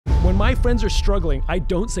When my friends are struggling, I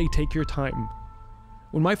don't say take your time.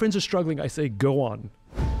 When my friends are struggling, I say go on.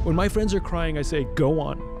 When my friends are crying, I say go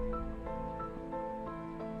on.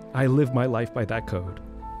 I live my life by that code.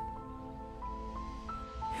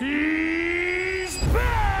 He's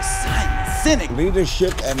back! Sinek,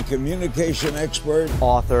 leadership and communication expert,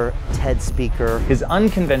 author, TED speaker. His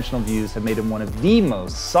unconventional views have made him one of the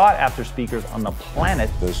most sought-after speakers on the planet.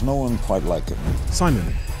 There's no one quite like him.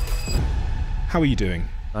 Simon, how are you doing?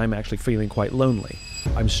 I'm actually feeling quite lonely.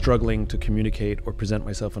 I'm struggling to communicate or present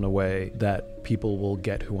myself in a way that people will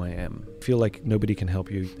get who I am. I feel like nobody can help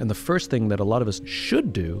you. And the first thing that a lot of us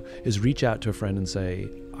should do is reach out to a friend and say,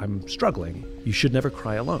 I'm struggling. You should never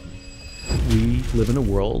cry alone. We live in a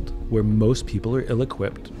world where most people are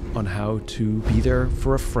ill-equipped on how to be there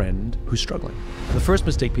for a friend who's struggling. The first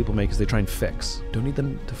mistake people make is they try and fix. Don't need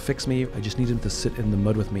them to fix me, I just need them to sit in the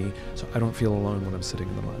mud with me so I don't feel alone when I'm sitting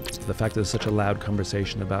in the mud. The fact that there's such a loud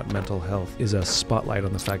conversation about mental health is a spotlight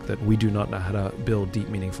on the fact that we do not know how to build deep,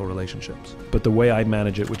 meaningful relationships. But the way I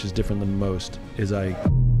manage it, which is different than most, is I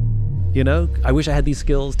wish I had these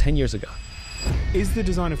skills 10 years ago. Is the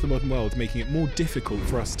design of the modern world making it more difficult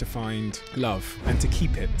for us to find love and to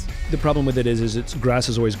keep it? The problem with it is its grass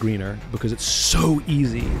is always greener because it's so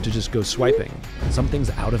easy to just go swiping.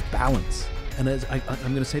 Something's out of balance. And as I'm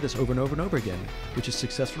going to say this over and over and over again, which is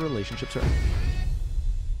successful relationships are...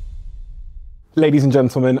 Ladies and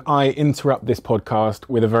gentlemen, I interrupt this podcast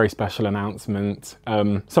with a very special announcement.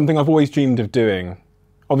 Something I've always dreamed of doing.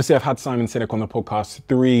 Obviously, I've had Simon Sinek on the podcast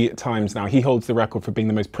 3 times now. He holds the record for being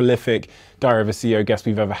the most prolific Diary of a CEO guest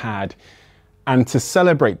we've ever had. And to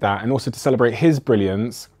celebrate that, and also to celebrate his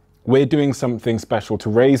brilliance, we're doing something special to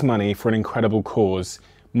raise money for an incredible cause.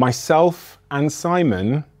 Myself and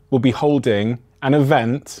Simon will be holding an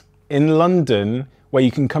event in London where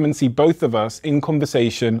you can come and see both of us in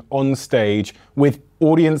conversation on stage with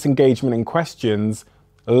audience engagement and questions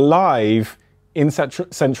live in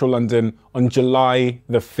central London on July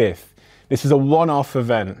the 5th. This is a one-off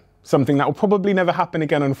event, something that will probably never happen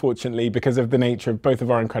again, unfortunately, because of the nature of both of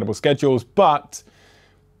our incredible schedules, but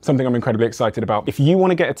something I'm incredibly excited about. If you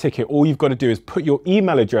want to get a ticket, all you've got to do is put your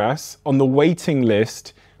email address on the waiting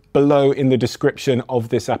list below in the description of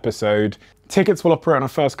this episode. Tickets will operate on a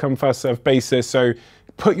first come, first served basis, so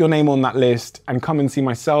put your name on that list and come and see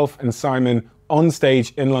myself and Simon on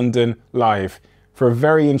stage in London live for a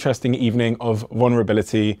very interesting evening of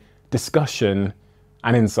vulnerability, discussion,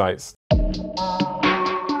 and insights.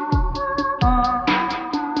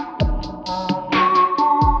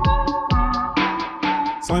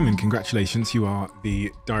 Simon, congratulations. You are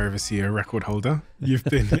the Diary of a CEO record holder. You've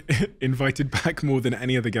been invited back more than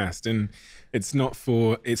any other guest, and it's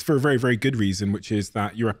for a very, very good reason, which is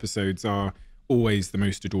that your episodes are always the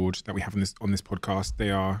most adored that we have on this podcast.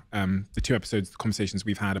 They are the 2 episodes, the conversations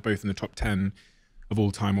we've had are both in the top 10 of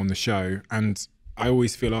all time on the show. And I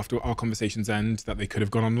always feel after our conversations end that they could have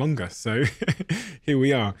gone on longer. So here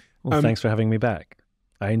we are. Well, thanks for having me back.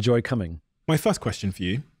 I enjoy coming. My first question for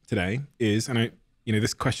you today is, and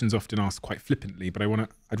this question's often asked quite flippantly, but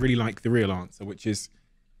I'd really like the real answer, which is,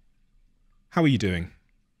 how are you doing?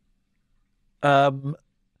 I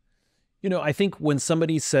think when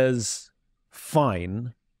somebody says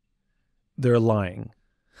fine, they're lying.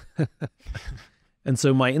 And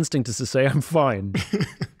so my instinct is to say I'm fine.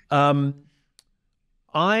 I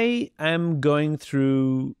am going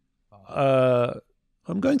through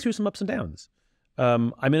some ups and downs.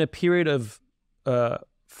 I'm in a period of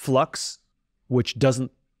flux, which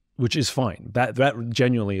is fine. That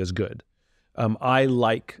genuinely is good. I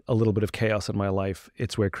like a little bit of chaos in my life.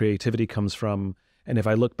 It's where creativity comes from. And if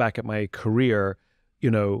I look back at my career,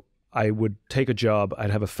 I would take a job,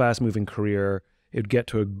 I'd have a fast-moving career, it would get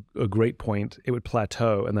to a great point, it would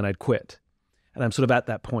plateau, and then I'd quit. And I'm sort of at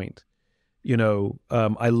that point.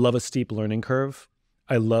 I love a steep learning curve.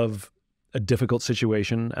 I love a difficult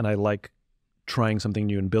situation, and I like trying something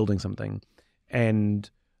new and building something. And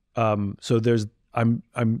so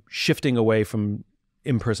I'm shifting away from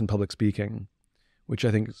in-person public speaking, which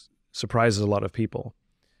I think surprises a lot of people.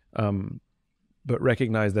 But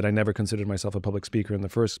recognize that I never considered myself a public speaker in the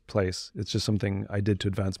first place. It's just something I did to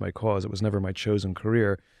advance my cause. It was never my chosen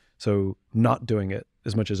career. So not doing it,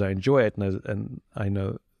 as much as I enjoy it and I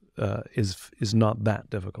know is not that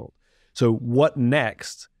difficult. So what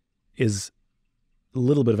next is a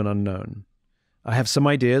little bit of an unknown. I have some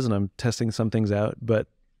ideas and I'm testing some things out, but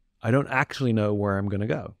I don't actually know where I'm going to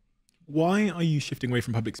go. Why are you shifting away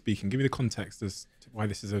from public speaking? Give me the context as to why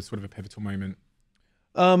this is a sort of a pivotal moment.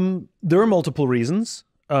 There are multiple reasons.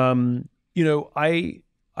 I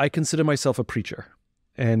consider myself a preacher.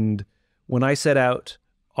 And when I set out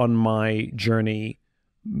on my journey,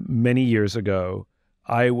 many years ago,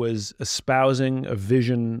 I was espousing a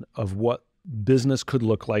vision of what business could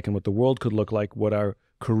look like and what the world could look like, what our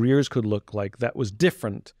careers could look like that was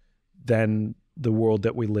different than the world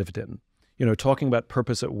that we lived in. You know, talking about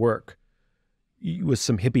purpose at work was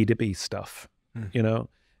some hippy-dippy stuff, you know,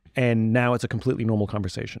 and now it's a completely normal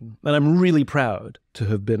conversation. And I'm really proud to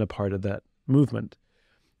have been a part of that movement.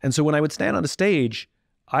 And so when I would stand on a stage,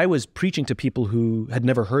 I was preaching to people who had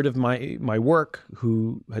never heard of my work,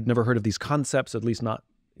 who had never heard of these concepts, at least not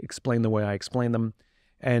explained the way I explain them.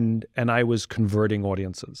 And I was converting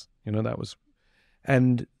audiences, you know, that was,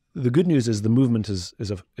 and the good news is the movement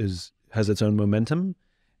has its own momentum.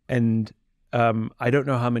 And I don't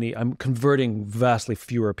know how many, I'm converting vastly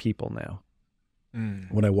fewer people now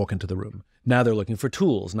when I walk into the room. Now they're looking for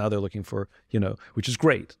tools. Now they're looking for, you know, which is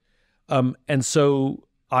great. And so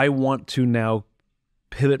I want to now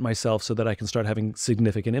pivot myself so that I can start having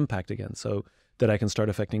significant impact again, so that I can start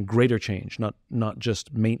affecting greater change, not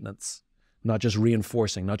just maintenance, not just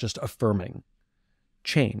reinforcing, not just affirming.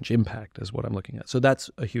 Change, impact is what I'm looking at. So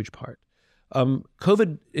that's a huge part.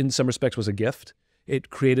 COVID, in some respects, was a gift. It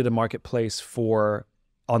created a marketplace for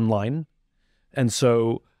online. And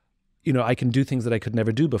so, you know, I can do things that I could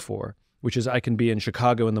never do before, which is I can be in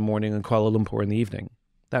Chicago in the morning and Kuala Lumpur in the evening.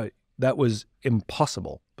 That was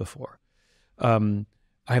impossible before.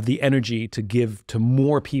 I have the energy to give to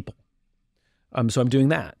more people. So I'm doing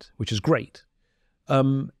that, which is great.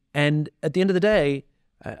 And at the end of the day,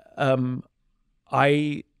 I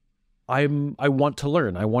want to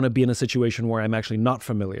learn. I want to be in a situation where I'm actually not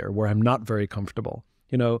familiar, where I'm not very comfortable.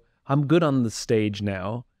 You know, I'm good on the stage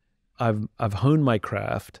now. I've honed my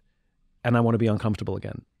craft, and I want to be uncomfortable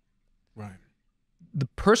again. Right. The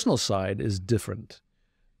personal side is different.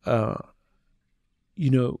 You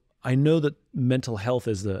know, I know that mental health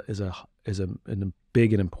is a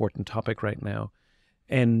big and important topic right now,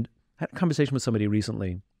 and I had a conversation with somebody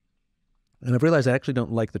recently, and I've realized I actually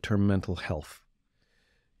don't like the term mental health.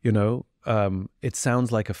 You know, it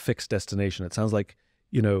sounds like a fixed destination. It sounds like,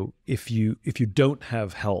 you know, if you don't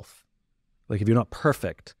have health, like if you're not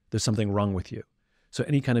perfect, there's something wrong with you. So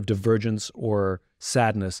any kind of divergence or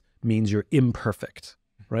sadness means you're imperfect,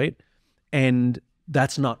 right? And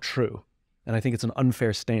that's not true. And I think it's an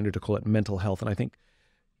unfair standard to call it mental health. And I think,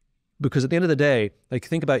 because at the end of the day, like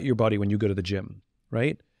think about your body when you go to the gym,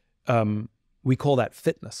 right? We call that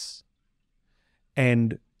fitness.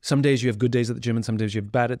 And some days you have good days at the gym, and some days you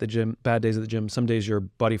have bad days at the gym. Some days your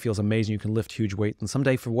body feels amazing, you can lift huge weight. And some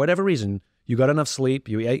day, for whatever reason, you got enough sleep,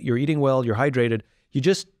 you're eating well, you're hydrated,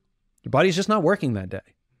 your body's just not working that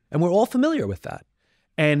day. And we're all familiar with that.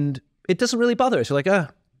 And it doesn't really bother us. You're like,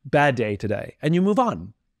 bad day today. And you move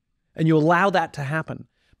on. And you allow that to happen.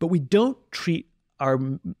 But we don't treat our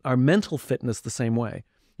mental fitness the same way.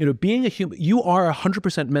 You know, being a human, you are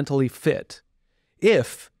 100% mentally fit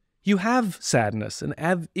if you have sadness, and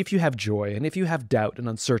if you have joy, and if you have doubt and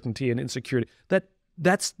uncertainty and insecurity.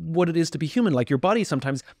 That's what it is to be human. Like your body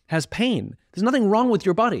sometimes has pain. There's nothing wrong with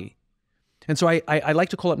your body. And so I like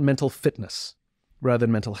to call it mental fitness rather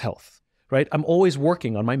than mental health, right? I'm always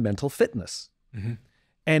working on my mental fitness. Mm-hmm.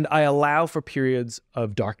 And I allow for periods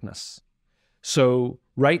of darkness. So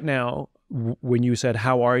right now, when you said,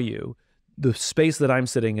 how are you? The space that I'm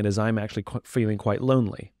sitting in is I'm actually feeling quite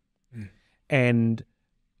lonely. Mm. And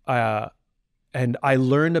I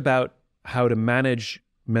learned about how to manage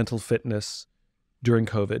mental fitness during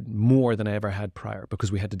COVID more than I ever had prior,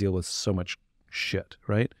 because we had to deal with so much shit,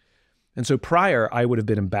 right? And so prior, I would have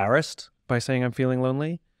been embarrassed by saying I'm feeling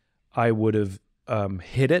lonely. I would have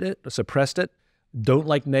hid it, suppressed it, don't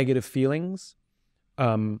like negative feelings.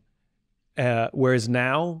 Whereas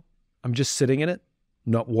now, I'm just sitting in it,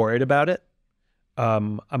 not worried about it.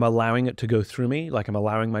 I'm allowing it to go through me, like I'm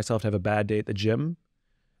allowing myself to have a bad day at the gym.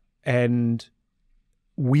 And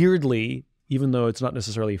weirdly, even though it's not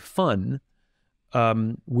necessarily fun,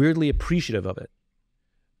 weirdly appreciative of it,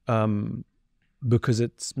 because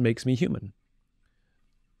it makes me human.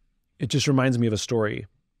 It just reminds me of a story.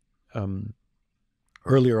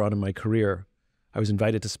 Earlier on in my career, I was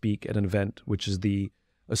invited to speak at an event, which is the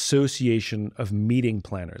Association of Meeting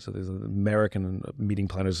Planners. So there's an American Meeting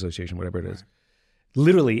Planners Association, whatever it is.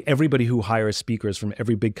 Literally everybody who hires speakers from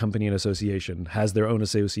every big company and association has their own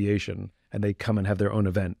association, and they come and have their own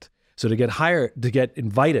event. So to get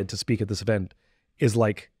invited to speak at this event is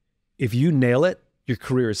like, if you nail it, your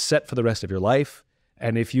career is set for the rest of your life.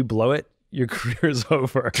 And if you blow it, your career is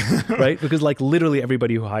over, right? Because like literally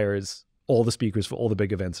everybody who hires all the speakers for all the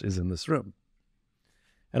big events is in this room.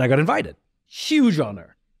 And I got invited. Huge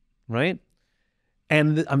honor, right?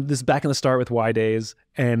 And this is back in the start with Y days.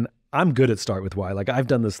 And I'm good at start with why. Like I've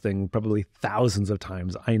done this thing probably thousands of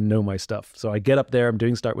times. I know my stuff. So I get up there, I'm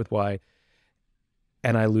doing start with why,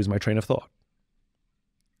 and I lose my train of thought.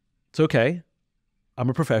 It's okay. I'm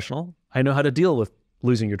a professional. I know how to deal with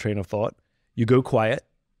losing your train of thought. You go quiet,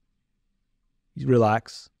 you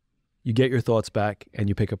relax, you get your thoughts back, and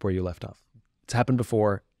you pick up where you left off. It's happened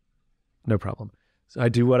before, no problem. So I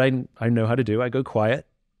do what I know how to do. I go quiet,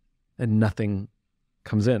 and nothing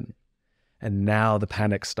comes in. And now the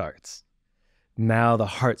panic starts. Now the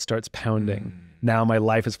heart starts pounding. Now my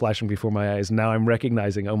life is flashing before my eyes. Now I'm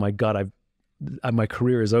recognizing, oh my God, my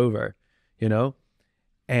career is over, you know?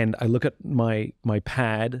 And I look at my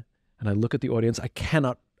pad and I look at the audience. I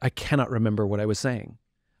cannot remember what I was saying.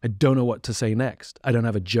 I don't know what to say next. I don't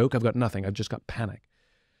have a joke. I've got nothing. I've just got panic.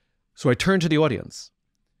 So I turn to the audience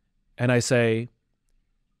and I say,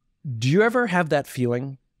 do you ever have that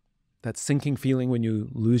feeling, that sinking feeling when you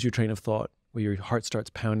lose your train of thought, where your heart starts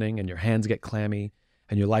pounding and your hands get clammy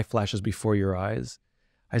and your life flashes before your eyes?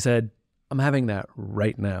 I said, I'm having that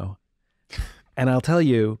right now. And I'll tell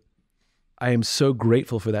you, I am so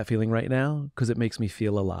grateful for that feeling right now because it makes me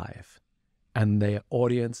feel alive. And the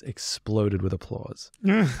audience exploded with applause.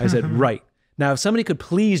 I said, right. Now, if somebody could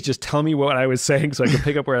please just tell me what I was saying so I could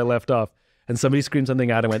pick up where I left off. And somebody screamed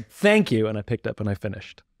something out and went, thank you. And I picked up and I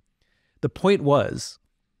finished. The point was,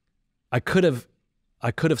 I could have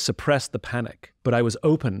suppressed the panic, but I was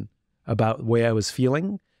open about the way I was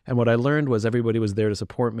feeling. And what I learned was everybody was there to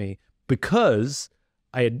support me because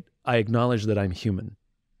I acknowledged that I'm human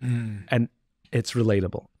and it's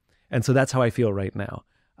relatable. And so that's how I feel right now.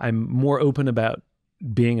 I'm more open about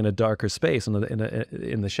being in a darker space in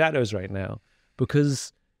the shadows right now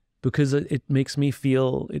because it makes me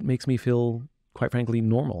feel quite frankly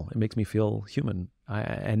normal. It makes me feel human.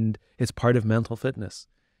 And it's part of mental fitness,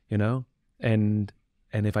 you know? And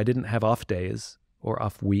if I didn't have off days or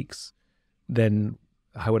off weeks, then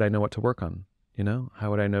how would I know what to work on? You know, how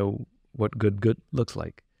would I know what good looks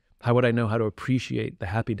like? How would I know how to appreciate the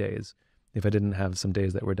happy days if I didn't have some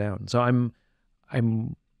days that were down? So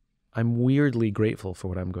I'm weirdly grateful for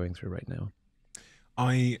what I'm going through right now.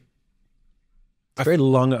 It's a very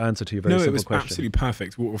long answer to your very simple question. No, it was absolutely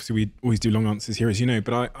perfect. Well, obviously, we always do long answers here, as you know,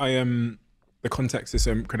 but the context is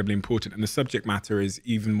so incredibly important and the subject matter is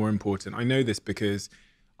even more important. I know this because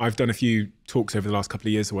I've done a few talks over the last couple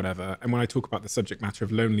of years or whatever. And when I talk about the subject matter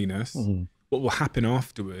of loneliness, what will happen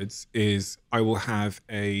afterwards is I will have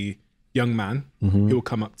a young man who will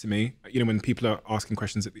come up to me, you know, when people are asking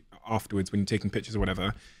questions afterwards, when you're taking pictures or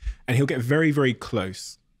whatever, and he'll get very, very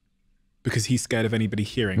close because he's scared of anybody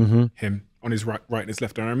hearing him on his right and his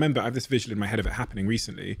left. And I remember I have this visual in my head of it happening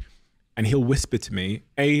recently. And he'll whisper to me,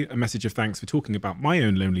 a message of thanks for talking about my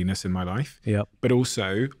own loneliness in my life, but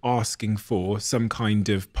also asking for some kind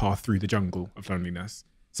of path through the jungle of loneliness,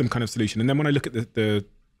 some kind of solution. And then when I look at the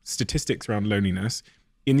statistics around loneliness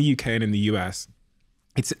in the UK and in the US,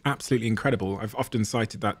 it's absolutely incredible. I've often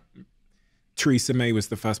cited that Theresa May was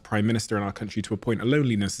the first prime minister in our country to appoint a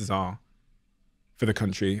loneliness czar for the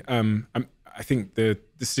country. I think the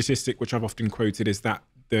statistic which I've often quoted is that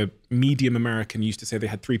the medium American used to say they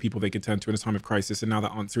had 3 people they could turn to in a time of crisis, and now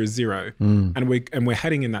that answer is 0. And we're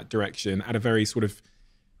heading in that direction at a very sort of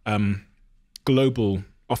global,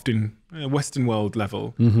 often Western world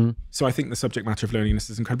level. So I think the subject matter of loneliness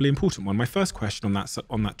is an incredibly important one. My first question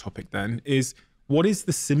on that topic then is, what is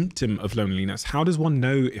the symptom of loneliness? How does one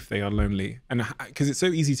know if they are lonely? And because it's so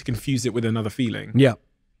easy to confuse it with another feeling. Yeah.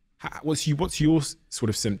 What's your sort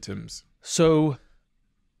of symptoms? So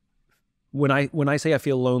when I say I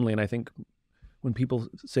feel lonely, and I think when people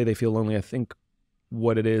say they feel lonely, I think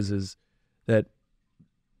what it is that,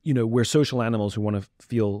 you know, we're social animals who want to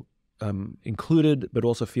feel included, but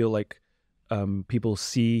also feel like people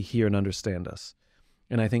see, hear, and understand us.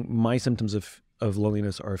 And I think my symptoms of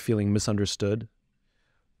loneliness are feeling misunderstood,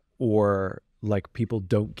 or like people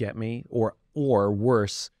don't get me, or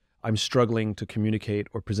worse, I'm struggling to communicate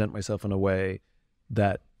or present myself in a way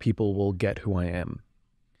that people will get who I am.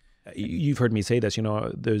 You've heard me say this, you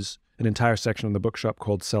know, there's an entire section in the bookshop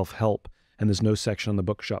called self-help, and there's no section in the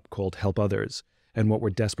bookshop called help others. And what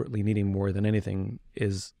we're desperately needing more than anything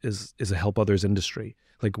is a help others industry.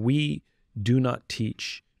 Like, we do not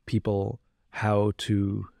teach people how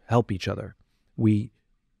to help each other. We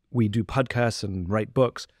do podcasts and write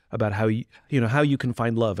books about how how you can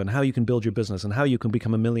find love, and how you can build your business, and how you can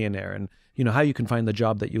become a millionaire, and how you can find the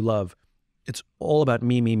job that you love. It's all about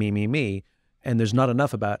me, me, me, me, me. And there's not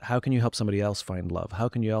enough about how can you help somebody else find love? How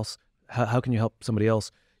can you help somebody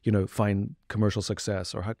else, find commercial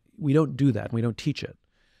success? Or we don't do that. We don't teach it.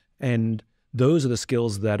 And those are the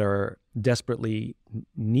skills that are desperately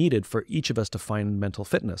needed for each of us to find mental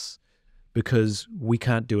fitness, because we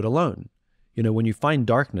can't do it alone. You know, when you find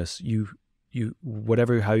darkness, however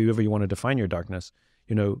you want to define your darkness,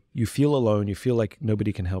 you know, you feel alone, you feel like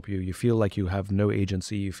nobody can help you, you feel like you have no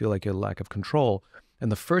agency, you feel like you have a lack of control.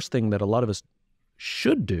 And the first thing that a lot of us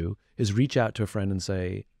should do is reach out to a friend and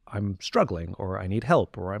say, I'm struggling, or I need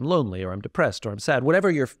help, or I'm lonely, or I'm depressed, or I'm sad,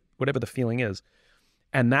 whatever the feeling is.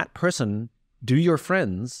 And that person, do your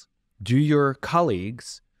friends, do your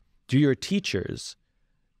colleagues, do your teachers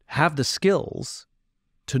have the skills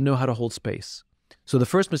to know how to hold space? So the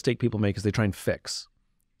first mistake people make is they try and fix.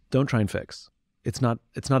 Don't try and fix. It's not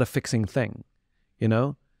a fixing thing, you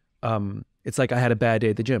know? It's like I had a bad day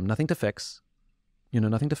at the gym. Nothing to fix, you know,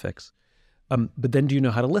 nothing to fix. But then do you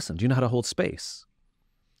know how to listen? Do you know how to hold space?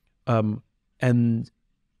 And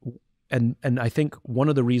I think one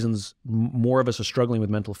of the reasons more of us are struggling with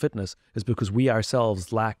mental fitness is because we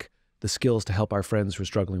ourselves lack the skills to help our friends who are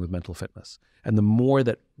struggling with mental fitness. And the more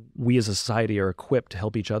that we as a society are equipped to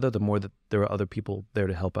help each other, the more that there are other people there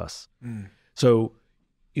to help us. So,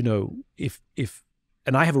 you know,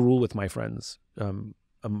 and I have a rule with my friends.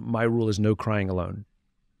 My rule is no crying alone.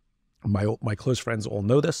 My close friends all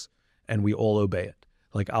know this, and we all obey it.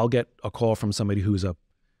 Like, I'll get a call from somebody who's a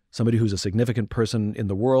significant person in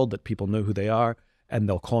the world that people know who they are, and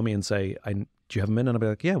they'll call me and say, do you have a minute? And I'll be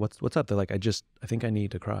like, yeah, what's up? They're like, I think I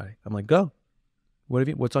need to cry. I'm like, go.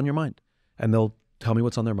 What's on your mind? And they'll tell me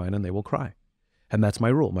what's on their mind, and they will cry. And that's my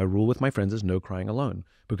rule. My rule with my friends is no crying alone.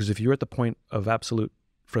 Because if you're at the point of absolute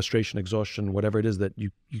frustration, exhaustion, whatever it is that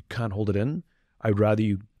you can't hold it in, I'd rather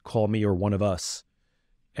you call me or one of us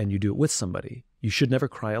and you do it with somebody. You should never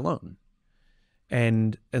cry alone.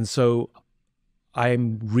 And so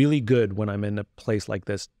I'm really good when I'm in a place like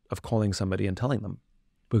this of calling somebody and telling them,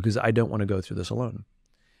 because I don't want to go through this alone.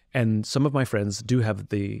 And some of my friends do have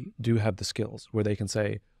the skills where they can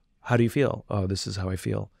say, how do you feel? Oh, this is how I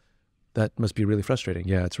feel. That must be really frustrating.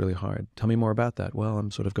 Yeah, it's really hard. Tell me more about that. Well,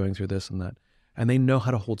 I'm sort of going through this and that. And they know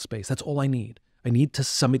how to hold space. That's all I need. I need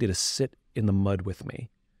somebody to sit in the mud with me.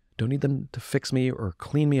 Don't need them to fix me or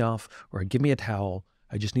clean me off or give me a towel.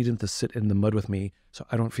 I just need them to sit in the mud with me so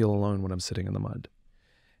I don't feel alone when I'm sitting in the mud.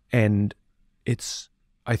 And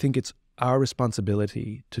I think it's our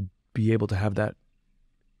responsibility to be able to have that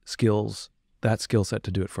skill set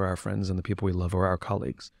to do it for our friends and the people we love or our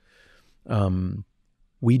colleagues.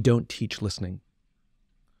 We don't teach listening.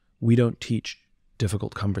 We don't teach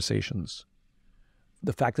difficult conversations.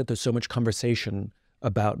 The fact that there's so much conversation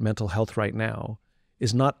about mental health right now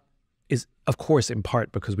is of course in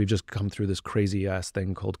part because we've just come through this crazy ass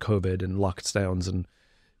thing called COVID and lockdowns and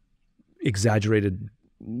exaggerated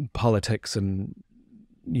politics and,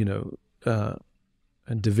 you know,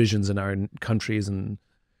 and divisions in our countries and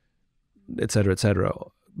et cetera, et cetera.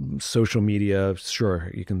 Social media,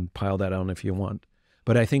 sure, you can pile that on if you want.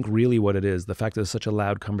 But I think really what it is, the fact that there's such a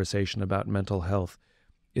loud conversation about mental health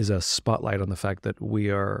is a spotlight on the fact that we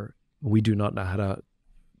do not know how to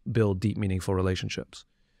build deep, meaningful relationships.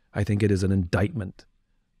 I think it is an indictment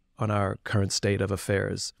on our current state of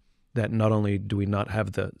affairs that not only do we not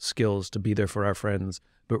have the skills to be there for our friends,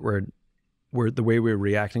 but the way we're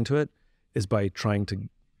reacting to it is by trying to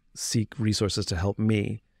seek resources to help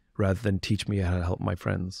me rather than teach me how to help my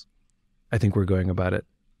friends. I think we're going about it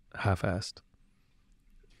half-assed.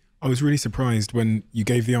 I was really surprised when you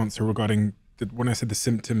gave the answer regarding when I said the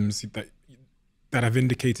symptoms that have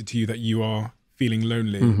indicated to you that you are feeling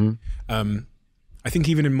lonely. Mm-hmm. I think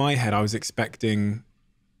even in my head, I was expecting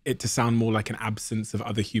it to sound more like an absence of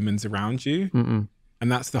other humans around you. Mm-mm.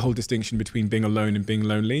 And that's the whole distinction between being alone and being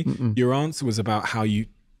lonely. Mm-mm. Your answer was about how you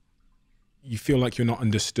feel like you're not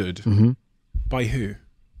understood. Mm-hmm. By who?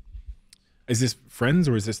 Is this friends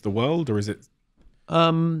or is this the world or is it?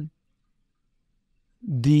 I'm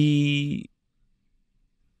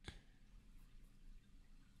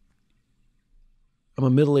a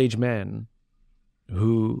middle-aged man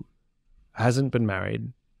who hasn't been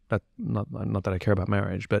married. Not that I care about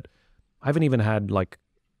marriage, but I haven't even had like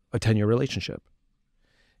a 10-year relationship.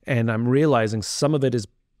 And I'm realizing some of it is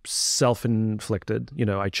self-inflicted. You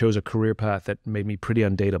know, I chose a career path that made me pretty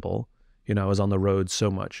undateable. You know, I was on the road so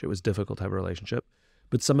much, it was difficult to have a relationship.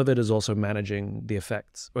 But some of it is also managing the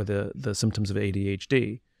effects or the symptoms of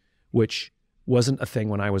ADHD, which wasn't a thing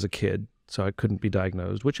when I was a kid, so I couldn't be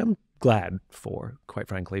diagnosed, which I'm glad for, quite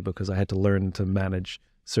frankly, because I had to learn to manage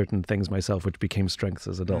certain things myself, which became strengths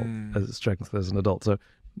as an adult. So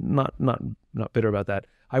not bitter about that.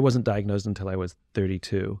 I wasn't diagnosed until I was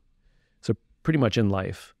 32. So pretty much in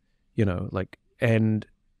life, you know, like, and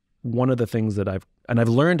one of the things that I've And I've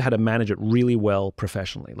learned how to manage it really well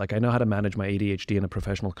professionally. Like I know how to manage my ADHD in a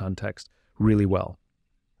professional context really well.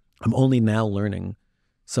 I'm only now learning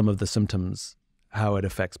some of the symptoms, how it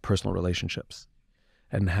affects personal relationships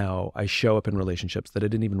and how I show up in relationships that I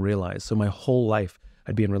didn't even realize. So my whole life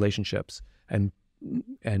I'd be in relationships and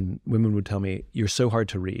women would tell me, you're so hard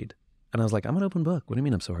to read. And I was like, I'm an open book. What do you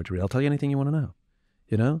mean I'm so hard to read? I'll tell you anything you want to know,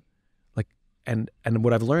 you know? Like, and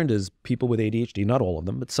what I've learned is people with ADHD, not all of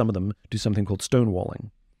them, but some of them do something called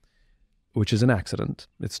stonewalling, which is an accident.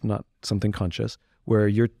 It's not something conscious, where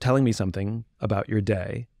you're telling me something about your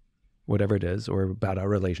day, whatever it is, or about our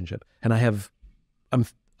relationship, and I have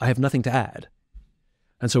nothing to add.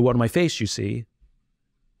 And so what on my face you see?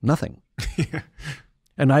 Nothing. Yeah.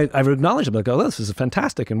 And I've acknowledged it, like, oh, this is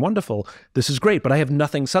fantastic and wonderful. This is great, but I have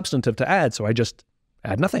nothing substantive to add, so I just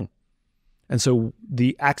add nothing. And so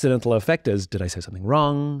the accidental effect is, did I say something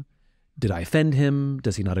wrong? Did I offend him?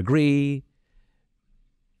 Does he not agree?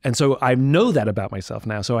 And so I know that about myself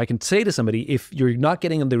now. So I can say to somebody, if you're not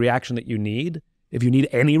getting the reaction that you need, if you need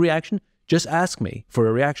any reaction, just ask me for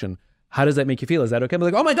a reaction. How does that make you feel? Is that okay? I'm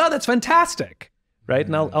like, oh my God, that's fantastic, right?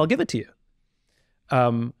 And I'll give it to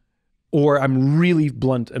you. Or I'm really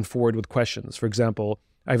blunt and forward with questions. For example,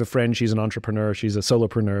 I have a friend, she's an entrepreneur, she's a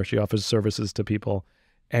solopreneur, she offers services to people,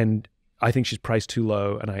 and I think she's priced too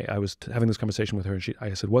low. And I was having this conversation with her, and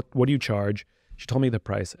I said, what do you charge? She told me the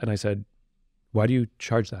price, and I said, why do you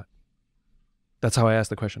charge that? That's how I asked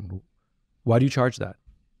the question. Why do you charge that?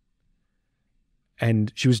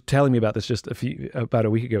 And she was telling me about this just about a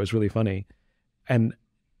week ago. It was really funny. And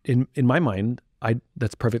in my mind,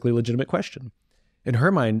 that's a perfectly legitimate question. In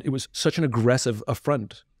her mind, it was such an aggressive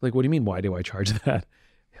affront. Like, what do you mean, why do I charge that?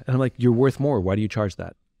 And I'm like, you're worth more. Why do you charge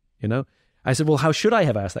that? You know? I said, well, how should I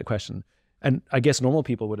have asked that question? And I guess normal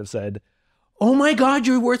people would have said, oh my God,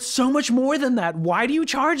 you're worth so much more than that. Why do you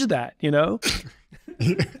charge that? You know?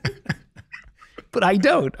 But I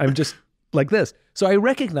don't. I'm just like this. So I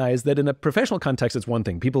recognize that in a professional context, it's one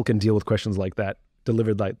thing. People can deal with questions like that,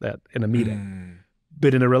 delivered like that in a meeting.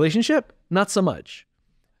 But in a relationship, not so much.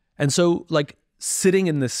 And so like sitting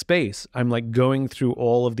in this space, I'm like going through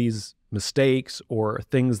all of these mistakes or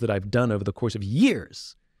things that I've done over the course of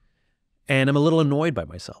years. And I'm a little annoyed by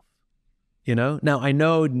myself, you know? Now I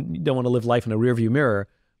know you don't want to live life in a rearview mirror,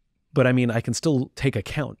 but I mean, I can still take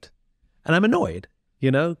account. And I'm annoyed, you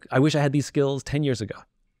know? I wish I had these skills 10 years ago,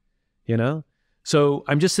 you know? So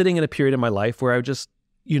I'm just sitting in a period in my life where I just,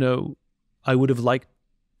 you know, I would have liked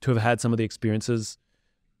to have had some of the experiences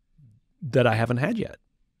that I haven't had yet.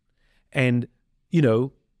 And, you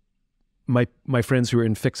know, my friends who are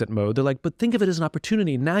in fix-it mode, they're like, but think of it as an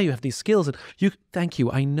opportunity. Now you have these skills. And thank you,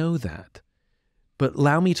 I know that. But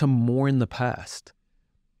allow me to mourn the past.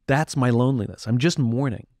 That's my loneliness. I'm just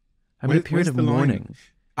mourning. I'm in a period of mourning.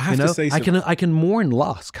 I have to say something. I can mourn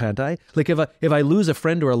loss, can't I? Like if I lose a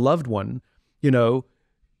friend or a loved one, you know,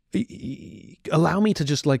 allow me to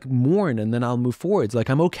just like mourn and then I'll move forwards. Like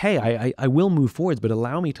I'm okay. I will move forwards, but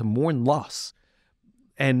allow me to mourn loss.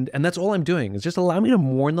 And that's all I'm doing is just allow me to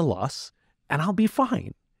mourn the loss and I'll be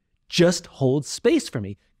fine. Just hold space for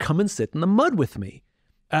me. Come and sit in the mud with me.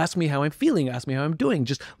 Ask me how I'm feeling. Ask me how I'm doing.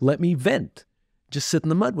 Just let me vent. Just sit in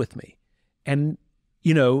the mud with me. And,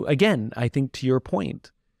 you know, again, I think to your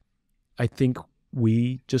point, I think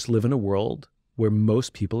we just live in a world where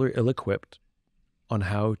most people are ill-equipped on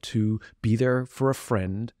how to be there for a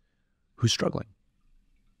friend who's struggling.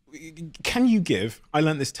 Can you give, I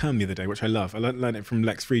learned this term the other day, which I love. I learned it from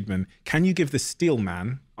Lex Friedman. Can you give the steel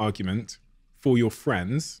man argument for your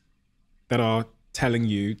friends that are telling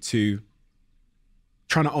you to,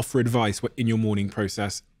 trying to offer advice in your mourning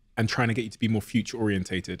process and trying to get you to be more future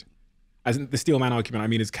orientated? As in the steel man argument, I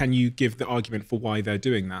mean, is can you give the argument for why they're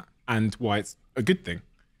doing that and why it's a good thing?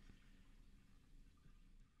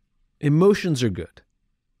 Emotions are good.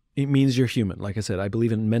 It means you're human. Like I said, I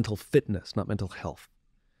believe in mental fitness, not mental health.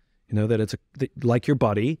 You know, that like your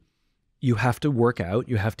body, you have to work out,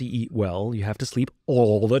 you have to eat well, you have to sleep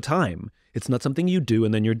all the time. It's not something you do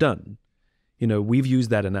and then you're done. You know, we've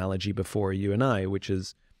used that analogy before, you and I, which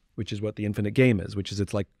is what the infinite game is, which is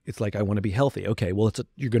it's like I want to be healthy. Okay, well,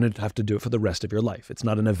 you're going to have to do it for the rest of your life. It's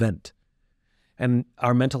not an event. And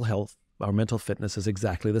our mental health, our mental fitness is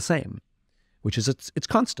exactly the same, which is it's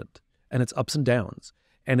constant and it's ups and downs.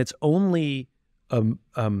 And it's only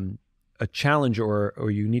a challenge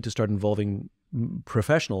or you need to start involving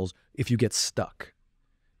professionals if you get stuck,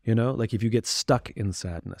 you know, like if you get stuck in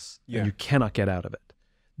sadness and you cannot get out of it.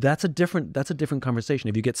 That's a different conversation.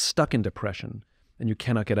 If you get stuck in depression and you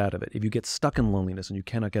cannot get out of it, if you get stuck in loneliness and you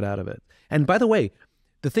cannot get out of it. And by the way,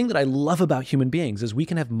 the thing that I love about human beings is we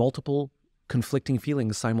can have multiple conflicting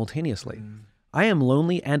feelings simultaneously. I am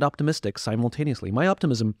lonely and optimistic simultaneously. My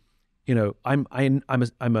optimism, you know,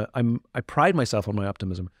 I pride myself on my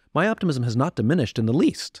optimism. My optimism has not diminished in the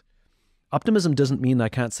least. Optimism doesn't mean I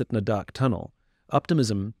can't sit in a dark tunnel.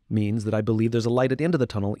 Optimism means that I believe there's a light at the end of the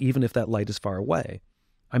tunnel, even if that light is far away.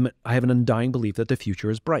 I have an undying belief that the future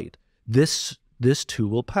is bright. This too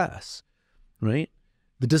will pass, right?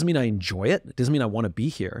 That doesn't mean I enjoy it. It doesn't mean I want to be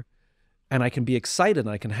here. And I can be excited and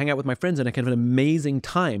I can hang out with my friends and I can have an amazing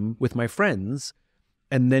time with my friends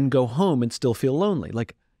and then go home and still feel lonely.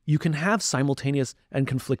 Like, you can have simultaneous and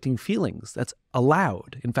conflicting feelings. That's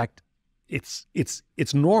allowed. In fact, it's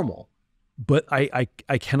normal. But I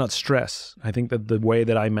cannot stress. I think that the way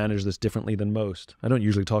that I manage this differently than most, I don't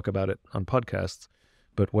usually talk about it on podcasts,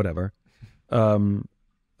 but whatever. But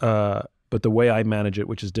the way I manage it,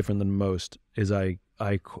 which is different than most, is I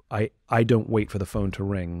don't wait for the phone to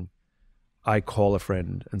ring. I call a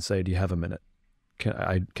friend and say, do you have a minute?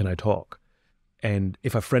 Can I talk? And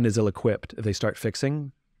if a friend is ill-equipped, if they start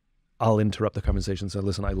fixing, I'll interrupt the conversation and say,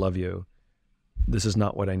 listen, I love you. This is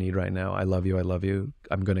not what I need right now. I love you. I love you.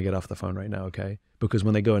 I'm going to get off the phone right now, okay? Because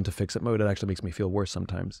when they go into fix-it mode, it actually makes me feel worse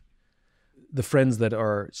sometimes. The friends that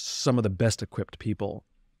are some of the best equipped people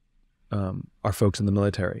are folks in the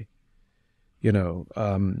military. You know,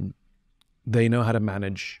 they know how to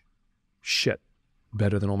manage shit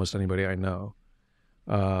better than almost anybody I know.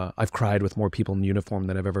 I've cried with more people in uniform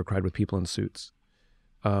than I've ever cried with people in suits.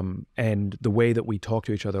 And the way that we talk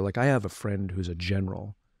to each other, like I have a friend who's a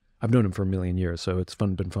general. I've known him for a million years, so it's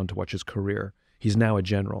been fun to watch his career. He's now a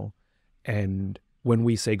general. And when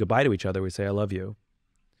we say goodbye to each other, we say, I love you.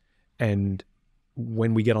 And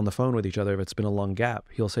when we get on the phone with each other, if it's been a long gap,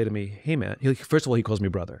 he'll say to me, hey man, first of all, he calls me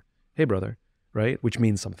brother. Hey brother, right? Which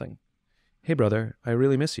means something. Hey brother, I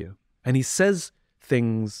really miss you. And he says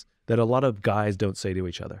things that a lot of guys don't say to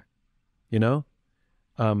each other, you know?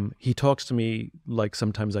 He talks to me like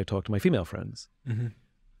sometimes I talk to my female friends. Mm-hmm.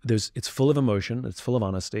 It's full of emotion, it's full of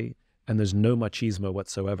honesty, and there's no machismo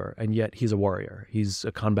whatsoever. And yet he's a warrior. He's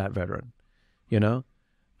a combat veteran, you know?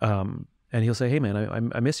 And he'll say, hey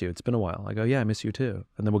man, I miss you. It's been a while. I go, yeah, I miss you too.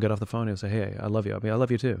 And then we'll get off the phone. He'll say, hey, I love you. I love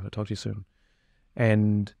you too. I'll talk to you soon.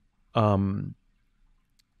 And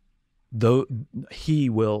though he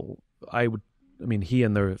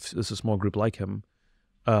and there's a small group like him,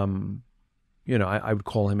 you know, I would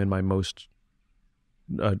call him in my most,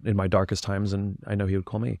 in my darkest times, and I know he would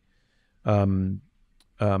call me. I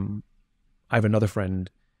have another friend,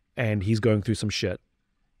 and he's going through some shit,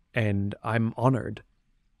 and I'm honored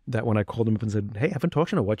that when I called him up and said, hey, I haven't talked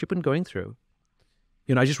to you in a while, what you've been going through?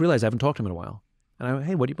 You know, I just realized I haven't talked to him in a while. And I went,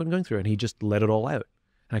 hey, what have you been going through? And he just let it all out.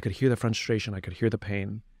 And I could hear the frustration, I could hear the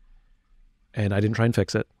pain, and I didn't try and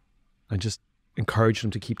fix it. I just encouraged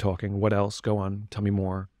him to keep talking. What else? Go on, tell me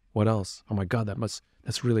more. What else? Oh my God,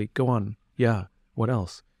 that's really, go on. Yeah, what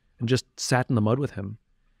else? And just sat in the mud with him.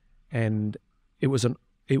 And it was an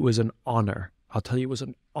honor. I'll tell you, it was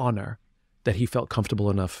an honor that he felt comfortable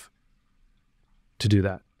enough to do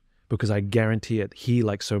that. Because I guarantee it, he,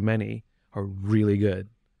 like so many, are really good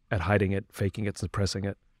at hiding it, faking it, suppressing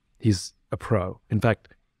it. He's a pro. In fact,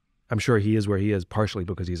 I'm sure he is where he is partially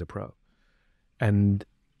because he's a pro. And,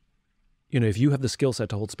 you know, if you have the skill set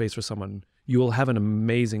to hold space for someone, you will have an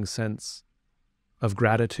amazing sense of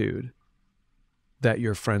gratitude that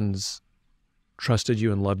your friends trusted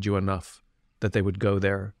you and loved you enough that they would go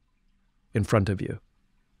there in front of you.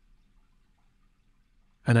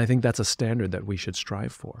 And I think that's a standard that we should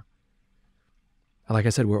strive for. And like I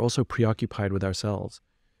said, we're also preoccupied with ourselves,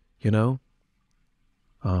 you know?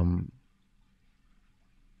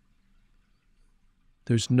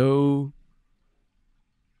 There's no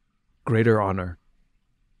greater honor.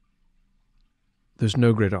 There's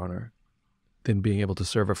no greater honor than being able to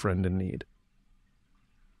serve a friend in need.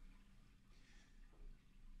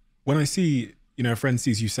 When I see, you know, a friend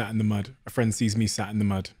sees you sat in the mud, a friend sees me sat in the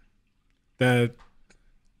mud, their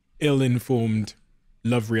ill-informed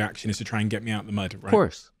love reaction is to try and get me out of the mud, right? Of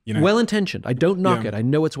course. You know? Well-intentioned. I don't knock it. I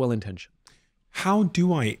know it's well-intentioned. How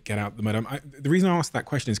do I get out of the mud? The reason I ask that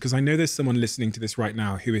question is because I know there's someone listening to this right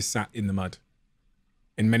now who is sat in the mud.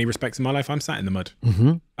 In many respects in my life, I'm sat in the mud.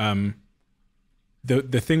 Mm-hmm.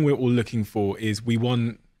 The thing we're all looking for is we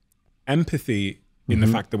want empathy in the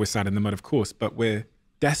fact that we're sat in the mud, of course, but we're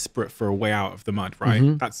desperate for a way out of the mud, right?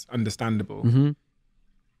 Mm-hmm. That's understandable. Mm-hmm.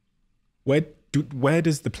 Where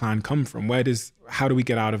does the plan come from? How do we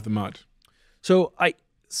get out of the mud? So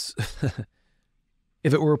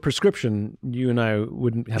if it were a prescription, you and I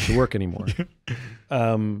wouldn't have to work anymore.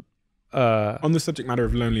 On the subject matter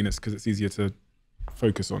of loneliness, because it's easier to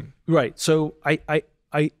focus on. Right. So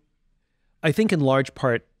I think in large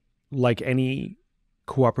part, like any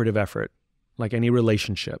cooperative effort, like any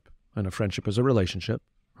relationship, and a friendship is a relationship,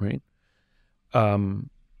 right?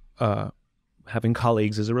 Having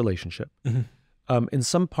colleagues is a relationship. In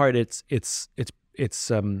some part, it's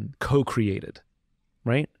co-created,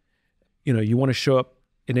 right? You know, you want to show up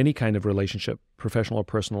in any kind of relationship, professional or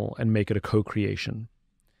personal, and make it a co-creation.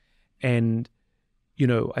 And, you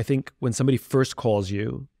know, I think when somebody first calls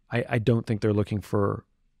you, I don't think they're looking for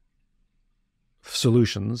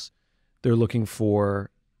solutions. They're looking for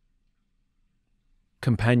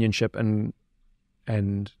companionship and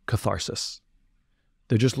catharsis.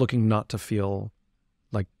 They're just looking not to feel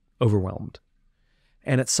like overwhelmed.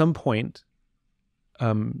 And at some point,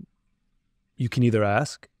 you can either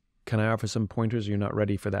ask, can I offer some pointers? You're not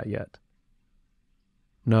ready for that yet.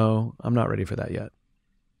 No, I'm not ready for that yet.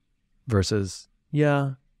 Versus,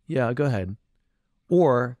 yeah, go ahead.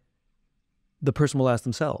 Or the person will ask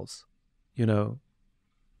themselves, you know,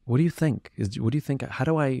 what do you think? What do you think? How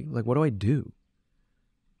do I, like, what do I do?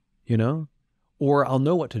 You know? Or I'll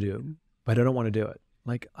know what to do, but I don't want to do it.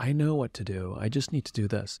 Like, I know what to do. I just need to do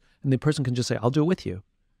this. And the person can just say, I'll do it with you.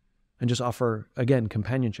 And just offer, again,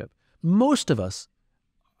 companionship. Most of us,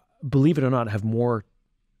 believe it or not, have more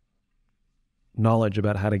knowledge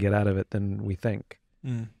about how to get out of it than we think.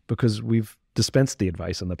 Because we've dispensed the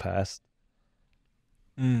advice in the past.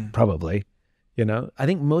 Probably. You know, I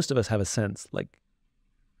think most of us have a sense, like,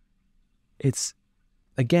 it's,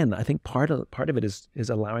 again, I think part of it is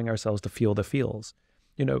allowing ourselves to feel the feels.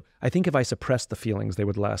 You know, I think if I suppressed the feelings, they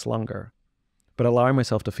would last longer. But allowing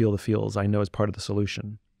myself to feel the feels, I know, is part of the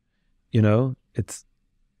solution. You know, it's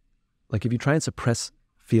like if you try and suppress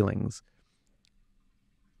feelings,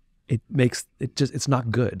 it's not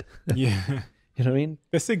good. Yeah. You know what I mean?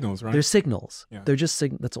 They're signals, right? They're signals. Yeah. They're just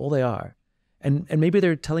that's all they are. And maybe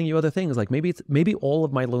they're telling you other things. Like maybe all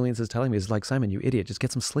of my loneliness is telling me is like, Simon, you idiot, just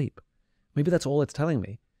get some sleep. Maybe that's all it's telling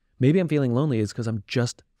me. Maybe I'm feeling lonely is because I'm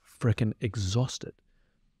just freaking exhausted.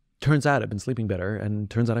 Turns out I've been sleeping better, and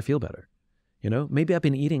turns out I feel better. You know, maybe I've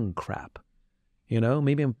been eating crap. You know,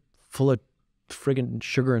 maybe I'm full of friggin'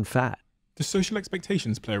 sugar and fat. Do social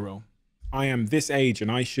expectations play a role? I am this age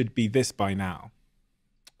and I should be this by now.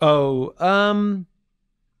 Oh,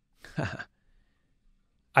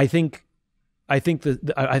 I think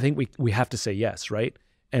we have to say yes, right?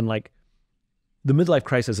 And like, the midlife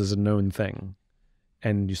crisis is a known thing,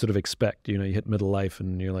 and you sort of expect, you know, you hit middle life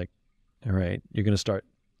and you're like, all right, you're going to start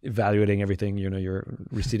evaluating everything, you know, your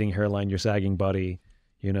receding hairline, your sagging body,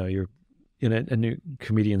 you know, and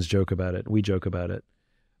comedians joke about it. We joke about it.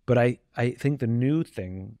 But I think the new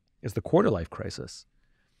thing is the quarter life crisis.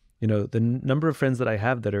 You know, the number of friends that I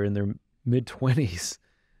have that are in their mid-20s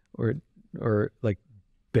or like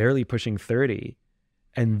barely pushing 30,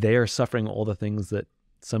 and they're suffering all the things that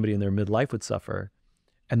somebody in their midlife would suffer,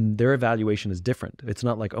 and their evaluation is different. It's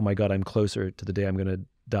not like, oh my God, I'm closer to the day I'm going to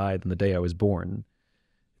die than the day I was born.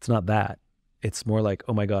 It's not that. It's more like,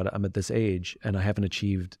 oh my God, I'm at this age and I haven't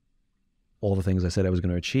achieved all the things I said I was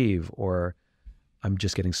going to achieve, or I'm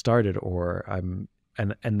just getting started, or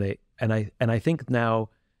and I think now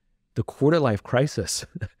the quarter life crisis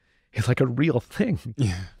is like a real thing.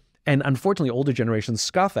 Yeah. And unfortunately, older generations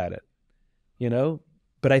scoff at it, you know?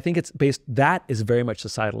 But I think that is very much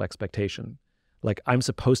societal expectation. Like, I'm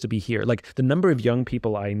supposed to be here. Like, the number of young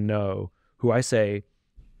people I know who I say,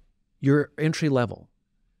 you're entry level.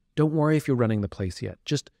 Don't worry if you're running the place yet.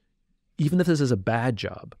 Just, even if this is a bad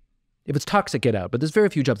job, if it's toxic, get out. But there's very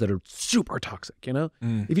few jobs that are super toxic, you know?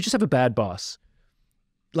 If you just have a bad boss,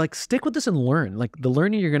 like, stick with this and learn. Like, the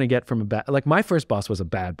learning you're going to get from like, my first boss was a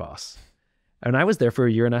bad boss. And I was there for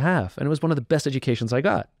 1.5 years, and it was one of the best educations I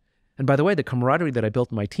got. And by the way, the camaraderie that I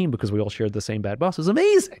built in my team, because we all shared the same bad boss, was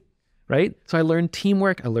amazing, right? So I learned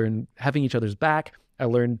teamwork. I learned having each other's back. I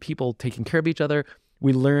learned people taking care of each other.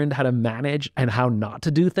 We learned how to manage and how not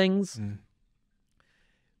to do things.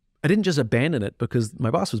 I didn't just abandon it because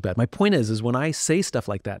my boss was bad. My point is when I say stuff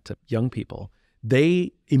like that to young people,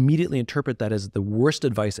 they immediately interpret that as the worst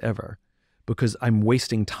advice ever because I'm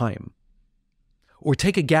wasting time. Or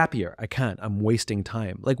take a gap year. I can't. I'm wasting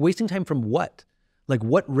time. Like, wasting time from what? Like,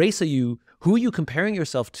 what race are you? Who are you comparing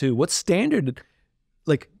yourself to? What standard?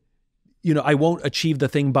 Like, you know, I won't achieve the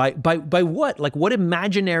thing by what? Like, what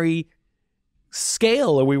imaginary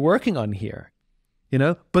scale are we working on here? You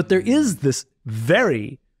know? But there is this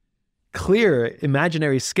very clear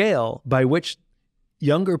imaginary scale by which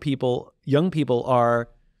young people are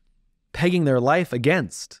pegging their life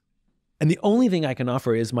against. And the only thing I can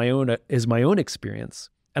offer is my own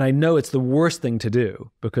experience. And I know it's the worst thing to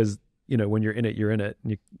do because, you know, when you're in it, you're in it.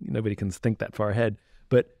 And nobody can think that far ahead.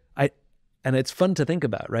 But and it's fun to think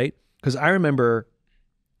about, right? Because I remember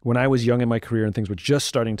when I was young in my career and things were just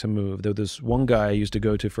starting to move, there was this one guy I used to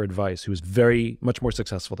go to for advice who was much more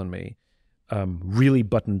successful than me, really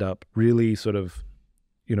buttoned up, really sort of,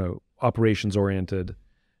 operations oriented.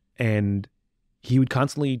 And he would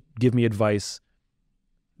constantly give me advice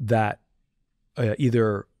that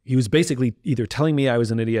he was basically either telling me I was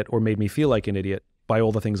an idiot or made me feel like an idiot by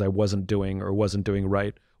all the things I wasn't doing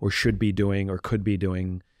right or should be doing or could be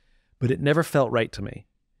doing, but it never felt right to me.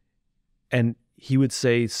 And he would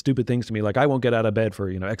say stupid things to me like, I won't get out of bed for,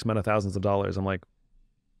 X amount of thousands of dollars. I'm like,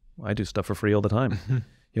 I do stuff for free all the time,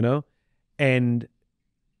 And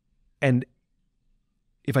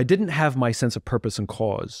if I didn't have my sense of purpose and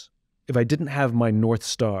cause, if I didn't have my North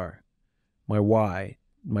Star, my why,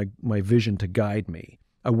 my vision to guide me,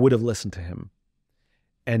 I would have listened to him,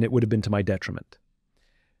 and it would have been to my detriment.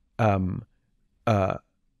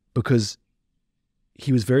 Because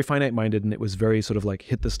he was very finite-minded, and it was very sort of like,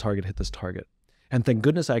 hit this target. And thank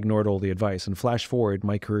goodness I ignored all the advice. And flash forward,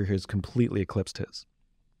 my career has completely eclipsed his.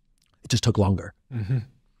 It just took longer.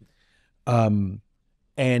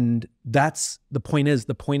 And that's the point is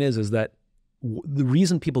that the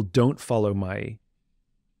reason people don't follow my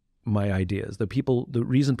ideas, the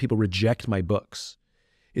reason people reject my books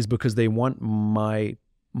is because they want my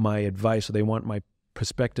advice, or they want my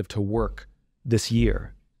perspective to work this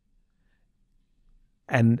year.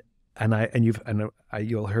 And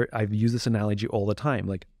you'll hear, I've used this analogy all the time.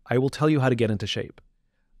 Like, I will tell you how to get into shape.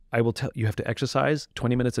 I will tell you have to exercise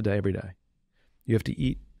 20 minutes a day every day. You have to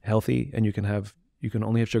eat healthy, and you can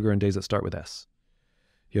only have sugar on days that start with S.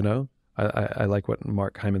 I like what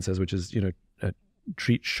Mark Hyman says, which is,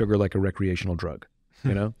 treat sugar like a recreational drug,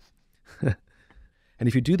 And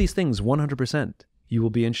if you do these things 100%, you will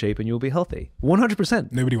be in shape and you will be healthy.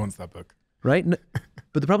 100%. Nobody wants that book. Right?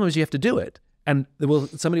 But the problem is you have to do it. And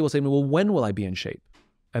somebody will say to me, well, when will I be in shape?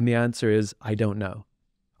 And the answer is, I don't know.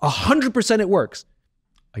 100% it works.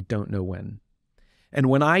 I don't know when. And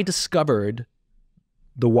when I discovered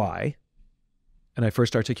the why, and I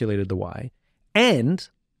first articulated the why, and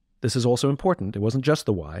this is also important, it wasn't just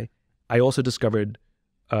the why, I also discovered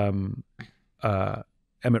Emmett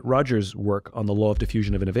Rogers' work on the law of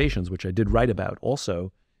diffusion of innovations, which I did write about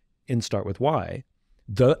also in Start With Why.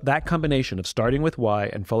 That combination of starting with why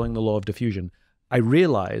and following the law of diffusion, I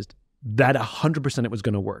realized that 100% it was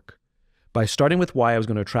going to work. By starting with why, I was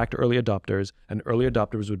going to attract early adopters, and early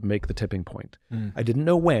adopters would make the tipping point. I didn't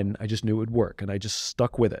know when, I just knew it would work, and I just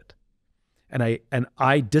stuck with it. And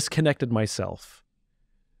I disconnected myself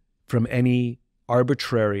from any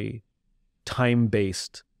arbitrary,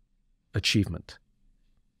 time-based achievement,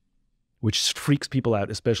 which freaks people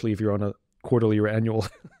out, especially if you're on a quarterly or annual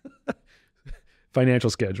financial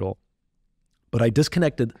schedule. But I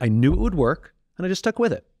disconnected. I knew it would work, and I just stuck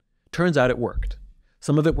with it. Turns out it worked.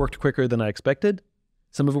 Some of it worked quicker than I expected.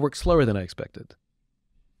 Some of it worked slower than I expected.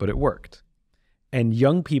 But it worked. And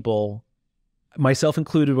young people, myself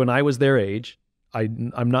included, when I was their age,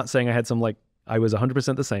 I'm not saying I had I was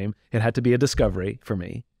 100% the same. It had to be a discovery for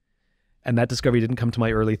me. And that discovery didn't come to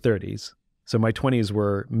my early 30s. So my 20s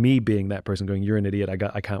were me being that person going, you're an idiot,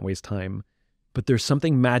 I can't waste time. But there's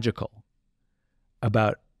something magical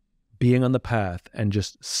about being on the path and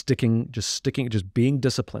just being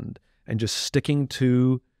disciplined and just sticking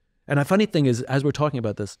to. And a funny thing is, as we're talking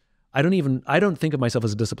about this, I don't think of myself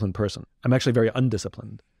as a disciplined person. I'm actually very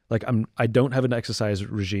undisciplined. Like I don't have an exercise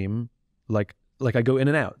regime. Like I go in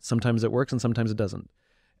and out. Sometimes it works and sometimes it doesn't.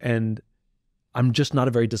 And I'm just not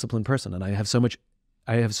a very disciplined person. And I have so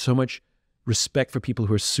much respect for people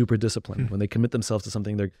who are super disciplined. When they commit themselves to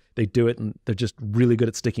something, they do it, and they're just really good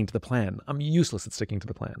at sticking to the plan. I'm useless at sticking to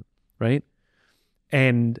the plan, right?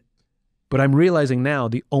 But I'm realizing now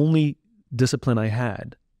the only discipline I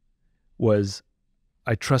had was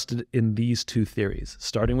I trusted in these two theories,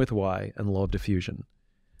 starting with why and law of diffusion.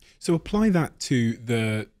 So apply that to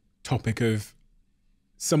the topic of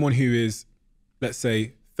someone who is, let's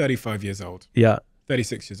say, 35 years old. Yeah.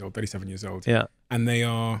 36 years old, 37 years old. Yeah. And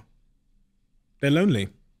they're lonely.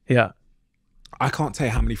 Yeah. I can't tell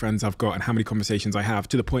you how many friends I've got and how many conversations I have,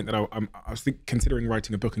 to the point that I was considering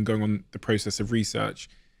writing a book and going on the process of research,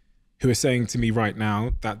 who are saying to me right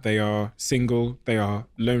now that they are single, they are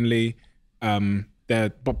lonely, their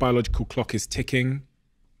biological clock is ticking,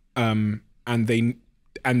 and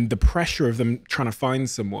the pressure of them trying to find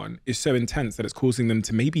someone is so intense that it's causing them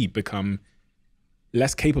to maybe become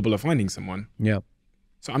less capable of finding someone. Yeah.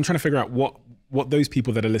 So I'm trying to figure out what those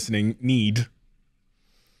people that are listening need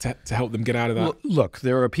to help them get out of that. Look,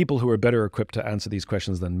 there are people who are better equipped to answer these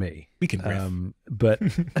questions than me. We can riff. But,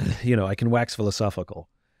 I can wax philosophical.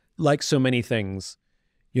 Like so many things,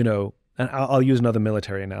 and I'll use another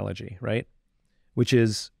military analogy, right? which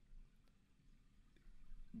is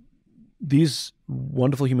these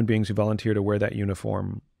wonderful human beings who volunteer to wear that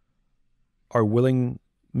uniform are willing,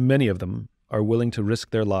 many of them are willing to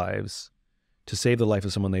risk their lives to save the life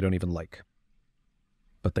of someone they don't even like,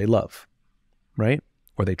 but they love, right?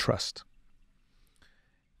 Or they trust.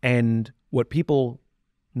 And what people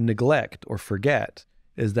neglect or forget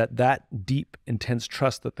is that that deep, intense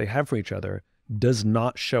trust that they have for each other does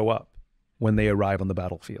not show up when they arrive on the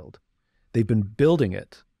battlefield. They've been building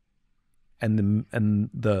it, and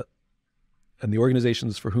the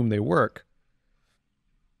organizations for whom they work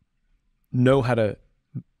know how to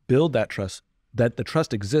build that trust, that the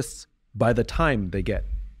trust exists by the time they get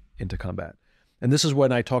into combat. And this is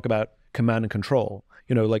when I talk about command and control.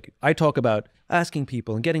 You know, like I talk about asking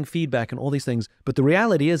people and getting feedback and all these things, but the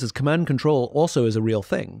reality is command and control also is a real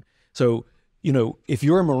thing. So, you know, if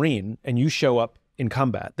you're a Marine and you show up in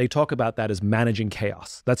combat, they talk about that as managing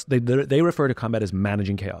chaos. They refer to combat as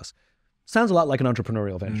managing chaos. Sounds a lot like an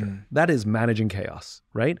entrepreneurial venture. That is managing chaos,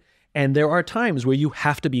 right? And there are times where you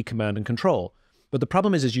have to be command and control. But the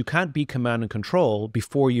problem is you can't be command and control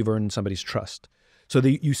before you've earned somebody's trust. So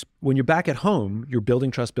when you're back at home, you're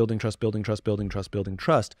building trust, building trust, building trust, building trust, building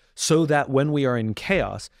trust, so that when we are in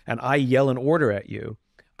chaos and I yell an order at you,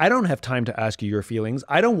 I don't have time to ask you your feelings.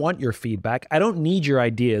 I don't want your feedback. I don't need your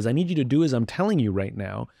ideas. I need you to do as I'm telling you right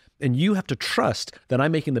now. And you have to trust that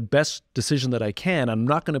I'm making the best decision that I can. I'm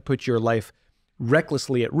not going to put your life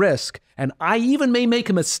recklessly at risk. And I even may make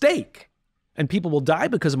a mistake. And people will die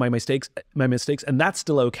because of my mistakes, and that's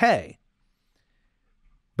still okay.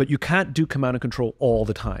 But you can't do command and control all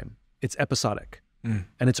the time. It's episodic and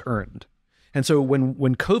it's earned. And so when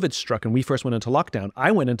COVID struck and we first went into lockdown,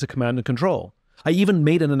 I went into command and control. I even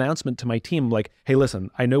made an announcement to my team like, hey,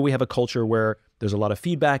 listen, I know we have a culture where there's a lot of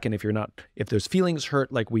feedback, and if there's feelings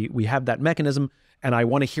hurt, like we have that mechanism, and I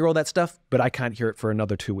want to hear all that stuff, but I can't hear it for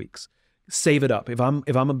another 2 weeks. Save it up. If I'm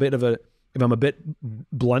a bit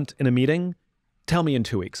blunt in a meeting, tell me in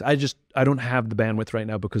 2 weeks. I don't have the bandwidth right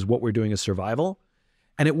now because what we're doing is survival.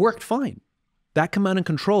 And it worked fine. That command and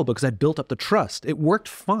control, because I built up the trust, it worked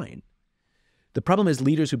fine. The problem is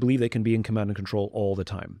leaders who believe they can be in command and control all the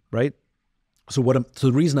time, right? So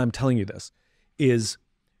the reason I'm telling you this is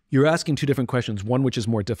you're asking two different questions, one which is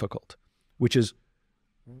more difficult, which is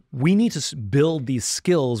we need to build these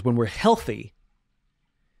skills when we're healthy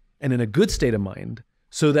and in a good state of mind,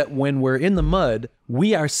 so that when we're in the mud,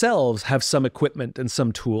 we ourselves have some equipment and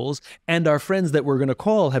some tools, and our friends that we're going to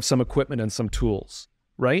call have some equipment and some tools,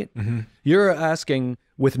 right? Mm-hmm. You're asking,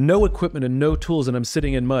 with no equipment and no tools, and I'm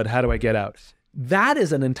sitting in mud, how do I get out? That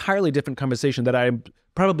is an entirely different conversation that I'm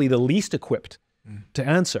probably the least equipped to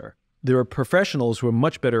answer. There are professionals who are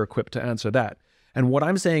much better equipped to answer that. And what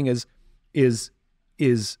I'm saying is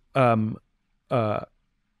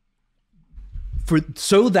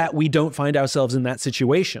so that we don't find ourselves in that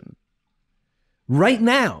situation. Right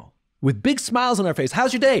now, with big smiles on our face,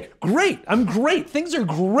 how's your day? Great, I'm great, things are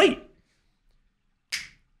great.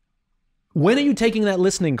 When are you taking that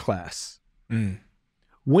listening class?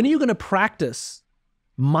 When are you going to practice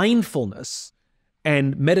mindfulness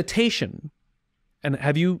and meditation? And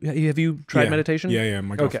have you tried meditation? Yeah,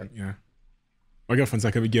 my girlfriend, yeah. My girlfriend's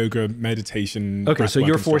like a yoga meditation. Okay, so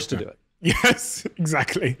you're forced to do it. Yes,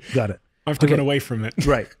 exactly. Got it. I have to run away from it.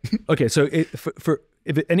 Right. Okay, so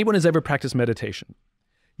if anyone has ever practiced meditation,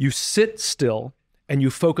 you sit still and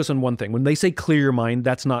you focus on one thing. When they say clear your mind,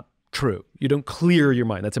 that's not true. You don't clear your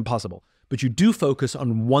mind. That's impossible. But you do focus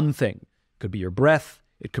on one thing. It could be your breath.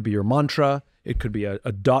 It could be your mantra. It could be a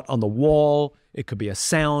dot on the wall. It could be a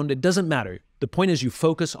sound. It doesn't matter. The point is you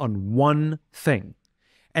focus on one thing.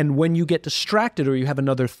 And when you get distracted or you have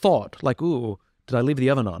another thought, like, ooh, did I leave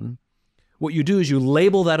the oven on? What you do is you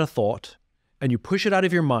label that a thought and you push it out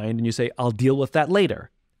of your mind and you say, I'll deal with that later.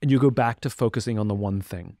 And you go back to focusing on the one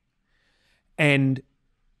thing. And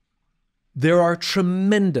there are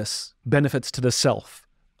tremendous benefits to the self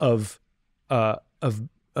of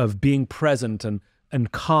being present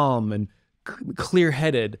and calm and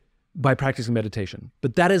clear-headed by practicing meditation.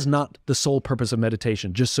 But that is not the sole purpose of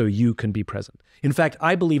meditation, just so you can be present. In fact,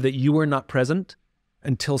 I believe that you are not present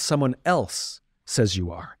until someone else says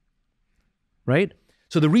you are. Right?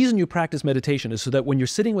 So the reason you practice meditation is so that when you're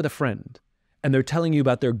sitting with a friend and they're telling you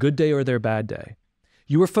about their good day or their bad day,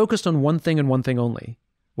 you are focused on one thing and one thing only,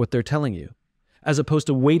 what they're telling you, as opposed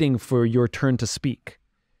to waiting for your turn to speak.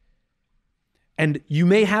 And you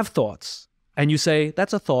may have thoughts and you say,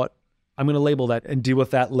 that's a thought, I'm going to label that and deal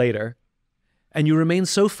with that later. And you remain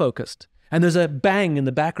so focused. And there's a bang in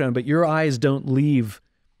the background, but your eyes don't leave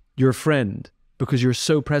your friend because you're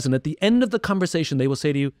so present. At the end of the conversation, they will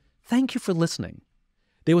say to you, thank you for listening.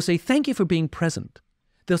 They will say, thank you for being present.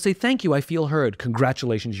 They'll say, thank you, I feel heard.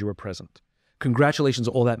 Congratulations, you were present. Congratulations,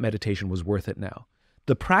 all that meditation was worth it now.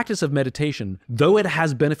 The practice of meditation, though it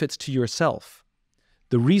has benefits to yourself,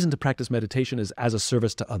 the reason to practice meditation is as a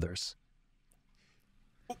service to others.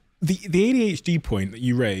 The ADHD point that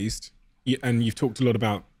you raised, and you've talked a lot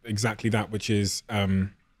about exactly that, which is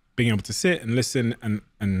being able to sit and listen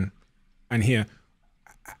and hear.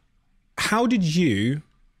 How did you,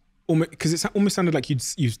 because it almost sounded like you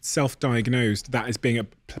self-diagnosed that as being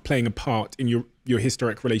playing a part in your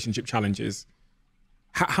historic relationship challenges.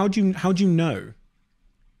 How do you know?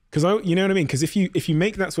 Because you know what I mean? Because if you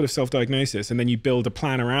make that sort of self-diagnosis and then you build a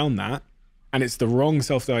plan around that, and it's the wrong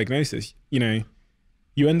self-diagnosis, you know,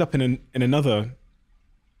 you end up in another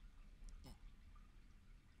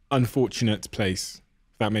unfortunate place.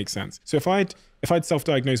 If that makes sense. So if I'd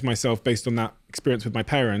self-diagnosed myself based on that experience with my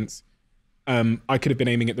parents, I could have been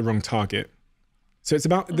aiming at the wrong target. So it's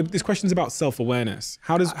about this question's about self-awareness.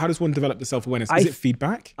 How does one develop the self-awareness? Is it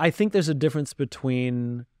feedback? I think there's a difference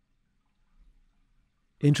between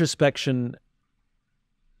introspection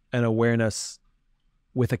and awareness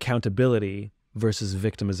with accountability versus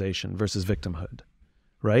victimization versus victimhood,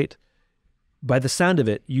 right? By the sound of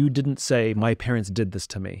it, you didn't say, my parents did this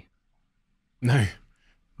to me. No.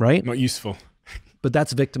 Right? Not useful. But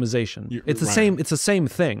that's victimization. It's the same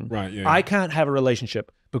thing. Right, yeah. I can't have a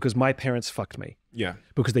relationship because my parents fucked me. Yeah.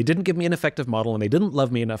 Because they didn't give me an effective model and they didn't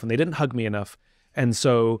love me enough and they didn't hug me enough. And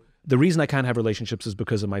so the reason I can't have relationships is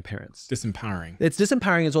because of my parents. Disempowering. It's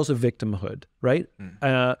disempowering. It's also victimhood, right?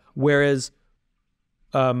 Whereas,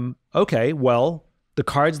 okay, well, the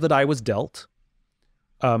cards that I was dealt,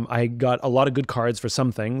 I got a lot of good cards for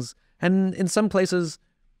some things. And in some places,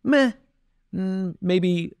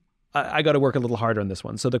 maybe I got to work a little harder on this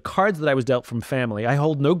one. So the cards that I was dealt from family, I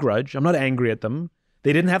hold no grudge. I'm not angry at them.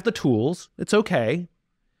 They didn't have the tools. It's okay.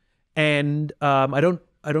 And I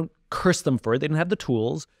don't curse them for it. They didn't have the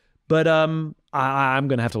tools. But I'm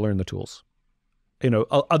going to have to learn the tools. You know,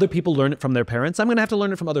 other people learn it from their parents. I'm going to have to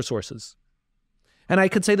learn it from other sources. And I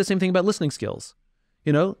could say the same thing about listening skills.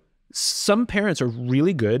 You know, some parents are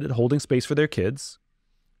really good at holding space for their kids.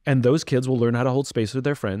 And those kids will learn how to hold space with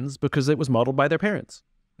their friends because it was modeled by their parents.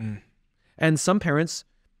 And some parents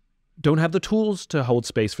don't have the tools to hold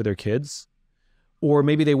space for their kids, or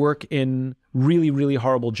maybe they work in really, really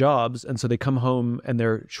horrible jobs, and so they come home and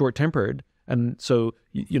they're short-tempered, and so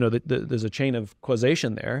you know there's a chain of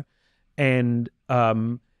causation there, and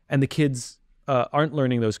the kids aren't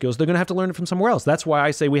learning those skills. They're going to have to learn it from somewhere else. That's why I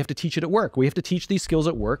say we have to teach it at work. We have to teach these skills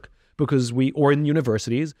at work or in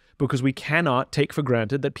universities, because we cannot take for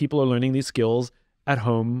granted that people are learning these skills at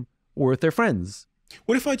home or with their friends.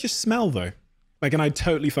 What if I just smell though? Like, and I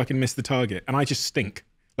totally fucking miss the target and I just stink.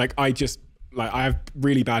 Like I have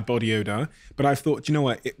really bad body odor, but I've thought, you know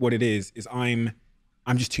what it is I'm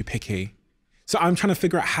just too picky. So I'm trying to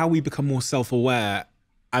figure out how we become more self-aware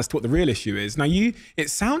as to what the real issue is. Now it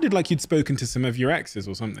sounded like you'd spoken to some of your exes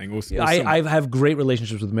or something. I have great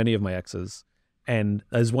relationships with many of my exes. And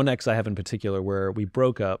there's one ex I have in particular where we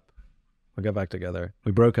broke up, we got back together,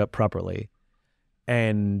 we broke up properly.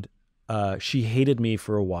 And she hated me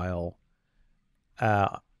for a while.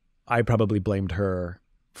 I probably blamed her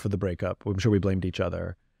for the breakup. I'm sure we blamed each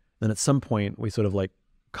other. Then at some point we sort of like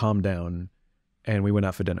calmed down and we went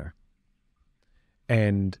out for dinner.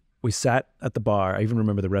 And we sat at the bar. I even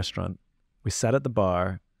remember the restaurant. We sat at the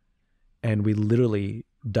bar and we literally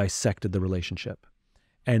dissected the relationship.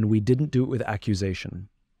 And we didn't do it with accusation.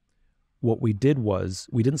 What we did was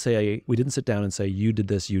we didn't sit down and say, you did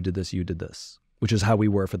this, you did this, you did this, which is how we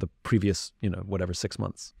were for the previous, 6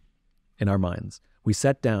 months in our minds. We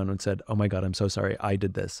sat down and said, oh my God, I'm so sorry. I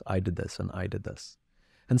did this, and I did this.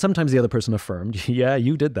 And sometimes the other person affirmed, yeah,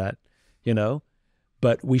 you did that,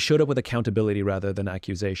 but we showed up with accountability rather than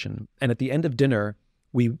accusation. And at the end of dinner,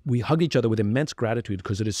 we hugged each other with immense gratitude,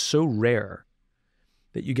 because it is so rare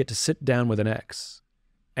that you get to sit down with an ex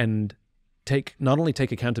and not only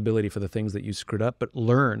take accountability for the things that you screwed up, but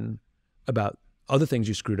learn about other things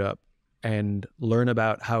you screwed up and learn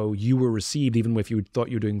about how you were received, even if you thought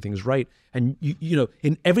you were doing things right. And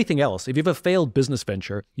in everything else, if you have a failed business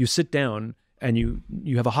venture, you sit down and you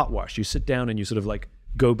have a hot wash. You sit down and you sort of like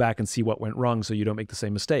go back and see what went wrong so you don't make the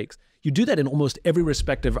same mistakes. You do that in almost every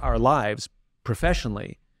respect of our lives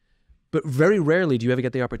professionally, but very rarely do you ever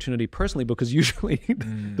get the opportunity personally, because usually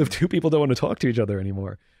the two people don't want to talk to each other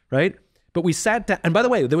anymore, right? But we sat down, and by the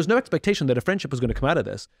way, there was no expectation that a friendship was going to come out of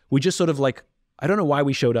this. We just sort of like, I don't know why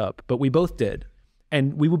we showed up, but we both did.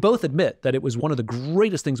 And we would both admit that it was one of the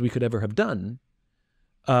greatest things we could ever have done.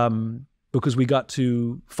 because we got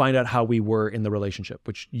to find out how we were in the relationship,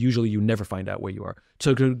 which usually you never find out where you are.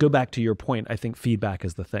 So to go back to your point, I think feedback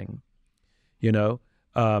is the thing. The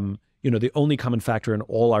only common factor in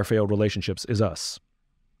all our failed relationships is us.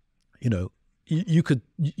 It's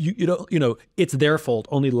their fault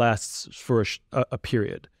only lasts for a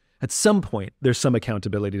period. At some point, there's some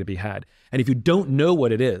accountability to be had. And if you don't know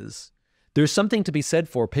what it is, there's something to be said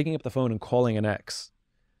for picking up the phone and calling an ex.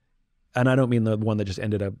 And I don't mean the one that just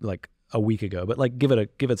ended up like a week ago, but like give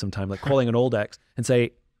it some time, like calling an old ex and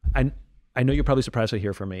say, I know you're probably surprised to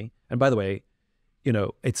hear from me. And by the way,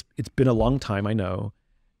 it's been a long time, I know.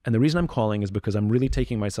 And the reason I'm calling is because I'm really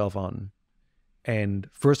taking myself on. And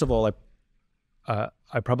first of all,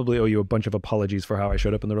 I probably owe you a bunch of apologies for how I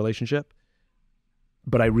showed up in the relationship,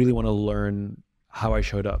 but I really want to learn how I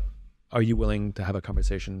showed up. Are you willing to have a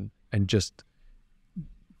conversation and just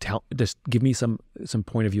give me some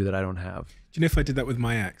point of view that I don't have? Do you know, if I did that with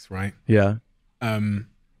my ex, right? Yeah.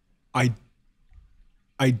 I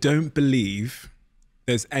don't believe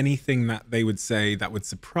there's anything that they would say that would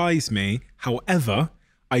surprise me. However,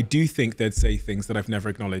 I do think they'd say things that I've never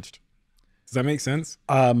acknowledged. Does that make sense?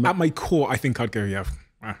 At my core, I think I'd go, yeah,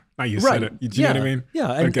 now you said it. Do you know what I mean?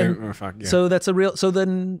 Yeah. Oh, fuck, yeah. So that's so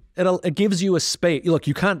then it gives you a space. Look,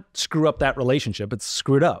 you can't screw up that relationship. It's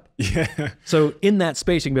screwed up. Yeah. So in that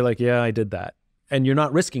space, you can be like, yeah, I did that. And you're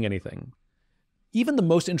not risking anything. Even the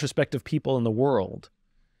most introspective people in the world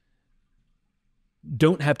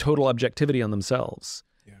don't have total objectivity on themselves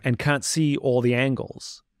and can't see all the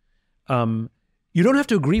angles. You don't have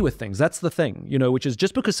to agree with things. That's the thing, which is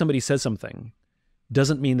just because somebody says something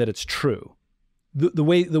doesn't mean that it's true. The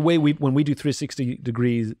way when we do 360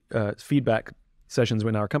 degrees feedback sessions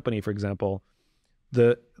in our company, for example,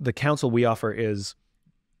 the counsel we offer is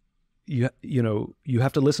you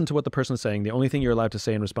have to listen to what the person is saying. The only thing you're allowed to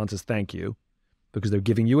say in response is thank you, because they're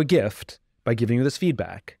giving you a gift by giving you this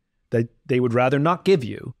feedback that they would rather not give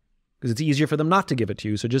you because it's easier for them not to give it to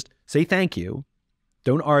you. So just say thank you.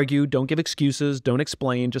 Don't argue, don't give excuses, don't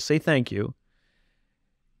explain, just say thank you.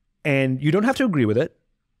 And you don't have to agree with it.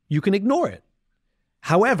 You can ignore it.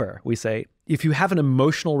 However, we say, if you have an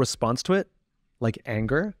emotional response to it, like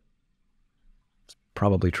anger, it's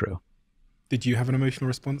probably true. Did you have an emotional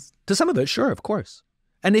response? To some of it, sure, of course.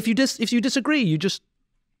 And if you disagree, you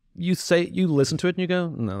listen to it and you go,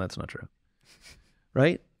 no, that's not true.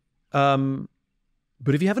 Right?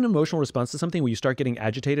 But if you have an emotional response to something where you start getting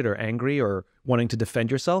agitated or angry or wanting to defend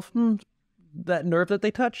yourself, that nerve that they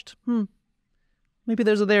touched, maybe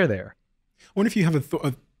there's a there. I wonder if you have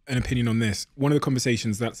an opinion on this. One of the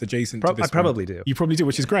conversations that's adjacent to this I probably do. You probably do,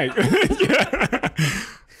 which is great.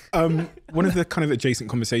 One of the kind of adjacent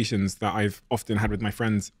conversations that I've often had with my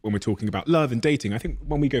friends when we're talking about love and dating, I think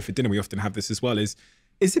when we go for dinner, we often have this as well, is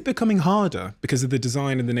it becoming harder because of the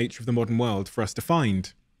design and the nature of the modern world for us to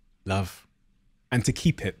find love and to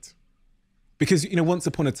keep it? Because, once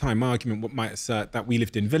upon a time, my argument might assert that we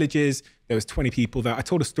lived in villages. There was 20 people there. I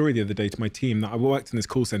told a story the other day to my team that I worked in this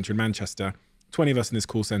call center in Manchester, 20 of us in this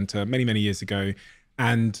call center many, many years ago.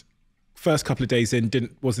 And first couple of days in,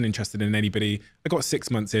 wasn't interested in anybody. I got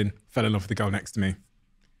 6 months in, fell in love with the girl next to me.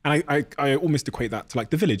 And I almost equate that to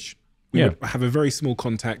like the village. We would have a very small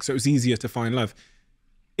context, so it was easier to find love.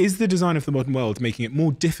 Is the design of the modern world making it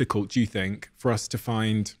more difficult, do you think, for us to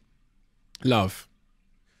find love?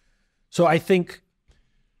 So I think,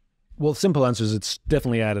 simple answer is it's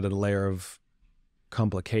definitely added a layer of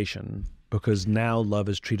complication because now love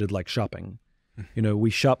is treated like shopping. We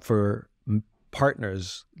shop for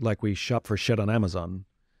partners like we shop for shit on Amazon.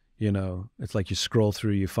 It's like you scroll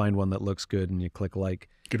through, you find one that looks good and you click like.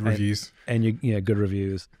 Good reviews. Good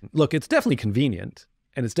reviews. Look, it's definitely convenient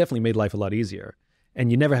and it's definitely made life a lot easier. And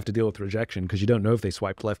you never have to deal with rejection because you don't know if they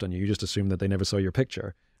swiped left on you. You just assume that they never saw your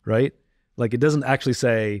picture, right? Like it doesn't actually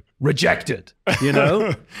say rejected, And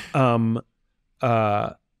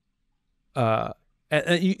I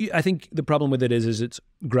think the problem with it is it's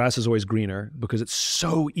grass is always greener because it's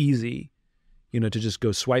so easy, to just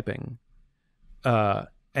go swiping.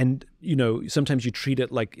 And sometimes you treat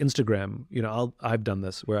it like Instagram. I've done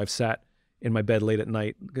this where I've sat in my bed late at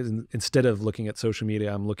night because instead of looking at social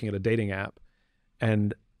media, I'm looking at a dating app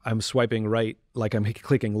and I'm swiping right, like I'm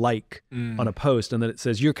clicking like on a post, and then it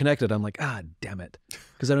says you're connected. I'm like, damn it,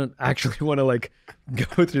 because I don't actually want to like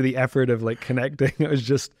go through the effort of like connecting. I was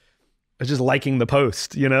just liking the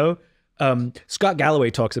post, Scott Galloway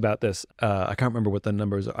talks about this. I can't remember what the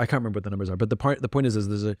numbers are. But the point is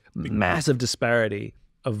there's a massive disparity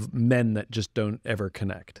of men that just don't ever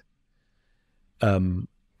connect. And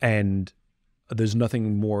there's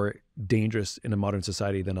nothing more dangerous in a modern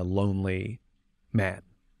society than a lonely man.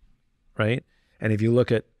 Right? And if you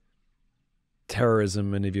look at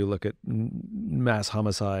terrorism and if you look at mass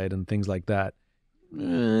homicide and things like that,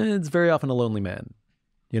 it's very often a lonely man,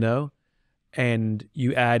 you know? And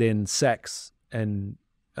you add in sex and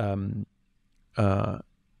incels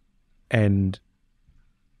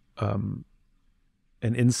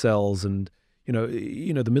and,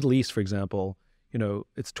 the Middle East, for example,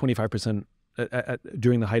 it's 25%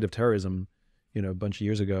 during the height of terrorism, a bunch of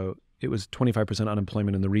years ago, it was 25%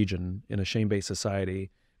 unemployment in the region in a shame-based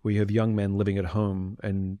society where you have young men living at home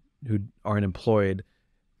and who aren't employed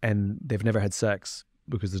and they've never had sex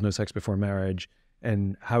because there's no sex before marriage.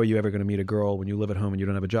 And how are you ever going to meet a girl when you live at home and you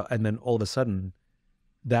don't have a job? And then all of a sudden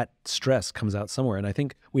that stress comes out somewhere. And I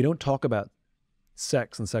think we don't talk about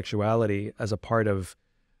sex and sexuality as a part of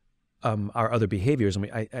our other behaviors.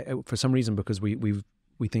 And I for some reason, because we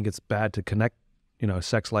think it's bad to connect,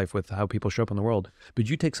 sex life with how people show up in the world. But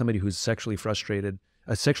you take somebody who's sexually frustrated,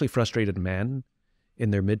 a sexually frustrated man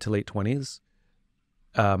in their mid to late 20s,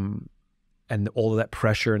 and all of that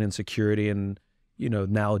pressure and insecurity and,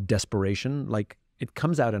 now desperation, like it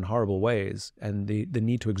comes out in horrible ways. And the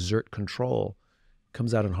need to exert control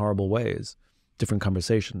comes out in horrible ways. Different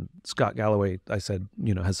conversation. Scott Galloway, I said,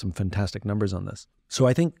 has some fantastic numbers on this. So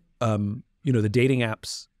I think, the dating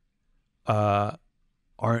apps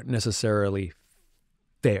aren't necessarily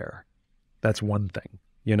fair. That's one thing,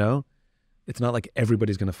 It's not like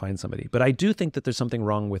everybody's going to find somebody. But I do think that there's something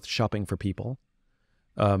wrong with shopping for people.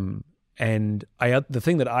 And the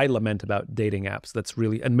thing that I lament about dating apps that's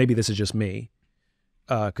really, and maybe this is just me,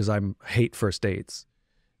 because I hate first dates.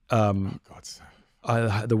 Oh, God.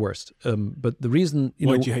 The worst. But the reason,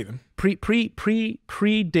 why do you hate them?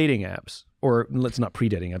 Pre-dating apps, or let's not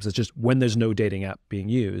pre-dating apps, it's just when there's no dating app being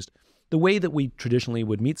used, the way that we traditionally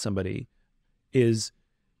would meet somebody is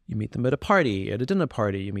you meet them at a party, at a dinner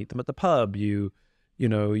party, you meet them at the pub, you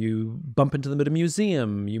bump into them at a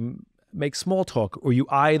museum, you make small talk, or you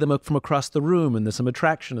eye them up from across the room and there's some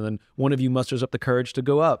attraction, and then one of you musters up the courage to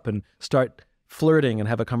go up and start flirting and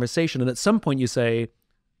have a conversation. And at some point you say,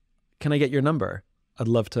 can I get your number? I'd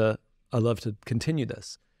love to continue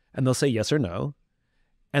this. And they'll say yes or no.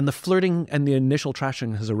 And the flirting and the initial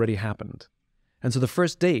attraction has already happened. And so the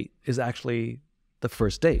first date is actually the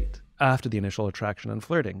first date after the initial attraction and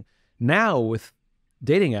flirting. Now with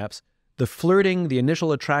dating apps, the flirting, the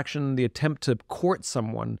initial attraction, the attempt to court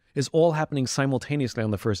someone is all happening simultaneously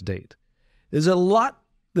on the first date. There's a lot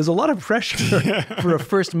of pressure for a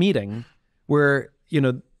first meeting where,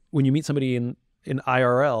 when you meet somebody in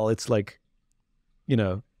IRL, it's like,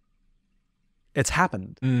 it's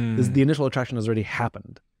happened. The initial attraction has already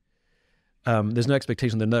happened. There's no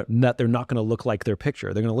expectation that they're not going to look like their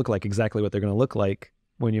picture. They're going to look like exactly what they're going to look like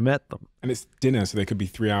when you met them. And it's dinner, so there could be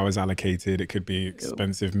 3 hours allocated. It could be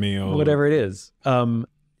expensive meal. Whatever it is. I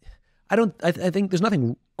think there's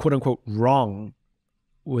nothing quote unquote wrong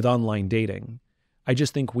with online dating. I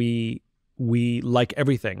just think we like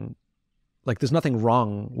everything. Like there's nothing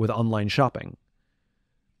wrong with online shopping.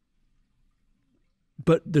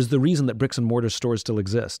 But there's the reason that bricks and mortar stores still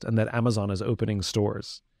exist and that Amazon is opening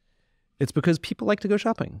stores. It's because people like to go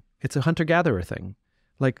shopping. It's a hunter-gatherer thing.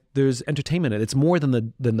 Like there's entertainment in it. It's more than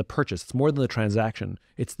the purchase. It's more than the transaction.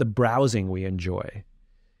 It's the browsing we enjoy.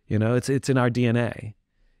 It's in our DNA.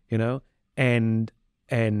 And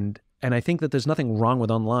I think that there's nothing wrong with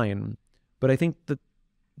online, but I think that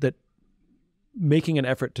making an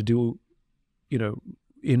effort to do,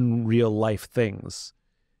 in real life things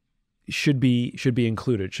should be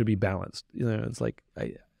included, should be balanced. It's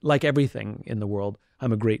like everything in the world,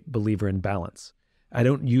 I'm a great believer in balance. I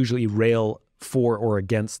don't usually rail for or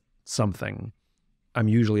against something. I'm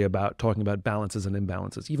usually about talking about balances and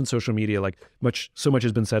imbalances. Even social media, so much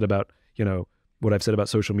has been said about, what I've said about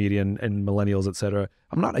social media and millennials, et cetera.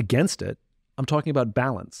 I'm not against it. I'm talking about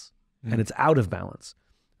balance, and it's out of balance.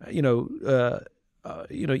 Even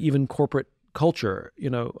corporate culture,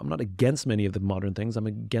 I'm not against many of the modern things. I'm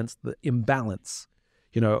against the imbalance.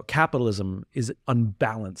 Capitalism is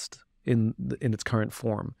unbalanced in its current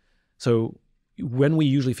form. So when we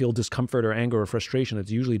usually feel discomfort or anger or frustration, it's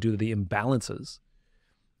usually due to the imbalances.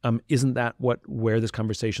 Isn't that where this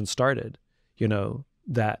conversation started?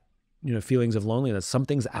 That feelings of loneliness,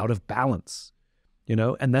 something's out of balance.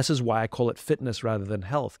 And this is why I call it fitness rather than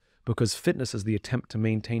health, because fitness is the attempt to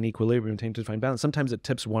maintain equilibrium, to find balance. Sometimes it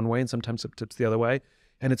tips one way and sometimes it tips the other way.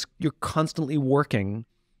 And you're constantly working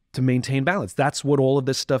to maintain balance. That's what all of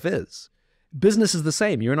this stuff is. Business is the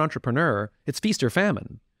same. You're an entrepreneur. It's feast or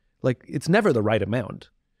famine. Like it's never the right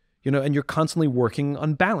amount, and you're constantly working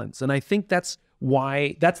on balance. And I think that's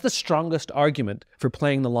the strongest argument for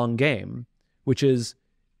playing the long game, which is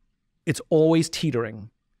it's always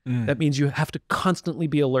teetering. That means you have to constantly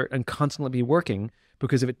be alert and constantly be working,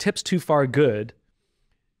 because if it tips too far good,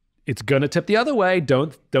 it's gonna tip the other way.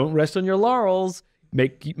 Don't rest on your laurels.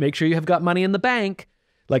 Make sure you have got money in the bank.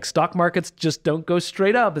 Like, stock markets just don't go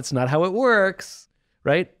straight up. It's not how it works,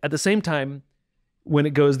 right? At the same time, when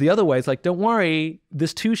it goes the other way, it's like, don't worry,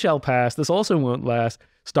 this too shall pass. This also won't last.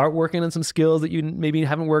 Start working on some skills that you maybe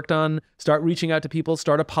haven't worked on. Start reaching out to people.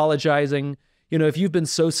 Start apologizing. You know, if you've been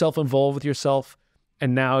so self-involved with yourself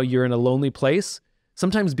and now you're in a lonely place,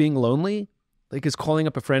 sometimes being lonely, like, is calling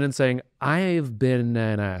up a friend and saying, I've been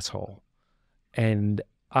an asshole and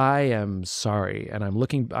I am sorry. And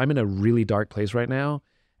I'm in a really dark place right now.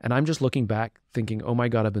 And I'm just looking back thinking, oh my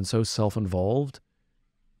God, I've been so self-involved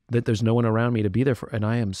that there's no one around me to be there for, and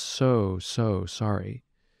I am so, so sorry.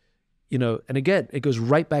 You know, and again, it goes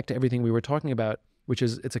right back to everything we were talking about, which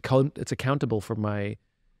is it's accountable for me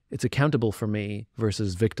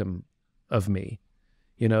versus victim of me.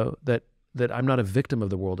 You know, that I'm not a victim of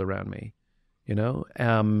the world around me. You know,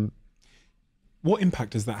 what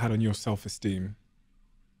impact has that had on your self-esteem?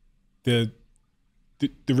 The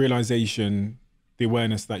realization, the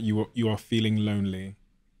awareness that you are feeling lonely.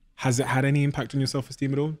 Has it had any impact on your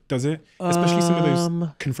self-esteem at all? Does it? Especially some of those,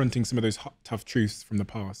 confronting some of those tough truths from the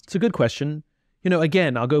past. It's a good question. You know,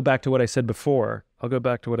 again, I'll go back to what I said before.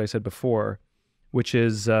 Which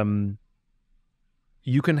is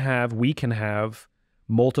we can have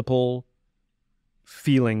multiple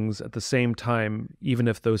feelings at the same time, even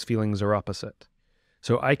if those feelings are opposite.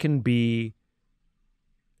 So I can be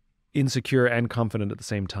insecure and confident at the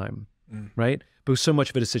same time, right? But so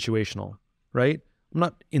much of it is situational, right? I'm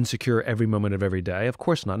not insecure every moment of every day. Of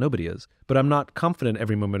course not. Nobody is. But I'm not confident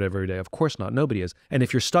every moment of every day. Of course not. Nobody is. And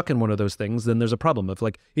if you're stuck in one of those things, then there's a problem.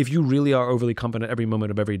 If you really are overly confident every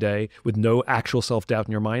moment of every day with no actual self-doubt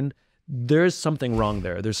in your mind, there's something wrong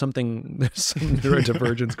there. There's some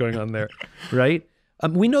neurodivergence going on there, right?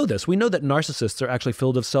 We know this. We know that narcissists are actually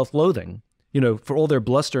filled with self-loathing. You know, for all their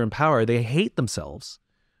bluster and power, they hate themselves,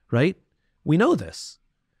 right? We know this.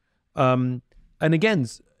 And again,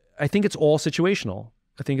 I think it's all situational.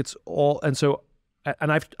 I think it's all, and so,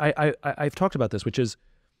 and I've talked about this, which is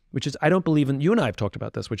I don't believe in, you and I have talked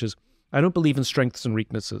about this, which is I don't believe in strengths and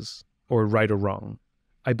weaknesses or right or wrong.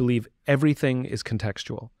 I believe everything is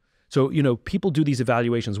contextual. So, you know, people do these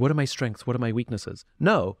evaluations. What are my strengths? What are my weaknesses?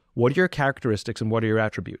 No. What are your characteristics and what are your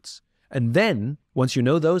attributes? And then once you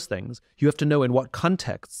know those things, you have to know in what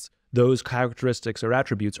contexts those characteristics or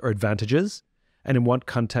attributes are advantages, and in what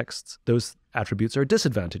contexts those attributes are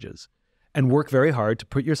disadvantages, and work very hard to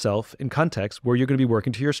put yourself in context where you're going to be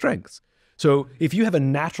working to your strengths. So if you have a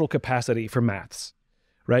natural capacity for maths,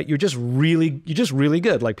 right, you're just really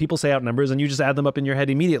good. Like, people say out numbers and you just add them up in your head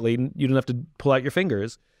immediately. And you don't have to pull out your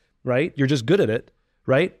fingers, right? You're just good at it,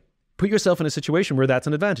 right? Put yourself in a situation where that's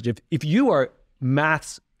an advantage. If you are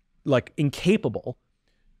maths, like, incapable,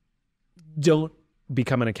 don't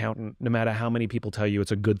become an accountant, no matter how many people tell you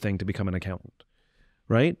it's a good thing to become an accountant,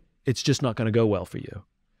 right? It's just not going to go well for you.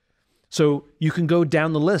 So you can go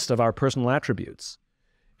down the list of our personal attributes.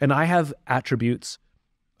 And I have attributes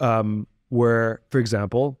where, for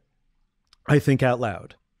example, I think out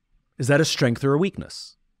loud. Is that a strength or a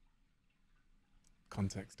weakness?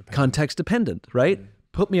 Context dependent, right?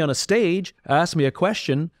 Put me on a stage, ask me a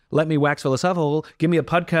question, let me wax philosophical, give me a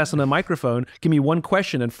podcast and a microphone, give me one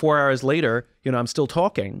question, and 4 hours later, you know, I'm still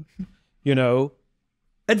talking, you know,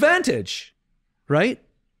 advantage, right?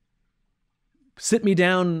 Sit me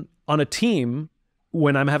down on a team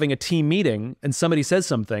when I'm having a team meeting and somebody says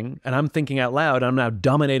something and I'm thinking out loud, I'm now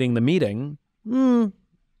dominating the meeting.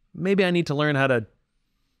 Maybe I need to learn how to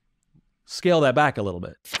scale that back a little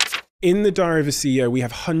bit. In the Diary of a CEO, we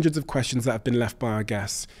have hundreds of questions that have been left by our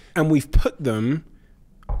guests, and we've put them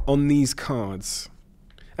on these cards.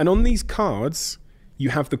 And on these cards, you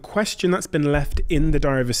have the question that's been left in the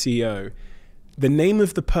Diary of a CEO, the name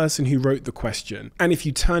of the person who wrote the question. And if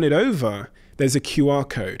you turn it over, there's a QR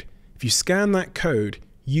code. If you scan that code,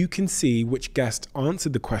 you can see which guest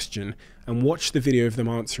answered the question and watch the video of them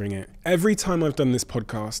answering it. Every time I've done this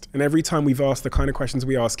podcast and every time we've asked the kind of questions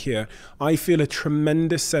we ask here, I feel a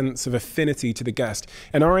tremendous sense of affinity to the guest.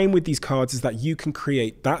 And our aim with these cards is that you can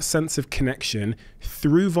create that sense of connection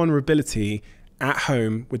through vulnerability at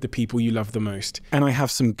home with the people you love the most. And I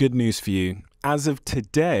have some good news for you. As of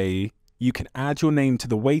today, you can add your name to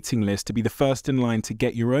the waiting list to be the first in line to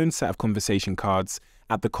get your own set of conversation cards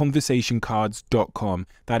at theconversationcards.com.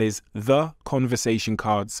 That is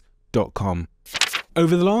theconversationcards.com.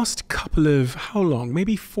 Over the last couple of, how long?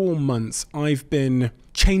 Maybe 4 months, I've been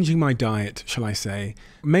changing my diet, shall I say.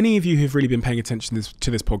 Many of you who've really been paying attention to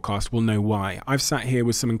this podcast will know why. I've sat here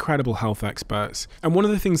with some incredible health experts. And one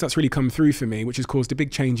of the things that's really come through for me, which has caused a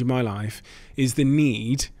big change in my life, is the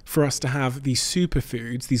need for us to have these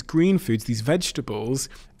superfoods, these green foods, these vegetables,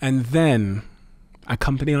 and then a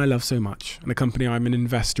company I love so much, and a company I'm an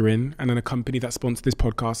investor in, and then a company that sponsored this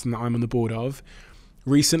podcast and that I'm on the board of,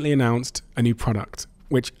 recently announced a new product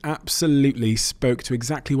which absolutely spoke to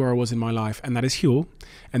exactly where I was in my life, and that is Huel.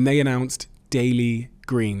 And they announced Daily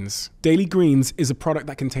Greens. Daily Greens is a product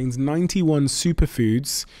that contains 91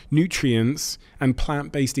 superfoods, nutrients, and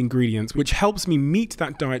plant-based ingredients, which helps me meet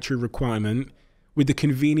that dietary requirement with the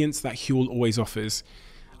convenience that Huel always offers.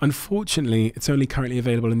 Unfortunately, it's only currently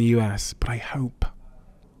available in the US, but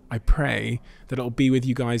I pray that it'll be with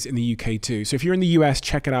you guys in the UK too. So if you're in the US,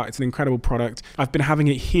 check it out. It's an incredible product. I've been having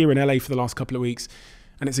it here in LA for the last couple of weeks,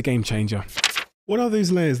 and it's a game changer. What are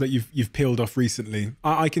those layers that you've peeled off recently?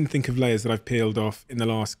 I can think of layers that I've peeled off in the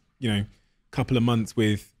last, couple of months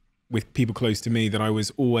with people close to me that I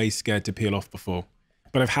was always scared to peel off before,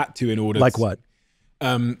 but I've had to in order. Like what?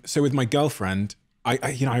 So with my girlfriend,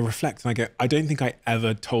 I reflect and I go, I don't think I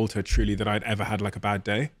ever told her truly that I'd ever had like a bad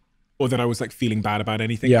day, or that I was like feeling bad about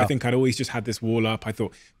anything. Yeah. I think I'd always just had this wall up. I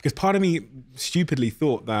thought, because part of me stupidly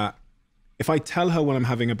thought that if I tell her when I'm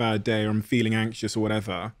having a bad day or I'm feeling anxious or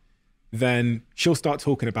whatever, then she'll start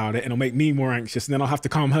talking about it and it'll make me more anxious, and then I'll have to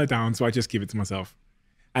calm her down. So I just give it to myself.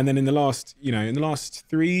 And then in the last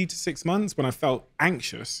 3 to 6 months when I felt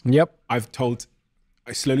anxious, I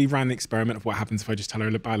slowly ran the experiment of what happens if I just tell her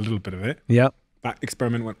about a little bit of it. Yep. That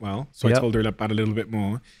experiment went well. So I told her about a little bit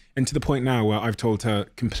more. And to the point now where I've told her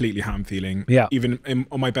completely how I'm feeling, even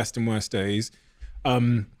on my best and worst days.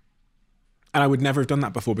 And I would never have done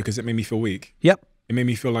that before because it made me feel weak. Yep. It made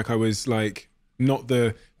me feel like I was like not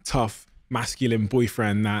the tough, masculine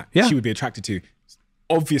boyfriend that she would be attracted to.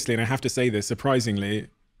 Obviously, and I have to say this, surprisingly,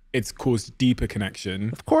 it's caused deeper connection.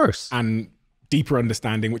 Of course. And deeper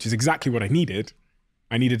understanding, which is exactly what I needed.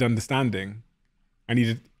 I needed understanding.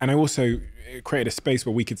 And I also created a space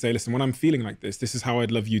where we could say, listen, when I'm feeling like this is how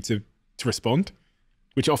I'd love you to respond,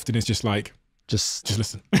 which often is just like, just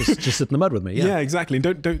listen. just sit in the mud with me. Yeah, exactly.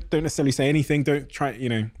 And don't necessarily say anything. Don't try,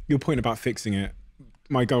 your point about fixing it.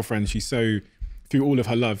 My girlfriend, she's so, through all of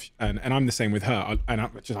her love, and I'm the same with her, and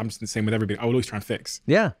I'm just the same with everybody. I will always try and fix.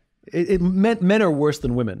 Yeah. Men are worse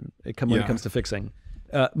than women when it comes to fixing.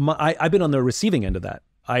 I've been on the receiving end of that.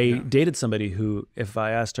 I dated somebody who, if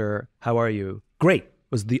I asked her, how are you? Great,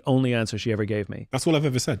 was the only answer she ever gave me. That's all I've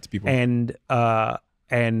ever said to people. And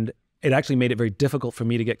it actually made it very difficult for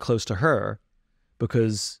me to get close to her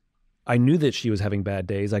because I knew that she was having bad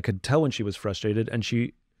days. I could tell when she was frustrated.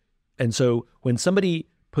 And so when somebody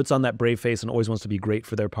puts on that brave face and always wants to be great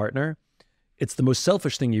for their partner, it's the most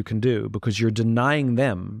selfish thing you can do because you're denying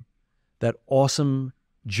them that awesome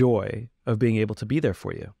joy of being able to be there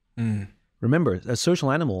for you. Mm. Remember, as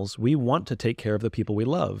social animals, we want to take care of the people we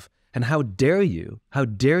love. And how dare you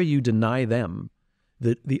deny them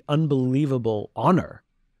the unbelievable honor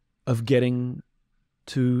of getting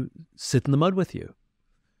to sit in the mud with you.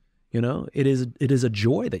 It is a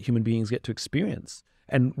joy that human beings get to experience.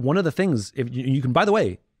 And one of the things, if you can, by the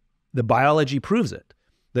way, the biology proves it,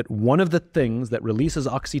 that one of the things that releases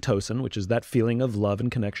oxytocin, which is that feeling of love and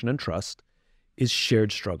connection and trust, is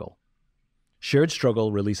shared struggle. Shared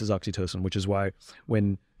struggle releases oxytocin, which is why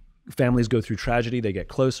when families go through tragedy, they get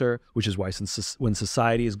closer, which is why when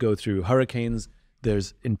societies go through hurricanes,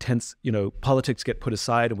 there's intense, politics get put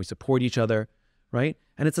aside and we support each other, right?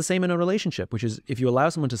 And it's the same in a relationship, which is if you allow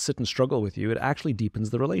someone to sit and struggle with you, it actually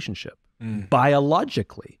deepens the relationship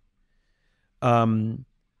biologically. But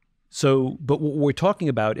what we're talking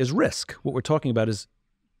about is risk. What we're talking about is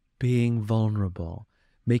being vulnerable,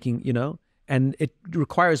 making, and it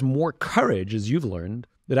requires more courage, as you've learned.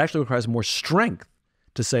 It actually requires more strength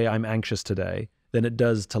to say I'm anxious today than it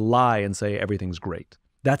does to lie and say everything's great.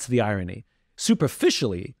 That's the irony.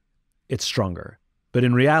 Superficially, it's stronger, but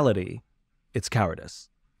in reality, it's cowardice.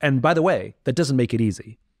 And by the way, that doesn't make it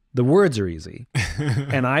easy. The words are easy,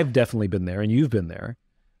 and I've definitely been there, and you've been there.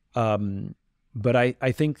 But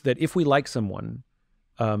I think that if we like someone,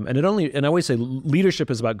 and I always say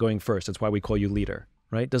leadership is about going first. That's why we call you leader,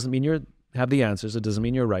 right? Doesn't mean you have the answers. It doesn't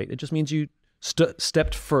mean you're right. It just means you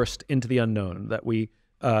stepped first into the unknown, that we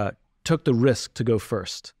took the risk to go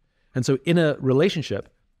first. And so in a relationship,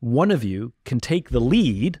 one of you can take the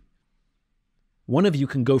lead. One of you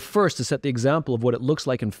can go first to set the example of what it looks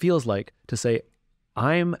like and feels like to say,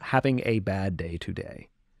 I'm having a bad day today,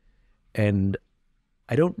 and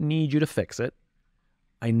I don't need you to fix it.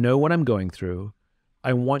 I know what I'm going through,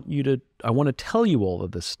 I want to tell you all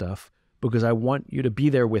of this stuff because I want you to be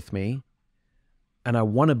there with me, and I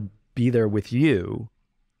want to be there with you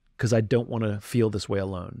because I don't want to feel this way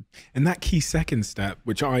alone. And that key second step,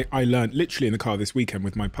 which I learned literally in the car this weekend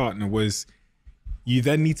with my partner, was you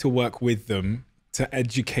then need to work with them to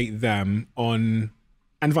educate them on,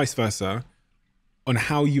 and vice versa, on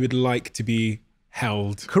how you would like to be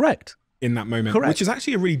held. Correct. In that moment, Correct. which is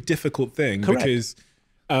actually a really difficult thing. Correct. Because,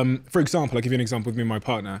 for example, I'll give you an example with me and my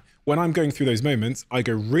partner. When I'm going through those moments, I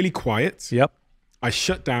go really quiet. Yep. I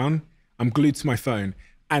shut down. I'm glued to my phone.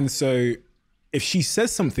 And so if she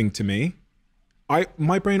says something to me,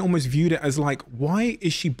 my brain almost viewed it as like, why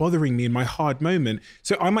is she bothering me in my hard moment?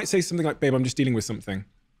 So I might say something like, babe, I'm just dealing with something.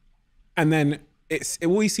 And then it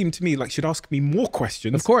always seemed to me like she'd ask me more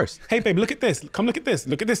questions. Of course. Hey, babe, look at this. Come look at this.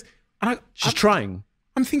 Look at this. And She's trying.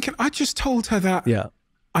 I'm thinking, I just told her that Yeah.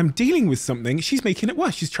 I'm dealing with something. She's making it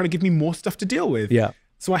worse. She's trying to give me more stuff to deal with. Yeah.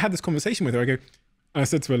 So I had this conversation with her. I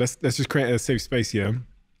said to her, let's just create a safe space here.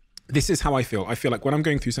 This is how I feel. I feel like when I'm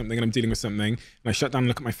going through something and I'm dealing with something and I shut down and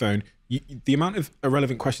look at my phone, the amount of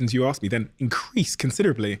irrelevant questions you ask me then increase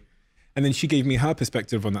considerably. And then she gave me her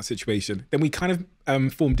perspective on that situation. Then we kind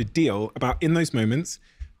of formed a deal about, in those moments,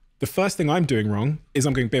 the first thing I'm doing wrong is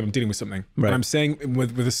I'm going, babe, I'm dealing with something. Right. And I'm saying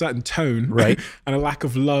with a certain tone, right, and a lack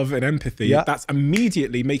of love and empathy, yeah, that's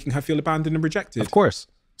immediately making her feel abandoned and rejected. Of course.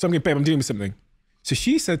 So I'm going, babe, I'm dealing with something. So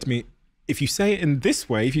she said to me, if you say it in this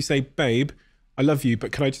way, if you say, babe, I love you,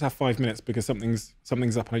 but could I just have 5 minutes because something's up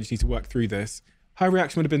and I just need to work through this, her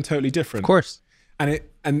reaction would have been totally different. Of course.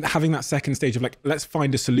 And having that second stage of like, let's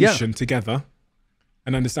find a solution together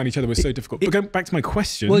and understand each other was so difficult. But going back to my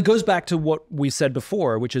question. Well, it goes back to what we said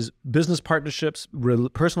before, which is business partnerships,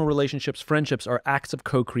 personal relationships, friendships are acts of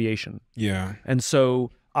co-creation. Yeah. And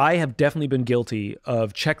so I have definitely been guilty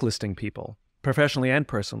of checklisting people, professionally and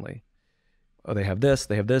personally. Oh, they have this,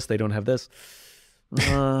 they don't have this.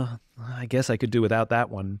 I guess I could do without that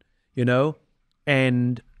one, you know?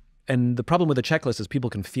 And the problem with a checklist is people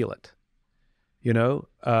can feel it, you know?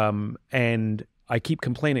 And I keep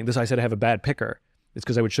complaining. I said I have a bad picker. It's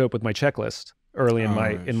because I would show up with my checklist early in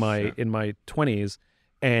my 20s,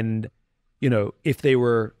 and you know, if they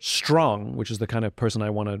were strong, which is the kind of person I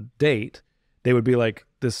want to date, they would be like,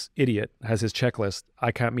 this idiot has his checklist.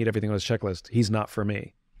 I can't meet everything on his checklist. He's not for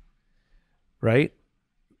me, right?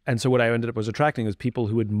 And so what I ended up was attracting was people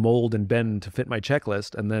who would mold and bend to fit my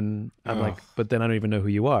checklist, and then I'm like, but then I don't even know who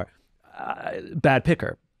you are. Bad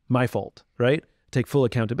picker, my fault, right? Take full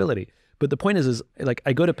accountability. But the point is like,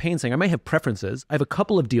 I go to pains saying I may have preferences. I have a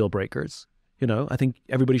couple of deal breakers. You know, I think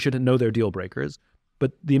everybody should know their deal breakers.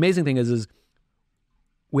 But the amazing thing is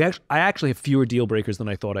I actually have fewer deal breakers than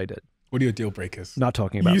I thought I did. What are your deal breakers? Not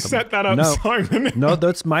talking about them. You set that up, Simon. No,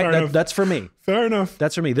 that's that's for me. Fair enough.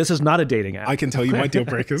 That's for me. This is not a dating app. I can tell you my deal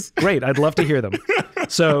breakers. Great. I'd love to hear them.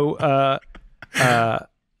 So, I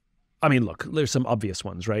mean, look, there's some obvious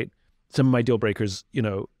ones, right? Some of my deal breakers, you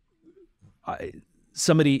know, I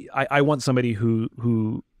want somebody who's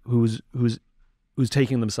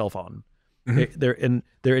taking themselves on. Mm-hmm.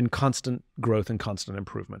 They're in constant growth and constant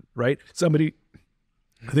improvement, right? Somebody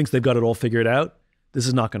who thinks they've got it all figured out, this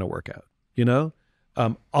is not going to work out, you know?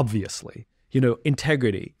 Obviously, you know,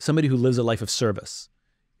 integrity, somebody who lives a life of service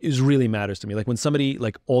really matters to me. Like when somebody,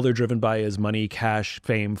 like all they're driven by is money, cash,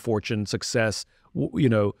 fame, fortune, success, you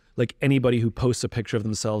know, like anybody who posts a picture of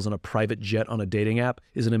themselves on a private jet on a dating app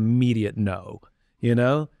is an immediate no. You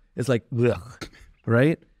know, it's like, ugh,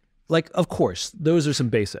 right? Like, of course, those are some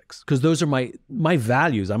basics because those are my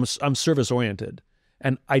values. I'm service oriented,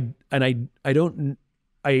 and I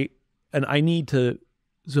need to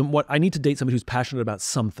date somebody who's passionate about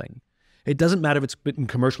something. It doesn't matter if it's been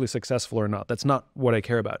commercially successful or not. That's not what I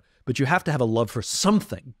care about. But you have to have a love for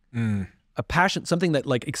something, a passion, something that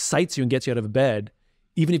like excites you and gets you out of bed,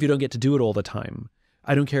 even if you don't get to do it all the time.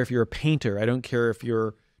 I don't care if you're a painter. I don't care if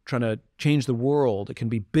you're trying to change the world. It can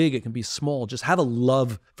be big, it can be small. Just have a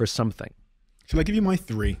love for something. Shall I give you my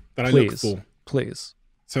 3 that I look for? Please.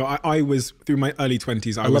 So I was, through my early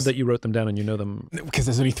 20s, I love that you wrote them down and you know them. Because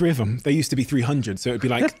there's only 3 of them. There used to be 300. So it'd be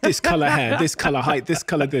like this color hair, this color height, this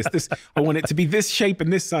color this. I want it to be this shape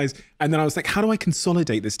and this size. And then I was like, how do I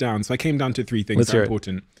consolidate this down? So I came down to 3 things that are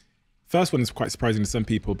important. First one is quite surprising to some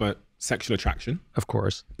people, but sexual attraction. Of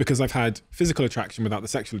course. Because I've had physical attraction without the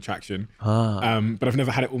sexual attraction. But I've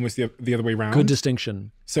never had it almost the other way around. Good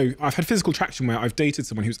distinction. So I've had physical attraction where I've dated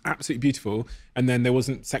someone who's absolutely beautiful and then there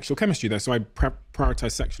wasn't sexual chemistry there. So I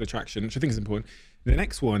prioritize sexual attraction, which I think is important. The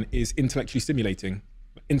next one is intellectually stimulating.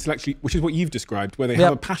 Which is what you've described, where they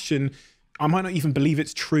have a passion. I might not even believe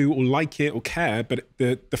it's true or like it or care, but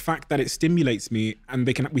the fact that it stimulates me and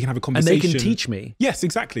we can have a conversation. And they can teach me. Yes,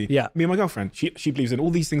 exactly. Yeah. Me and my girlfriend, she believes in all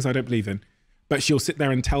these things I don't believe in, but she'll sit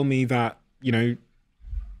there and tell me that, you know,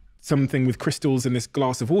 something with crystals in this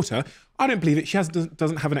glass of water, I don't believe it. She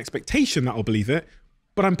doesn't have an expectation that I'll believe it,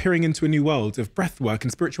 but I'm peering into a new world of breath work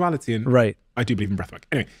and spirituality. And right. I do believe in breath work.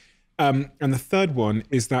 Anyway, and the third one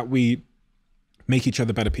is that we make each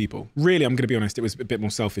other better people. Really, I'm going to be honest, it was a bit more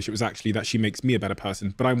selfish. It was actually that she makes me a better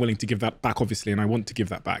person, but I'm willing to give that back, obviously, and I want to give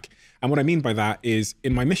that back. And what I mean by that is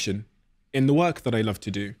in my mission, in the work that I love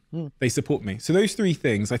to do, they support me. So those three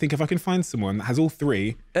things, I think if I can find someone that has all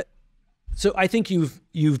three. So I think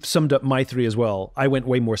you've summed up my three as well. I went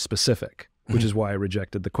way more specific, which is why I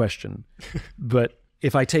rejected the question. But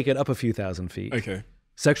if I take it up a few thousand feet, okay,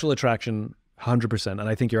 sexual attraction, 100%. And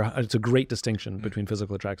I think it's a great distinction between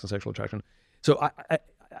physical attraction and sexual attraction. So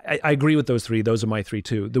I agree with those three. Those are my three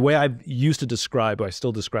too. The way I used to describe, or I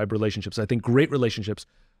still describe relationships, I think great relationships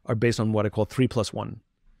are based on what I call 3+1,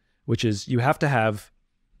 which is you have to have,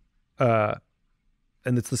 and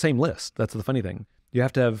it's the same list. That's the funny thing. You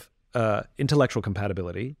have to have intellectual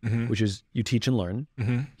compatibility, which is you teach and learn.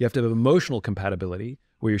 You have to have emotional compatibility,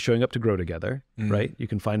 where you're showing up to grow together, right? You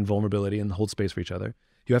can find vulnerability and hold space for each other.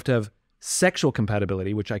 You have to have sexual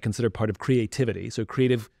compatibility, which I consider part of creativity. So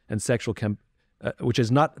creative and sexual which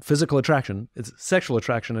is not physical attraction, it's sexual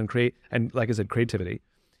attraction and like I said, creativity.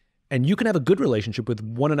 And you can have a good relationship with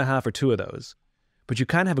 1.5 or 2 of those, but you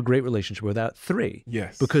can't have a great relationship without 3.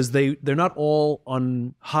 Yes. Because they're not all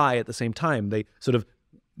on high at the same time. They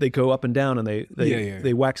go up and down, and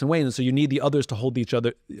they wax and wane. And so you need the others to hold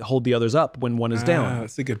the others up when one is down.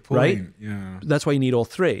 That's a good point. Right? Yeah. That's why you need all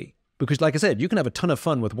 3. Because like I said, you can have a ton of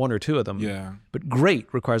fun with 1 or 2 of them. Yeah. But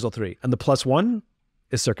great requires all 3. And the +1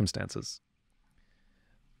 is circumstances.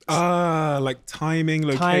 Like timing,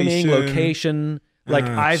 location. Like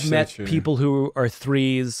I've met people who are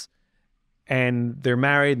 3s and they're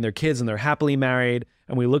married and they're kids and they're happily married.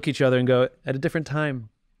 And we look at each other and go, at a different time,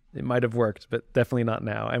 it might have worked, but definitely not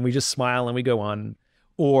now. And we just smile and we go on.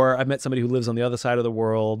 Or I've met somebody who lives on the other side of the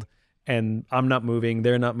world and I'm not moving,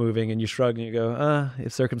 they're not moving, and you shrug and you go,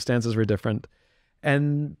 if circumstances were different.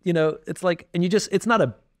 And you know, it's like, and you just, it's not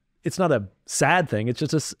a sad thing. It's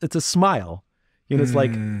just it's a smile. You know, it's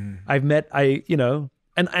like and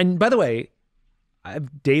by the way,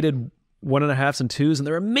 I've dated 1.5s and 2s and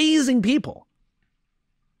they're amazing people,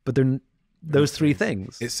 but they're those 3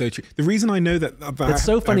 things. It's so true. The reason I know that it's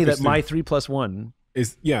so funny that my 3+1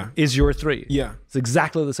 is your 3. Yeah, it's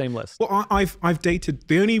exactly the same list. Well, I've dated.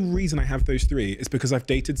 The only reason I have those 3 is because I've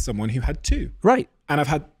dated someone who had 2. Right. And I've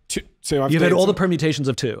had 2. So you've had all the permutations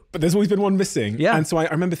of 2. But there's always been one missing. Yeah. And so I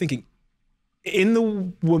remember thinking, in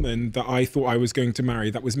the woman that I thought I was going to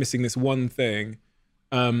marry, that was missing this one thing.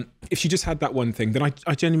 If she just had that one thing, then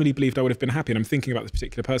I genuinely believed I would have been happy. And I'm thinking about this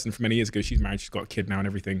particular person from many years ago. She's married. She's got a kid now and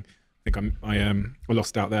everything. I think I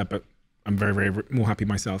lost out there, but I'm very, very more happy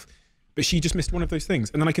myself. But she just missed one of those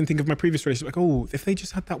things. And then I can think of my previous relationship, like, oh, if they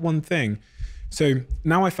just had that one thing. So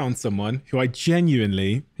now I found someone who I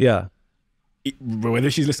genuinely,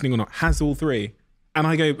 whether she's listening or not, has all 3. And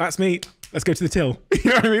I go, that's me. Let's go to the till. You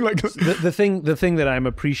know what I mean? Like the thing that I'm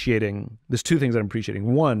appreciating, there's 2 things that I'm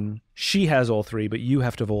appreciating. One, she has all 3, but you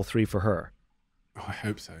have to have all 3 for her. Oh, I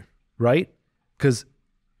hope so. Right? Because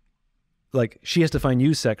like she has to find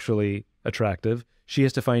you sexually attractive. She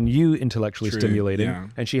has to find you intellectually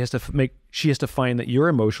stimulating, and she has to find that you're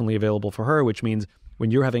emotionally available for her, which means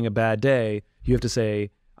when you're having a bad day, you have to say,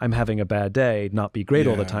 I'm having a bad day, not be great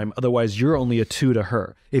all the time. Otherwise, you're only a 2 to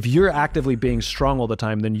her. If you're actively being strong all the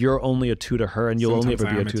time, then you're only a 2 to her, and you'll only ever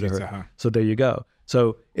be a 2 to her. So there you go.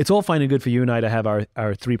 So it's all fine and good for you and I to have our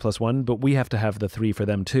 3+1, but we have to have the 3 for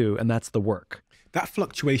them too, and that's the work. That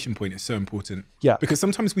fluctuation point is so important. Yeah. Because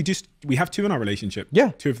sometimes we have 2 in our relationship.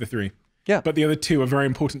 Yeah. 2 of the 3. Yeah. But the other 2 are very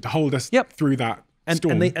important to hold us through that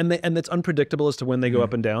storm. And it's unpredictable as to when they go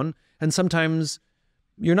up and down. And sometimes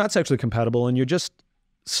you're not sexually compatible and you're just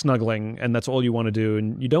snuggling and that's all you want to do.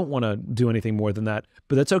 And you don't want to do anything more than that.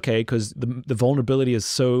 But that's okay because the vulnerability is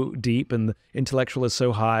so deep and the intellectual is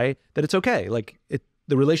so high that it's okay. Like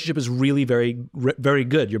the relationship is really very, very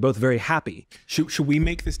good. You're both very happy. Should we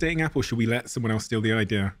make this dating app or should we let someone else steal the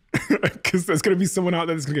idea? Because there's going to be someone out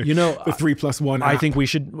there that's going to go, the 3+1 app. I think we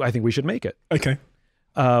should make it. Okay.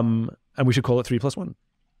 And we should call it 3+1.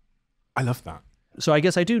 I love that. So I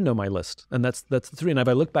guess I do know my list, and that's the 3. And if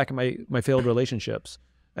I look back at my failed relationships,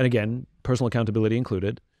 and again, personal accountability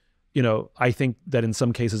included, you know, I think that in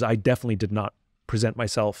some cases I definitely did not present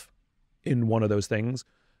myself in one of those things.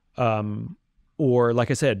 Or like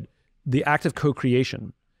I said, the act of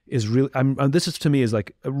co-creation is really, this is to me is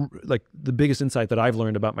like the biggest insight that I've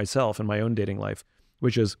learned about myself in my own dating life,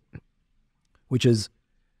 which is,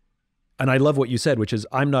 and I love what you said, which is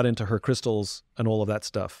I'm not into her crystals and all of that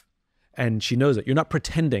stuff. And she knows it. You're not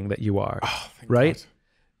pretending that you are, right? God.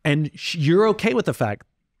 And you're okay with the fact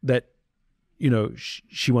that, you know,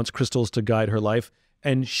 she wants crystals to guide her life,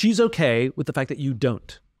 and she's okay with the fact that you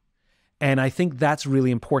don't. And I think that's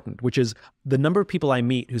really important, which is the number of people I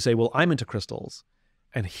meet who say, well, I'm into crystals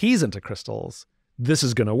and he's into crystals. This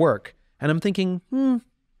is going to work. And I'm thinking,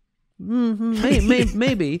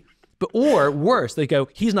 maybe. But, or worse, they go,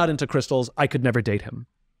 he's not into crystals. I could never date him.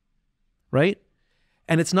 Right?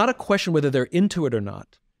 And it's not a question whether they're into it or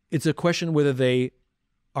not. It's a question whether they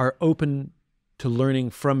are open to learning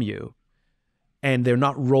from you and they're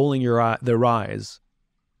not rolling their eyes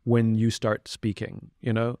when you start speaking,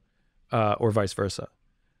 you know? Or vice versa.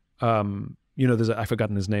 You know, I've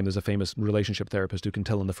forgotten his name. There's a famous relationship therapist who can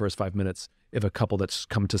tell in the first 5 minutes if a couple that's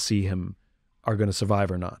come to see him are going to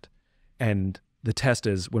survive or not. And the test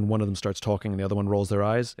is when one of them starts talking and the other one rolls their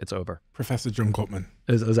eyes, it's over. Professor John Gottman.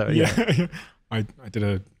 Is that Yeah. I did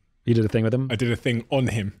a... You did a thing with him? I did a thing on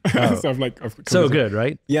him. Oh. So so good,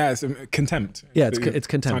 right? Yeah, it's contempt. Yeah, it's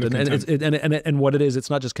contempt. And what it is, it's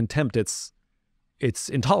not just contempt, it's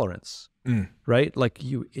intolerance. Right? Like,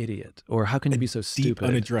 you idiot. Or how can you be so stupid? Deep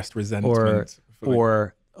unaddressed resentment.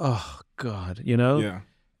 Or oh God, you know? Yeah.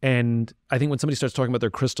 And I think when somebody starts talking about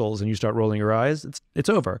their crystals and you start rolling your eyes, it's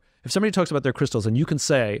over. If somebody talks about their crystals and you can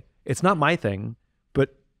say, it's not my thing,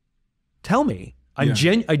 but tell me. I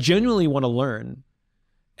genuinely want to learn,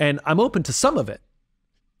 and I'm open to some of it.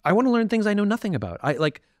 I want to learn things I know nothing about. I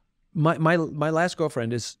like my last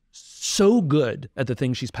girlfriend is so good at the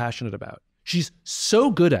thing she's passionate about. She's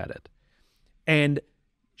so good at it. And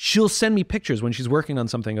she'll send me pictures when she's working on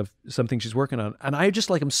something she's working on. And I just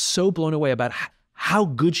like, I'm so blown away about how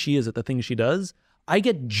good she is at the things she does. I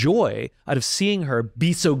get joy out of seeing her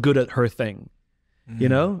be so good at her thing. You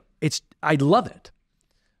know, I love it.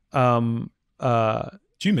 Do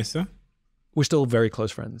you miss her? We're still very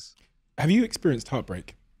close friends. Have you experienced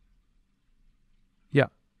heartbreak? Yeah.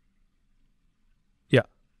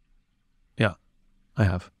 I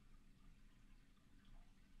have.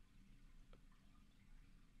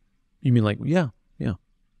 You mean like, yeah.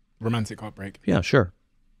 Romantic heartbreak? Yeah, sure.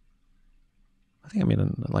 I think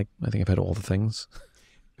I've had all the things.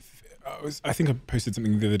 I think I posted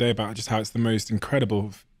something the other day about just how it's the most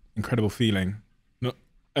incredible feeling. Not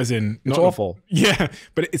as in... It's awful. Yeah,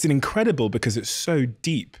 but it's an incredible because it's so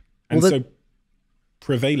deep and so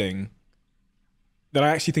prevailing that I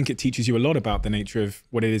actually think it teaches you a lot about the nature of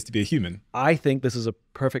what it is to be a human. I think this is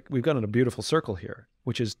we've gotten a beautiful circle here,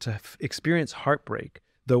 which is to experience heartbreak,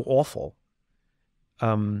 though awful.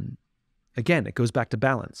 Again, it goes back to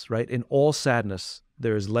balance, right? In all sadness,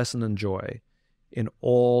 there is lesson and joy. In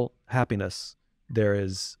all happiness,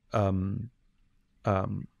 there's a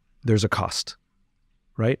cost,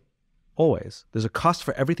 right? Always. There's a cost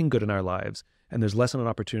for everything good in our lives, and there's lesson and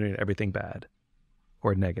opportunity in everything bad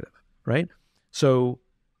or negative, right? So,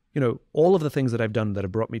 you know, all of the things that I've done that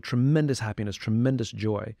have brought me tremendous happiness, tremendous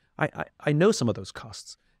joy, I know some of those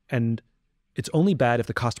costs, and it's only bad if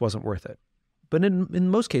the cost wasn't worth it. But in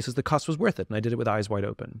most cases, the cost was worth it, and I did it with eyes wide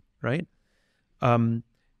open, right?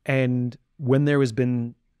 And when there has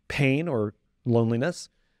been pain or loneliness,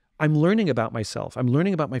 I'm learning about myself. I'm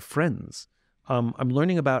learning about my friends. I'm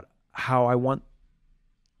learning about how I want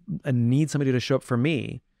and need somebody to show up for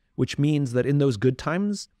me, which means that in those good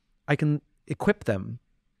times, I can equip them,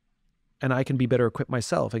 and I can be better equipped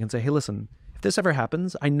myself. I can say, hey, listen, if this ever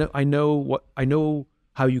happens, I know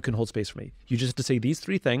how you can hold space for me. You just have to say these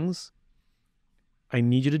 3 things. I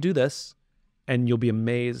need you to do this, and you'll be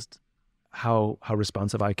amazed how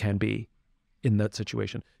responsive I can be in that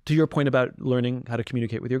situation. To your point about learning how to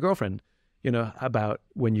communicate with your girlfriend, you know, about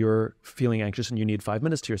when you're feeling anxious and you need 5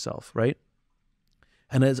 minutes to yourself, right?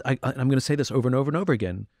 And as I'm going to say this over and over and over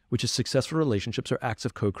again, which is successful relationships are acts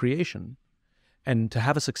of co-creation. And to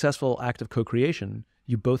have a successful act of co-creation,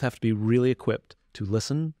 you both have to be really equipped to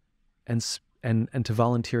listen and to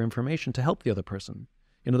volunteer information to help the other person.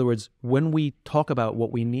 In other words, when we talk about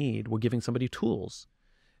what we need, we're giving somebody tools.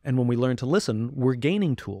 And when we learn to listen, we're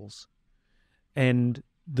gaining tools. And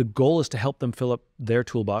the goal is to help them fill up their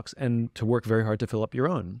toolbox and to work very hard to fill up your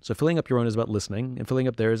own. So filling up your own is about listening, and filling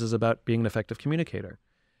up theirs is about being an effective communicator.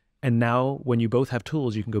 And now when you both have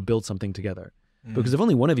tools, you can go build something together. Because if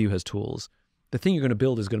only one of you has tools, the thing you're going to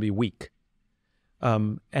build is going to be weak.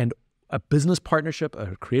 And a business partnership,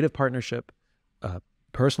 a creative partnership, a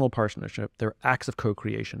personal partnership, they're acts of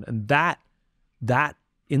co-creation. And that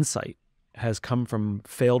insight has come from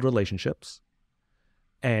failed relationships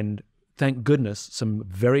And thank goodness, some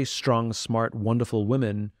very strong, smart, wonderful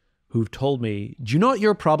women who've told me, do you know what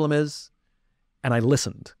your problem is? And I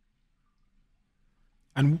listened.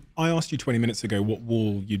 And I asked you 20 minutes ago what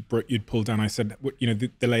wall you'd pull down. I said, you know,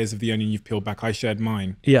 the layers of the onion you've peeled back. I shared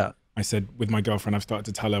mine. Yeah. I said, with my girlfriend, I've started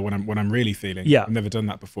to tell her what I'm really feeling. Yeah. I've never done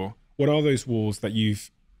that before. What are those walls that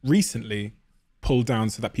you've recently pulled down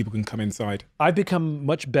so that people can come inside? I've become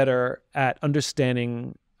much better at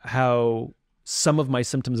understanding how some of my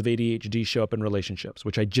symptoms of ADHD show up in relationships,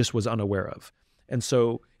 which I just was unaware of. And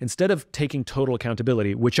so instead of taking total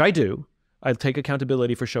accountability, which I do, I take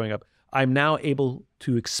accountability for showing up, I'm now able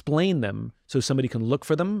to explain them so somebody can look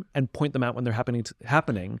for them and point them out when they're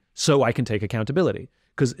happening so I can take accountability.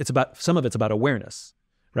 Because some of it's about awareness,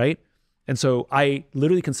 right? And so I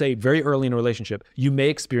literally can say very early in a relationship, you may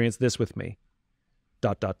experience this with me, ...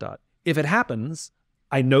 If it happens,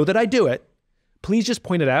 I know that I do it. Please just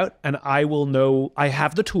point it out and I will know I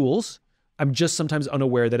have the tools. I'm just sometimes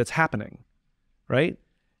unaware that it's happening, right?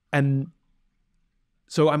 And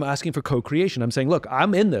so I'm asking for co-creation. I'm saying, look,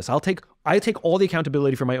 I'm in this. I take all the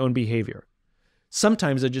accountability for my own behavior.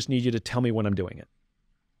 Sometimes I just need you to tell me when I'm doing it.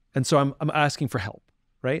 And so I'm asking for help,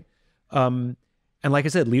 right? And like I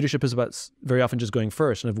said, leadership is about very often just going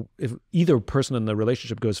first. And if either person in the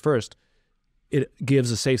relationship goes first, it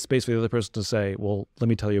gives a safe space for the other person to say, well, let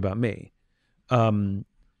me tell you about me. And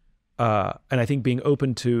I think being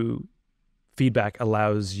open to feedback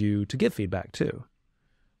allows you to give feedback too.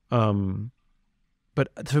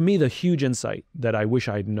 But for me, the huge insight that I wish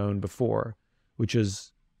I'd known before, which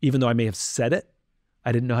is, even though I may have said it,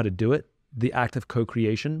 I didn't know how to do it, the act of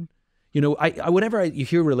co-creation. You know, whenever you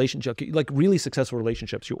hear relationship, like really successful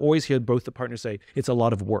relationships, you always hear both the partners say, it's a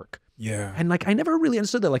lot of work. Yeah. And like, I never really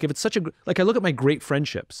understood that. Like, if it's such like I look at my great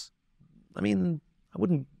friendships, I mean, I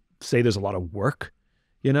wouldn't say there's a lot of work,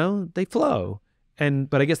 you know, they flow.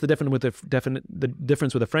 But I guess the difference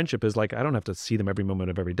with a friendship is like, I don't have to see them every moment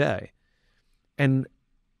of every day. And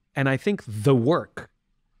I think the work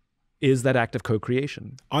is that act of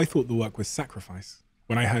co-creation. I thought the work was sacrifice.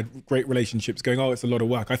 When I had great relationships going, oh, it's a lot of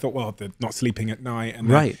work. I thought, well, they're not sleeping at night and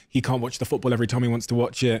right. He can't watch the football every time he wants to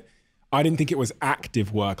watch it. I didn't think it was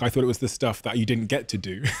active work. I thought it was the stuff that you didn't get to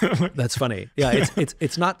do. That's funny. Yeah,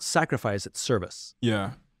 it's not sacrifice, it's service.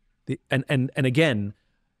 Yeah. And again,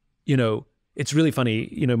 you know, it's really funny,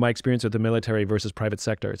 you know, my experience with the military versus private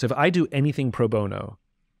sector. So if I do anything pro bono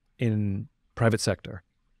in private sector,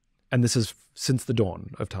 and this is since the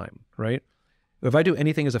dawn of time, right? If I do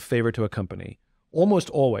anything as a favor to a company, almost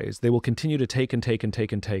always they will continue to take and take and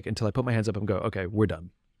take and take until I put my hands up and go, okay, we're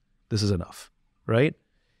done. This is enough, right?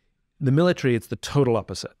 The military, it's the total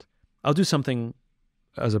opposite. I'll do something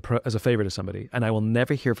as a favor to somebody and I will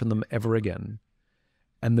never hear from them ever again.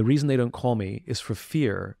 And the reason they don't call me is for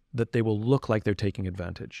fear that they will look like they're taking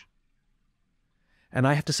advantage. And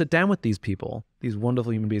I have to sit down with these people, these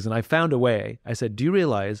wonderful human beings. And I found a way. I said, do you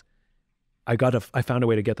realize I found a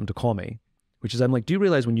way to get them to call me, which is I'm like, do you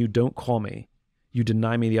realize when you don't call me, you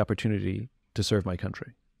deny me the opportunity to serve my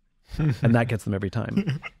country? And that gets them every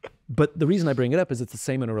time. But the reason I bring it up is it's the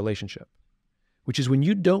same in a relationship, which is when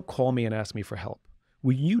you don't call me and ask me for help,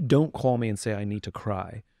 when you don't call me and say I need to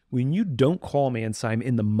cry, when you don't call me and say I'm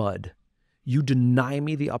in the mud, you deny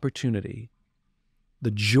me the opportunity,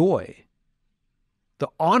 the joy, the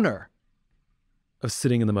honor of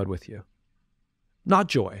sitting in the mud with you. Not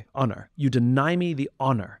joy, honor. You deny me the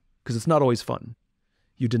honor, because it's not always fun.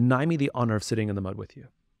 You deny me the honor of sitting in the mud with you.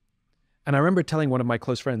 And I remember telling one of my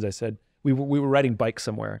close friends, I said, we were riding bikes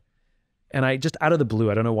somewhere, and I just out of the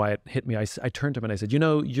blue, I don't know why it hit me, I turned to him and I said, you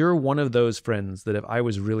know, you're one of those friends that if I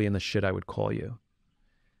was really in the shit, I would call you.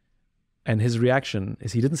 And his reaction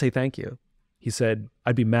is he didn't say thank you. He said,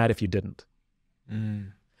 I'd be mad if you didn't.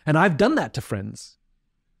 And I've done that to friends.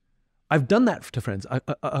 I've done that to friends.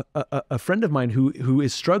 A friend of mine who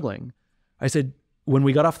is struggling, I said, when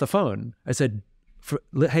we got off the phone, I said,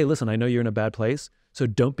 hey, listen, I know you're in a bad place, so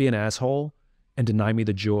don't be an asshole and deny me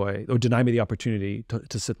the joy or deny me the opportunity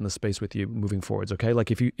to sit in the space with you moving forwards, okay?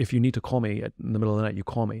 Like if you need to call me in the middle of the night, you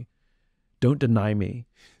call me. Don't deny me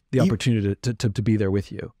the opportunity to be there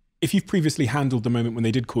with you. If you've previously handled the moment when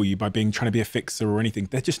they did call you by trying to be a fixer or anything,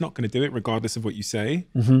 they're just not going to do it regardless of what you say.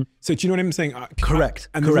 So do you know what I'm saying? Correct.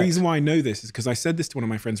 And the reason why I know this is because I said this to one of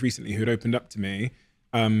my friends recently who had opened up to me.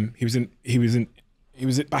 He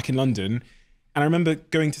was back in London, and I remember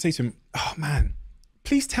going to say to him, "Oh man,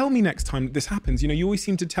 please tell me next time this happens. You know, you always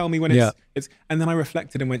seem to tell me when it's." And then I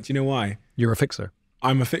reflected and went, "Do you know why? You're a fixer.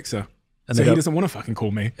 I'm a fixer." And so he doesn't want to fucking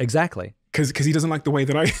call me. Exactly. Because he doesn't like the way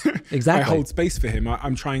that I hold space for him.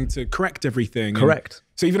 I'm trying to correct everything. Correct.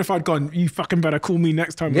 So even if I'd gone, you fucking better call me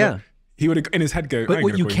next time. Yeah. He would have in his head go. But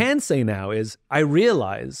what you can say now is, I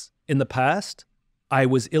realize in the past, I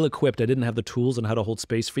was ill-equipped. I didn't have the tools on how to hold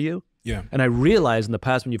space for you. Yeah. And I realize in the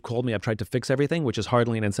past when you've called me, I've tried to fix everything, which is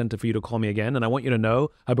hardly an incentive for you to call me again. And I want you to know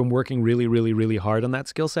I've been working really, really, really hard on that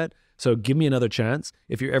skill set. So give me another chance.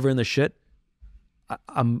 If you're ever in the shit,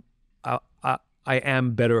 I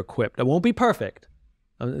am better equipped. I won't be perfect.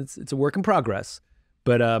 It's a work in progress.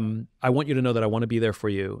 But I want you to know that I want to be there for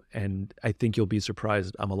you. And I think you'll be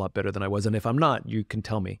surprised I'm a lot better than I was. And if I'm not, you can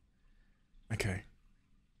tell me. Okay.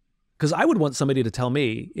 Because I would want somebody to tell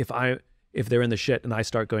me if they're in the shit and I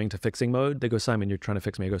start going to fixing mode, they go, Simon, you're trying to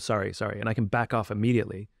fix me. I go, sorry. And I can back off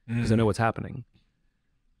immediately because I know what's happening.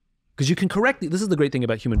 Because you can correct, this is the great thing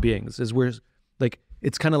about human beings, is we're like,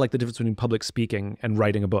 it's kind of like the difference between public speaking and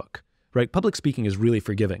writing a book, right? Public speaking is really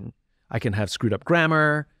forgiving. I can have screwed up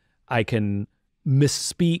grammar. I can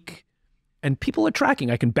misspeak, and people are tracking.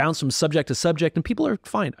 I can bounce from subject to subject and people are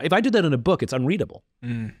fine. If I do that in a book, it's unreadable.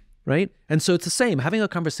 Right? And so it's the same, having a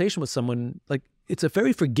conversation with someone, like, it's a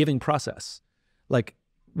very forgiving process. Like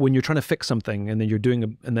when you're trying to fix something and then you're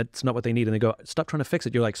doing, and that's not what they need, and they go, stop trying to fix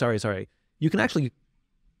it. You're like, sorry. You can actually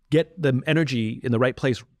get the energy in the right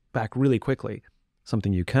place back really quickly.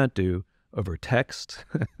 Something you can't do over text.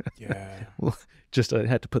 Yeah. Just I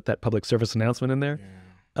had to put that public service announcement in there.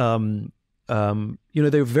 Yeah. You know,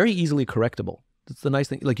 they're very easily correctable. That's the nice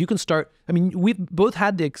thing. Like you can start, I mean, we've both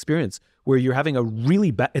had the experience where you're having a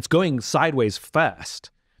really bad, it's going sideways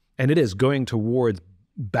fast, and it is going towards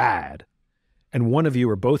bad. And one of you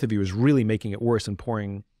or both of you is really making it worse and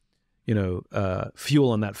pouring, you know,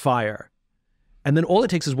 fuel on that fire. And then all it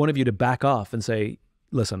takes is one of you to back off and say,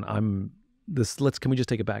 listen, can we just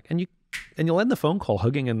take it back? And you'll end the phone call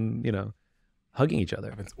hugging and, you know, hugging each other.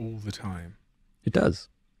 It happens all the time. It does.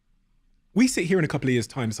 We sit here in a couple of years'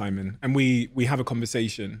 time, Simon, and we have a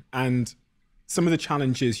conversation, and some of the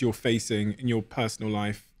challenges you're facing in your personal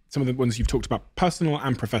life, some of the ones you've talked about, personal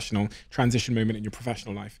and professional, transition moment in your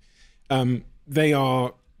professional life,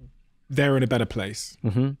 they're in a better place.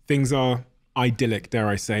 Things are idyllic, dare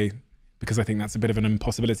I say, because I think that's a bit of an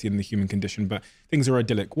impossibility in the human condition, but things are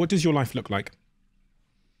idyllic. What does your life look like?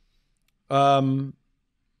 You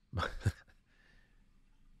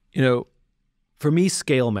know, for me,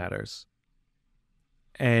 scale matters.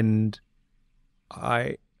 And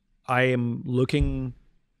I am looking,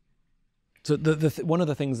 so one of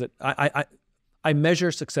the things that I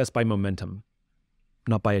measure success by momentum,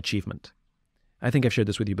 not by achievement. I think I've shared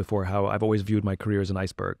this with you before, how I've always viewed my career as an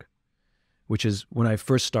iceberg, which is when I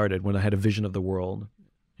first started, when I had a vision of the world.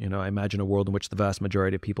 You know, I imagine a world in which the vast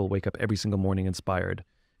majority of people wake up every single morning inspired,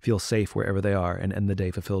 feel safe wherever they are, and end the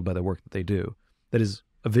day fulfilled by the work that they do. That is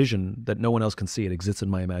a vision that no one else can see. It exists in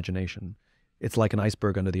my imagination. It's like an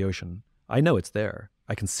iceberg under the ocean. I know it's there.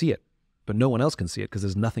 I can see it, but no one else can see it because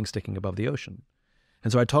there's nothing sticking above the ocean.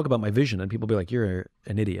 And so I talk about my vision and people be like, you're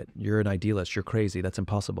an idiot. You're an idealist. You're crazy. That's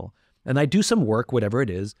impossible. And I do some work, whatever it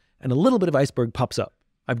is, and a little bit of iceberg pops up.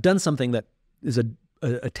 I've done something that is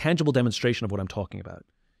a tangible demonstration of what I'm talking about.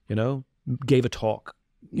 You know, gave a talk,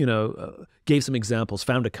 you know, gave some examples,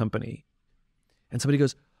 found a company. And somebody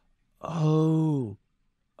goes, oh,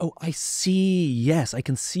 I see. Yes, I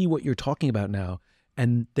can see what you're talking about now.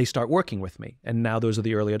 And they start working with me. And now those are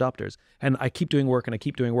the early adopters. And I keep doing work and I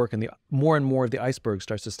keep doing work, and the more and more of the iceberg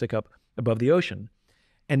starts to stick up above the ocean.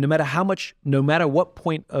 And no matter what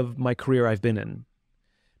point of my career I've been in,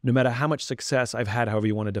 no matter how much success I've had, however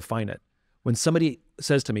you want to define it, when somebody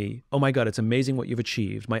says to me, oh my God, it's amazing what you've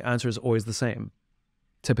achieved, my answer is always the same: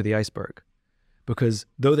 tip of the iceberg. Because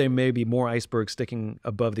though there may be more icebergs sticking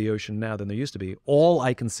above the ocean now than there used to be, all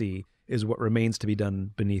I can see is what remains to be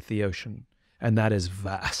done beneath the ocean. And that is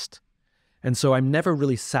vast. And so I'm never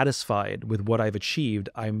really satisfied with what I've achieved.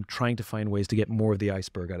 I'm trying to find ways to get more of the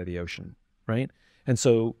iceberg out of the ocean, right? And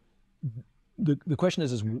so the question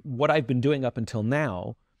is what I've been doing up until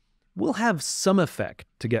now will have some effect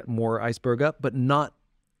to get more iceberg up, but not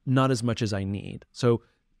as much as I need. So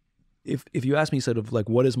if you ask me sort of like,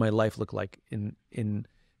 what does my life look like in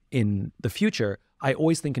the future, I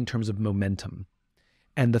always think in terms of momentum.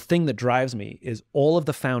 And the thing that drives me is all of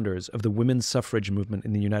the founders of the women's suffrage movement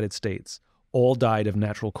in the United States all died of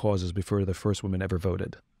natural causes before the first women ever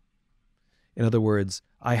voted. In other words,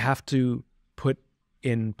 I have to put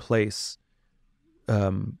in place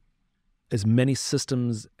as many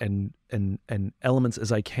systems and elements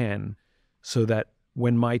as I can so that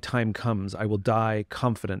when my time comes, I will die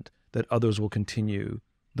confident that others will continue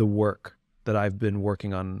the work that I've been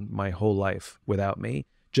working on my whole life without me,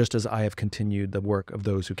 just as I have continued the work of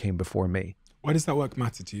those who came before me. Why does that work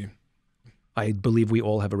matter to you? I believe we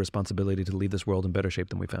all have a responsibility to leave this world in better shape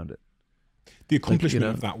than we found it. The accomplishment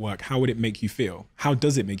of that work, how would it make you feel? How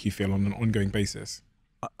does it make you feel on an ongoing basis?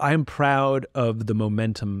 I'm proud of the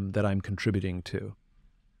momentum that I'm contributing to.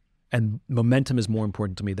 And momentum is more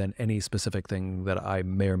important to me than any specific thing that I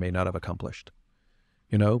may or may not have accomplished.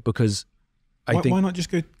 Because why not just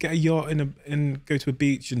go get a yacht and go to a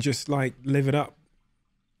beach and just like live it up?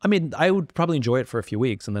 I mean, I would probably enjoy it for a few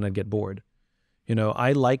weeks and then I'd get bored.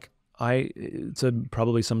 It's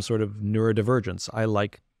probably some sort of neurodivergence.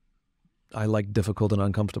 I like difficult and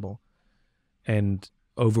uncomfortable, and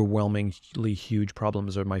overwhelmingly huge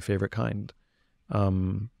problems are my favorite kind.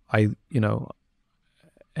 Undoing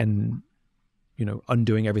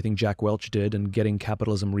everything Jack Welch did and getting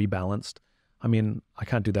capitalism rebalanced. I mean, I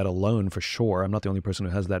can't do that alone for sure. I'm not the only person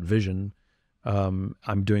who has that vision.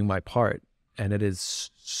 I'm doing my part, and it is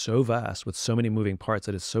so vast with so many moving parts.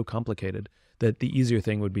 It is so complicated that the easier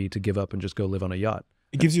thing would be to give up and just go live on a yacht.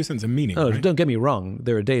 It gives you a sense of meaning. Oh, right? Don't get me wrong.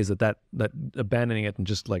 There are days that abandoning it and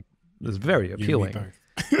just like is very appealing.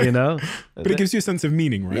 But it gives you a sense of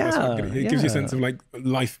meaning, right? Yeah, it gives you a sense of like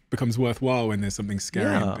life becomes worthwhile when there's something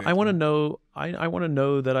scary. Yeah, I want to know. I want to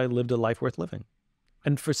know that I lived a life worth living,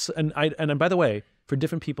 and by the way, for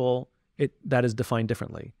different people, that is defined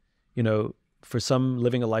differently. For some,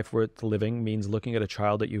 living a life worth living means looking at a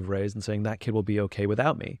child that you've raised and saying that kid will be okay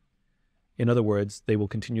without me. In other words, they will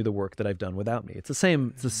continue the work that I've done without me. It's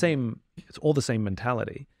all the same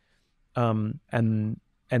mentality. And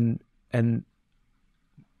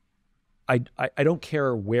I don't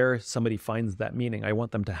care where somebody finds that meaning. I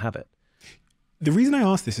want them to have it. The reason I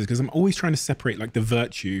ask this is because I'm always trying to separate like the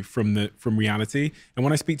virtue from reality. And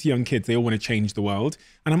when I speak to young kids, they all want to change the world.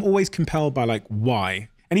 And I'm always compelled by like, why?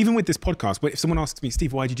 And even with this podcast, if someone asks me,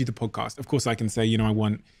 Steve, why did you do the podcast? Of course I can say, I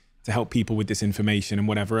want to help people with this information and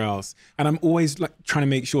whatever else. And I'm always like trying to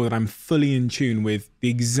make sure that I'm fully in tune with the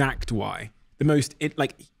exact why, the most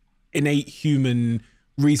innate human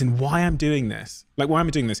reason why I'm doing this. Like, why am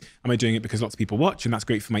I doing this? Am I doing it because lots of people watch and that's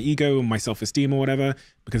great for my ego and my self-esteem or whatever?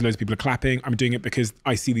 Because loads of people are clapping? I'm doing it because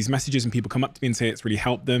I see these messages and people come up to me and say it's really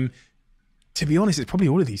helped them. To be honest, it's probably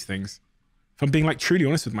all of these things. If I'm being like truly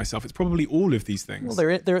honest with myself, it's probably all of these things. Well,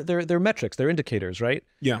 they're metrics, they're indicators, right?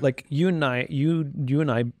 Yeah. Like you and I,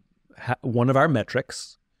 one of our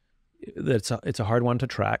metrics, it's a hard one to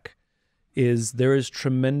track, is there is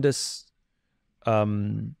tremendous, I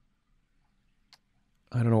don't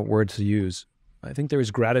know what word to use. I think there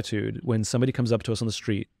is gratitude when somebody comes up to us on the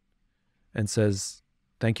street and says,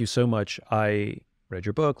 thank you so much. I read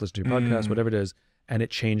your book, listened to your podcast, whatever it is, and it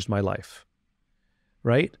changed my life,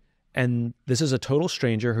 right? And this is a total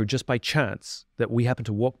stranger who just by chance that we happen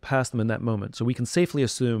to walk past them in that moment. So we can safely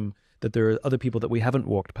assume that there are other people that we haven't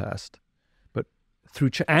walked past. But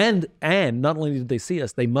through, and not only did they see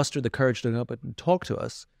us, they mustered the courage to go up and talk to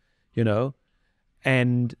us,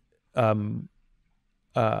 and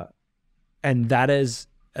that is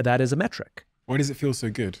a metric. Why does it feel so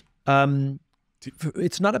good?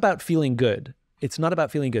 It's not about feeling good. It's not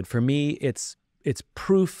about feeling good. For me, it's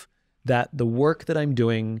proof that the work that I'm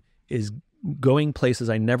doing is going places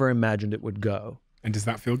I never imagined it would go. And does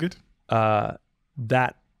that feel good?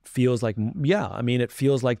 That feels like, yeah. I mean, it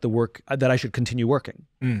feels like the work that I should continue working.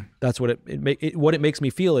 That's what what it makes me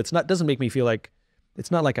feel. Doesn't make me feel like,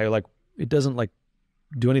 it's not like it doesn't like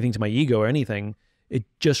do anything to my ego or anything. It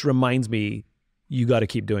just reminds me, you got to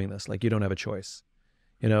keep doing this. Like, you don't have a choice,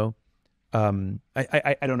 I don't know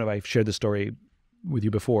if I've shared this story with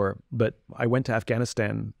you before, but I went to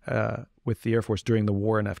Afghanistan with the Air Force during the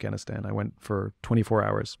war in Afghanistan. I went for 24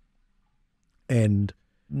 hours and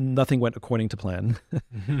nothing went according to plan.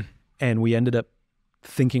 And we ended up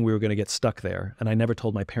thinking we were going to get stuck there. And I never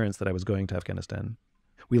told my parents that I was going to Afghanistan.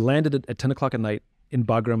 We landed at 10 o'clock at night in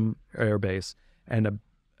Bagram Air Base, and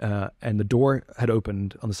the door had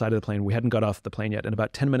opened on the side of the plane. We hadn't got off the plane yet. And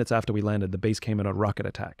about 10 minutes after we landed, the base came in a rocket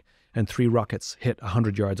attack, and 3 rockets hit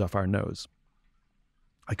 100 yards off our nose.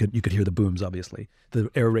 You could hear the booms, obviously. The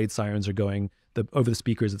air raid sirens are going. Over the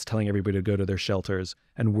speakers, it's telling everybody to go to their shelters.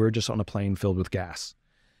 And we're just on a plane filled with gas.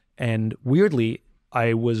 And weirdly,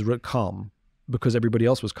 I was calm because everybody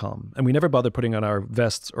else was calm. And we never bothered putting on our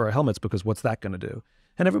vests or our helmets because what's that going to do?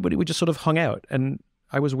 And we just sort of hung out. And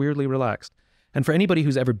I was weirdly relaxed. And for anybody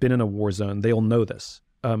who's ever been in a war zone, they'll know this.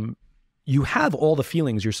 You have all the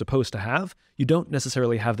feelings you're supposed to have. You don't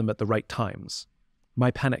necessarily have them at the right times.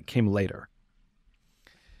 My panic came later.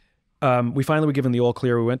 We finally were given the all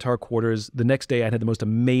clear. We went to our quarters. The next day I had the most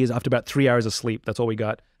amazing, after about 3 hours of sleep, that's all we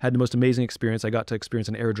got, had the most amazing experience. I got to experience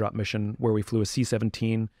an airdrop mission where we flew a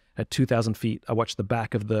C-17 at 2,000 feet. I watched the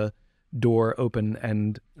back of the door open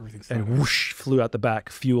and whoosh, flew out the back,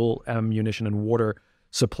 fuel, ammunition, and water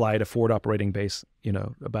supplied a forward operating base, you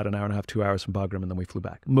know, about an hour and a half, 2 hours from Bagram, and then we flew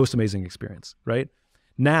back. Most amazing experience, right?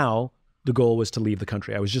 Now, the goal was to leave the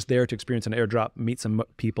country. I was just there to experience an airdrop, meet some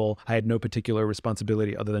people. I had no particular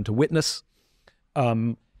responsibility other than to witness.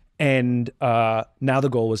 Now the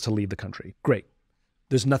goal was to leave the country. Great.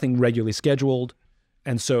 There's nothing regularly scheduled.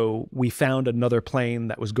 And so we found another plane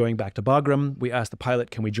that was going back to Bagram. We asked the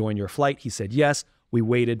pilot, can we join your flight? He said yes. We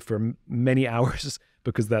waited for many hours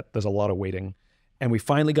because there's a lot of waiting. And we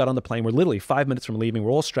finally got on the plane. We're literally 5 minutes from leaving.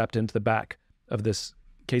 We're all strapped into the back of this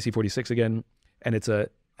KC-46 again. And it's a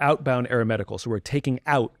outbound aeromedical. So we're taking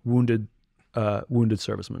out wounded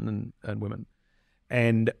servicemen and women.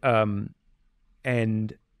 And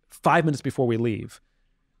 5 minutes before we leave,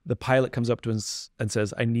 the pilot comes up to us and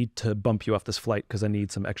says, I need to bump you off this flight because I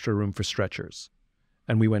need some extra room for stretchers.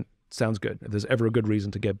 And we went, sounds good. If there's ever a good reason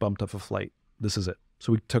to get bumped off a flight, this is it.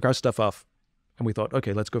 So we took our stuff off and we thought,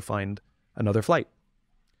 okay, let's go find another flight.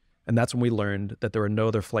 And that's when we learned that there are no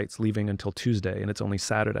other flights leaving until Tuesday and it's only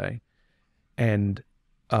Saturday. And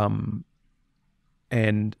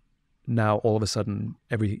now all of a sudden,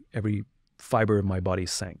 every fiber of my body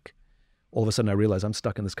sank. All of a sudden I realized I'm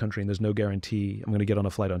stuck in this country and there's no guarantee I'm going to get on a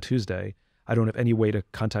flight on Tuesday. I don't have any way to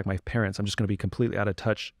contact my parents. I'm just going to be completely out of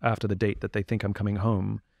touch after the date that they think I'm coming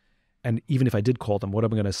home. And even if I did call them, what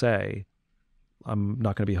am I going to say? I'm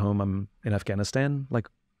not going to be home. I'm in Afghanistan, like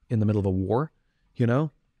in the middle of a war, you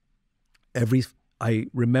know? I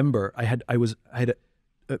remember I had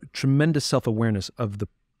a tremendous self-awareness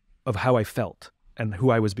of how I felt and who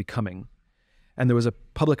I was becoming. And there was a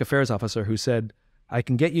public affairs officer who said, I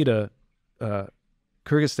can get you to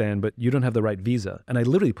Kyrgyzstan, but you don't have the right visa. And I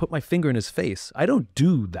literally put my finger in his face. I don't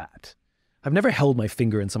do that. I've never held my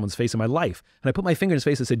finger in someone's face in my life. And I put my finger in his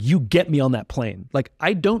face and said, you get me on that plane. Like,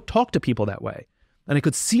 I don't talk to people that way. And I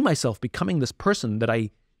could see myself becoming this person that I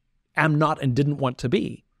am not and didn't want to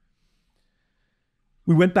be.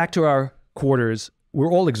 We went back to our quarters.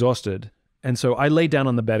 We're all exhausted. And so I lay down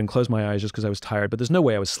on the bed and closed my eyes just because I was tired, but there's no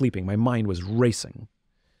way I was sleeping. My mind was racing.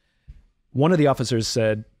 One of the officers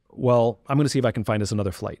said, well, I'm going to see if I can find us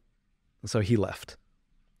another flight. And so he left.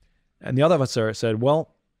 And the other officer said,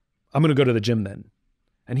 well, I'm going to go to the gym then.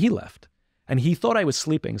 And he left. And he thought I was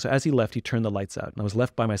sleeping. So as he left, he turned the lights out and I was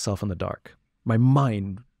left by myself in the dark. My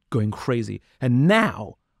mind going crazy. And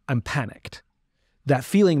now I'm panicked. That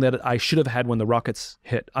feeling that I should have had when the rockets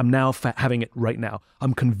hit, I'm now having it right now.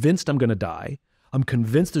 I'm convinced I'm going to die. I'm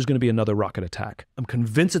convinced there's going to be another rocket attack. I'm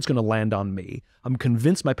convinced it's going to land on me. I'm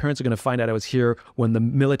convinced my parents are going to find out I was here when the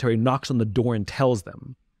military knocks on the door and tells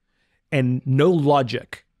them. And no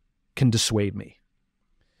logic can dissuade me.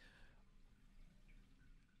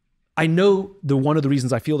 I know one of the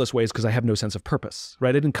reasons I feel this way is because I have no sense of purpose, right?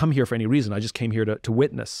 I didn't come here for any reason. I just came here to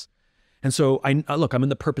witness. And so look, I'm in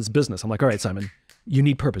the purpose business. I'm like, all right, Simon, you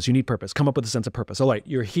need purpose. You need purpose. Come up with a sense of purpose. All right,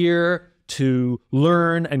 you're here to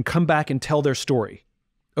learn and come back and tell their story.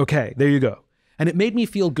 Okay, there you go. And it made me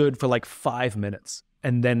feel good for like 5 minutes.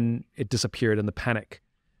 And then it disappeared and the panic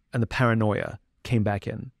and the paranoia came back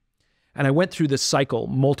in. And I went through this cycle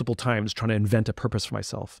multiple times trying to invent a purpose for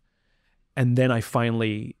myself. And then I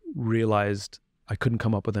finally realized I couldn't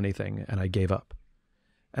come up with anything and I gave up.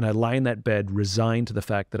 And I lie in that bed resigned to the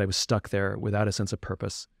fact that I was stuck there without a sense of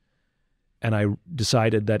purpose. And I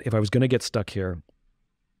decided that if I was going to get stuck here,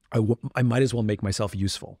 I might as well make myself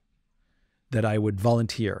useful, that I would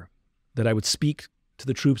volunteer, that I would speak to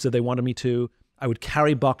the troops that they wanted me to. I would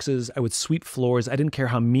carry boxes. I would sweep floors. I didn't care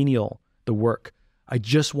how menial the work. I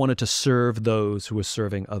just wanted to serve those who were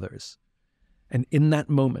serving others. And in that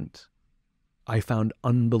moment, I found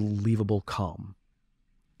unbelievable calm,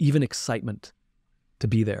 even excitement to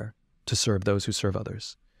be there to serve those who serve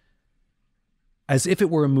others. As if it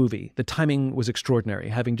were a movie, the timing was extraordinary.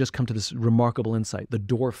 Having just come to this remarkable insight, the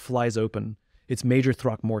door flies open. It's Major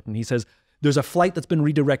Throckmorton. He says, there's a flight that's been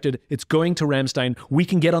redirected. It's going to Ramstein. We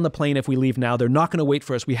can get on the plane if we leave now. They're not going to wait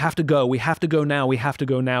for us. We have to go. We have to go now. We have to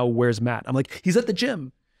go now. Where's Matt? I'm like, he's at the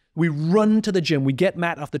gym. We run to the gym. We get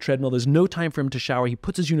Matt off the treadmill. There's no time for him to shower. He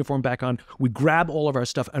puts his uniform back on. We grab all of our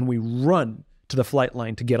stuff and we run to the flight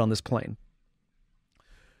line to get on this plane.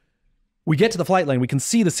 We get to the flight line. We can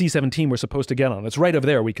see the C-17 we're supposed to get on. It's right over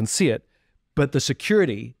there. We can see it. But the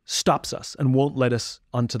security stops us and won't let us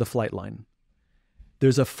onto the flight line.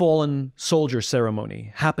 There's a fallen soldier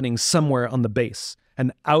ceremony happening somewhere on the base.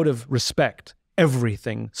 And out of respect,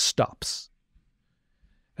 everything stops.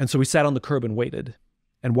 And so we sat on the curb and waited.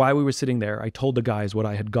 And while we were sitting there, I told the guys what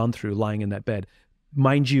I had gone through lying in that bed.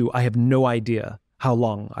 Mind you, I have no idea how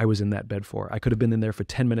long I was in that bed for. I could have been in there for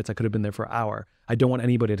 10 minutes. I could have been there for an hour. I don't want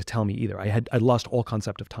anybody to tell me either. I lost all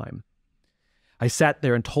concept of time. I sat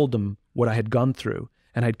there and told them what I had gone through.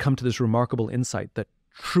 And I'd come to this remarkable insight that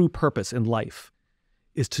true purpose in life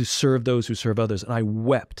is to serve those who serve others. And I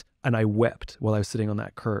wept while I was sitting on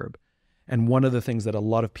that curb. And one of the things that a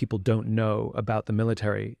lot of people don't know about the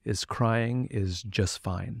military is crying is just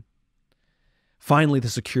fine. Finally, the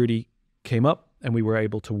security came up and we were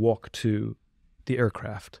able to walk to the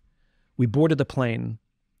aircraft. We boarded the plane.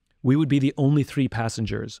 We would be the only 3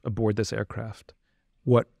 passengers aboard this aircraft.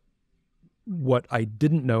 What I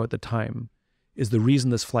didn't know at the time is the reason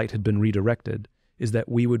this flight had been redirected is that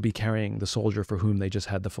we would be carrying the soldier for whom they just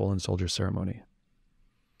had the fallen soldier ceremony.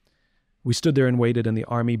 We stood there and waited, and the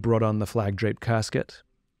Army brought on the flag-draped casket.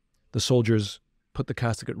 The soldiers put the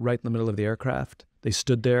casket right in the middle of the aircraft. They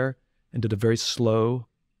stood there and did a very slow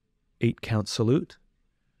 8-count salute.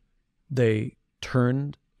 They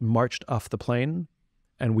turned, marched off the plane,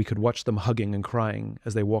 and we could watch them hugging and crying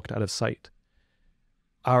as they walked out of sight.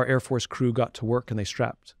 Our Air Force crew got to work and they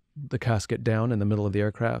strapped the casket down in the middle of the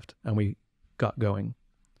aircraft, and we got going.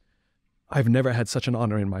 I've never had such an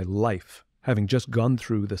honor in my life, having just gone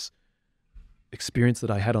through this experience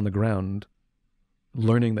that I had on the ground,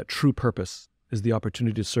 learning that true purpose is the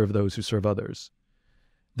opportunity to serve those who serve others,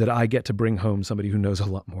 that I get to bring home somebody who knows a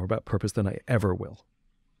lot more about purpose than I ever will.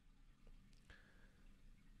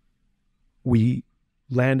 We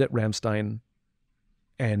land at Ramstein,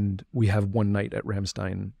 and we have one night at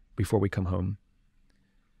Ramstein before we come home.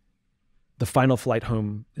 The final flight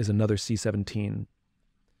home is another C-17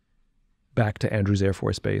 back to Andrews Air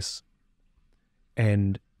Force Base.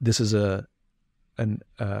 And this is an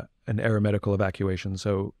aeromedical evacuation.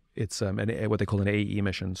 So it's what they call an AE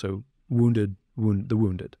mission. So the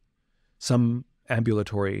wounded. Some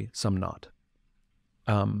ambulatory, some not.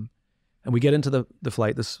 And we get into the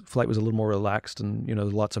flight. This flight was a little more relaxed, and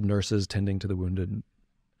lots of nurses tending to the wounded.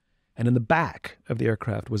 And in the back of the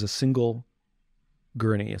aircraft was a single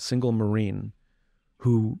gurney, a single Marine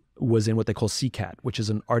who was in what they call CCAT, which is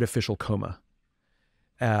an artificial coma.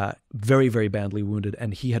 Very, very badly wounded,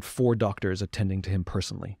 and he had 4 doctors attending to him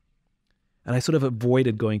personally. And I sort of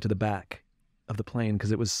avoided going to the back of the plane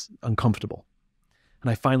because it was uncomfortable. And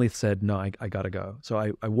I finally said, no, I gotta go. So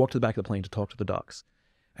I walked to the back of the plane to talk to the docs,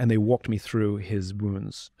 and they walked me through his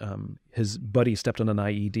wounds. His buddy stepped on an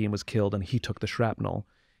IED and was killed, and he took the shrapnel.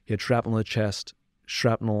 He had shrapnel in the chest,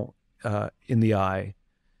 shrapnel in the eye,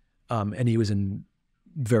 and he was in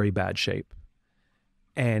very bad shape.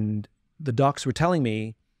 And the docs were telling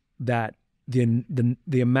me that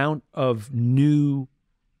the amount of new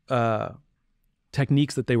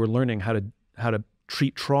techniques that they were learning how to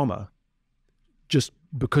treat trauma, just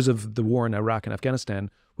because of the war in Iraq and Afghanistan,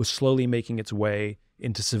 was slowly making its way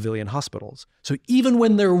into civilian hospitals. So even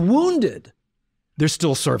when they're wounded, they're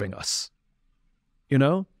still serving us,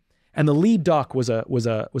 And the lead doc was a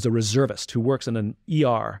reservist who works in an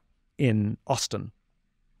ER in Austin.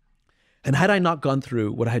 And had I not gone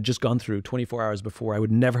through what I had just gone through 24 hours before, I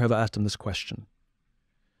would never have asked him this question.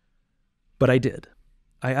 But I did.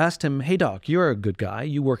 I asked him, hey doc, you're a good guy.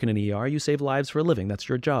 You work in an ER. You save lives for a living. That's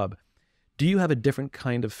your job. Do you have a different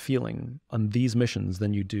kind of feeling on these missions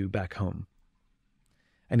than you do back home?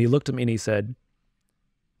 And he looked at me and he said,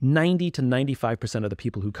 90 to 95% of the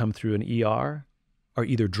people who come through an ER are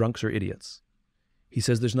either drunks or idiots. He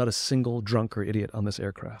says there's not a single drunk or idiot on this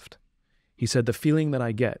aircraft. He said the feeling that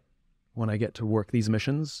I get when I get to work these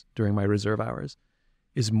missions during my reserve hours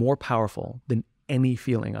is more powerful than any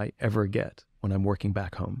feeling I ever get when I'm working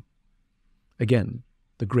back home. Again,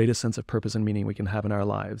 the greatest sense of purpose and meaning we can have in our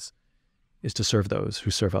lives is to serve those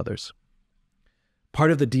who serve others.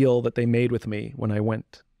 Part of the deal that they made with me when I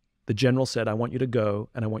went, the general said, I want you to go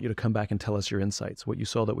and I want you to come back and tell us your insights. What you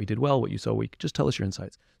saw that we did well, what you saw weak, just tell us your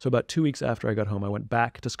insights. So about 2 weeks after I got home, I went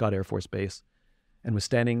back to Scott Air Force Base and was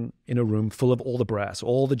standing in a room full of all the brass,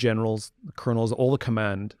 all the generals, the colonels, all the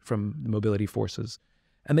command from the mobility forces.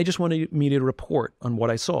 And they just wanted me to report on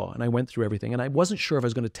what I saw. And I went through everything. And I wasn't sure if I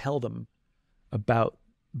was going to tell them about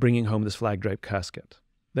bringing home this flag-draped casket.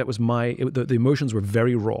 That was the emotions were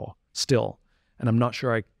very raw still. And I'm not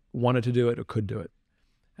sure I wanted to do it or could do it.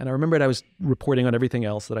 And I remembered I was reporting on everything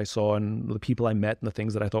else that I saw and the people I met and the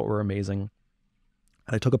things that I thought were amazing.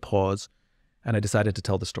 And I took a pause and I decided to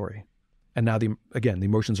tell the story. And now, the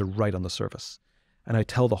emotions are right on the surface. And I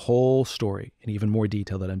tell the whole story in even more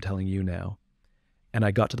detail than I'm telling you now. And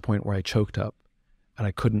I got to the point where I choked up and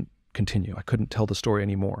I couldn't continue. I couldn't tell the story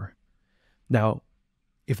anymore. Now,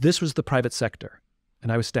 if this was the private sector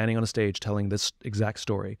and I was standing on a stage telling this exact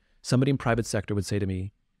story, somebody in private sector would say to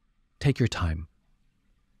me, take your time.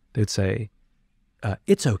 They would say,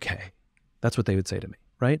 it's okay. That's what they would say to me,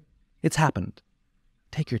 right? It's happened.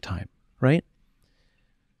 Take your time, right?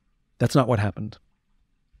 That's not what happened.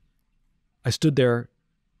 I stood there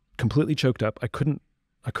completely choked up. I couldn't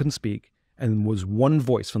speak. And was one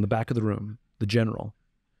voice from the back of the room, the general.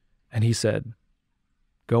 And he said,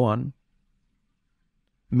 "Go on,"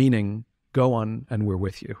 meaning go on and we're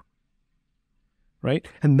with you. Right?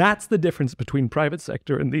 And that's the difference between private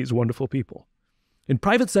sector and these wonderful people. In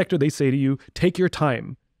private sector, they say to you, take your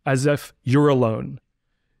time as if you're alone.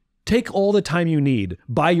 Take all the time you need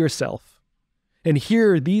by yourself. And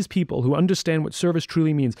here, these people who understand what service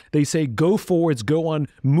truly means, they say, go forwards, go on,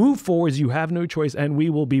 move forwards, you have no choice, and we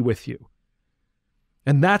will be with you.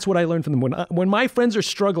 And that's what I learned from them. When my friends are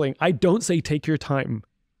struggling, I don't say, take your time.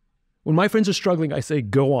 When my friends are struggling, I say,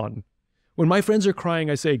 go on. When my friends are crying,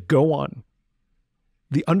 I say, go on.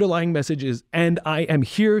 The underlying message is, and I am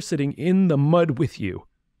here sitting in the mud with you.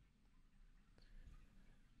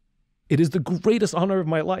 It is the greatest honor of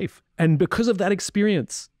my life. And because of that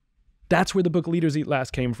experience, that's where the book Leaders Eat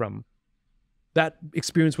Last came from. That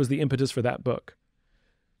experience was the impetus for that book.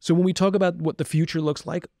 So when we talk about what the future looks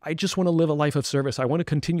like, I just want to live a life of service. I want to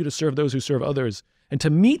continue to serve those who serve others. And to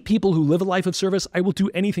meet people who live a life of service, I will do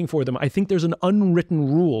anything for them. I think there's an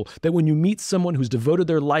unwritten rule that when you meet someone who's devoted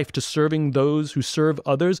their life to serving those who serve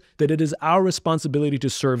others, that it is our responsibility to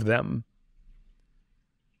serve them.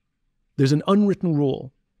 There's an unwritten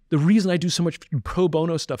rule. The reason I do so much pro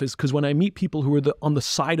bono stuff is because when I meet people who are on the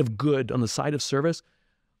side of good, on the side of service,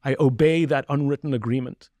 I obey that unwritten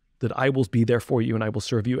agreement that I will be there for you and I will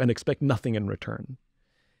serve you and expect nothing in return.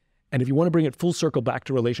 And if you want to bring it full circle back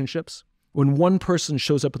to relationships, when one person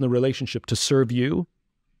shows up in the relationship to serve you,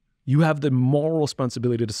 you have the moral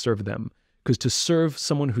responsibility to serve them. Because to serve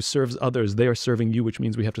someone who serves others, they are serving you, which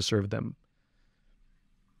means we have to serve them.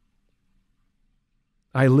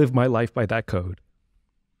 I live my life by that code.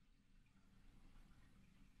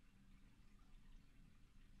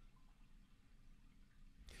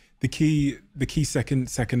 The key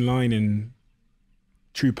second line in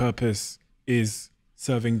True Purpose is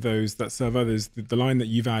serving those that serve others. The line that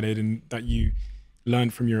you've added and that you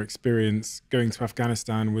learned from your experience going to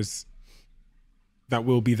Afghanistan was that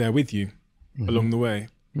we'll be there with you along the way.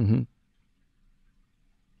 Mm-hmm.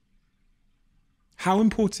 How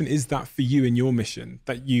important is that for you in your mission,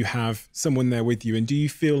 that you have someone there with you? And do you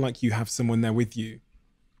feel like you have someone there with you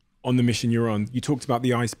on the mission you're on? You talked about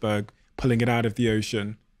the iceberg, pulling it out of the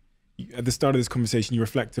ocean. At the start of this conversation, you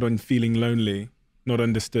reflected on feeling lonely, not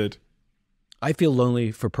understood. I feel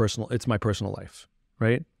lonely for it's my personal life,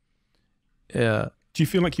 right? Do you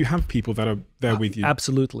feel like you have people that are there with you?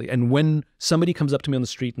 Absolutely. And when somebody comes up to me on the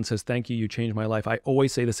street and says, thank you, you changed my life, I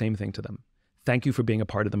always say the same thing to them. Thank you for being a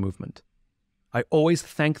part of the movement. I always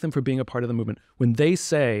thank them for being a part of the movement. When they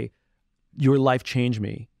say, your life changed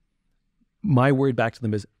me, my word back to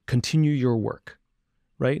them is, continue your work,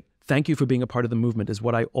 right? Thank you for being a part of the movement is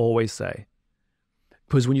what I always say.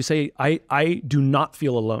 Because when you say, I do not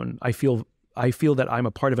feel alone, I feel that I'm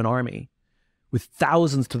a part of an army with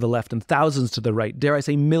thousands to the left and thousands to the right. Dare I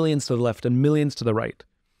say millions to the left and millions to the right.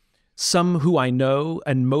 Some who I know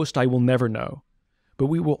and most I will never know. But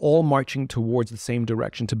we were all marching towards the same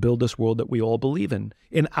direction to build this world that we all believe in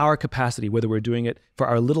our capacity, whether we're doing it for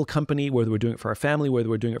our little company, whether we're doing it for our family, whether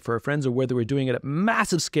we're doing it for our friends, or whether we're doing it at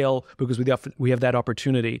massive scale because we have that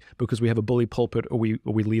opportunity, because we have a bully pulpit or we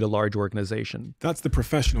lead a large organization. That's the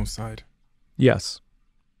professional side. Yes.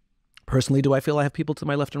 Personally, do I feel I have people to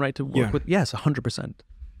my left and right to work with? Yes, 100%.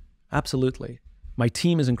 Absolutely. My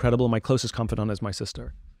team is incredible. My closest confidant is my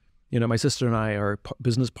sister. You know, my sister and I are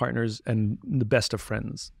business partners and the best of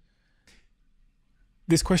friends.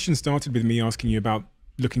 This question started with me asking you about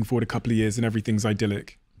looking forward a couple of years and everything's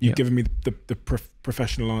idyllic. You've given me the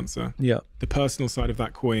professional answer. Yeah. The personal side of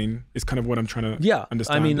that coin is kind of what I'm trying to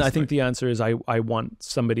understand. I mean, I think the answer is I want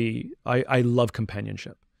somebody, I love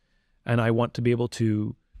companionship. And I want to be able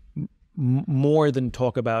to more than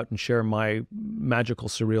talk about and share my magical,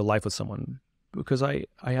 surreal life with someone. Because I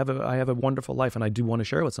have a wonderful life and I do want to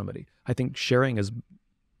share it with somebody. I think sharing is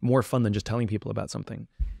more fun than just telling people about something.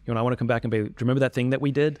 You know, I want to come back and be, do you remember that thing that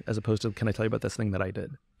we did? As opposed to, can I tell you about this thing that I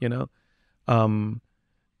did? You know? I want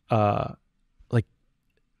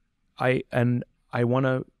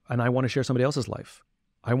to share somebody else's life.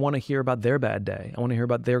 I want to hear about their bad day. I want to hear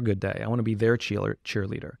about their good day. I want to be their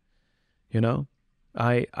cheerleader. You know?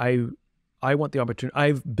 I want the opportunity.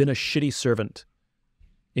 I've been a shitty servant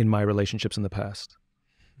in my relationships in the past.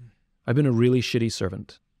 I've been a really shitty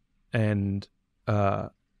servant, and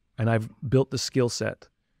I've built the skill set.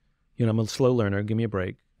 You know, I'm a slow learner. Give me a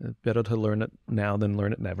break. It's better to learn it now than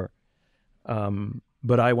learn it never.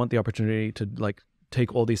 But I want the opportunity to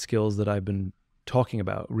take all these skills that I've been talking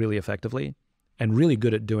about really effectively and really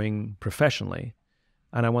good at doing professionally,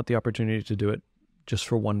 and I want the opportunity to do it just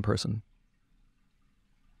for one person.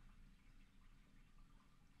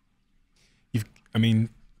 I mean,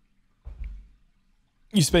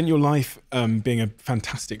 you spent your life being a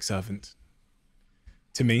fantastic servant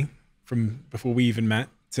to me from before we even met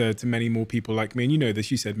to many more people like me. And you know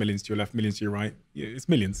this, you said millions to your left, millions to your right. Yeah, it's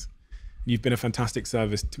millions. You've been a fantastic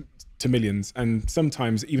service to millions. And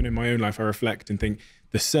sometimes, even in my own life, I reflect and think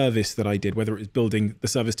the service that I did, whether it was building the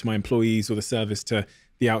service to my employees or the service to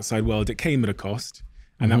the outside world, it came at a cost.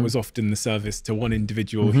 And that was often the service to one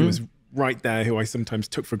individual who was right there, who I sometimes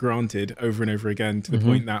took for granted over and over again, to the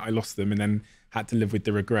point that I lost them and then had to live with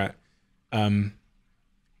the regret.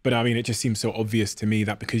 But I mean, it just seems so obvious to me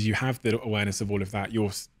that because you have the awareness of all of that,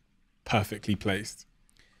 you're perfectly placed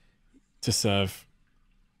to serve.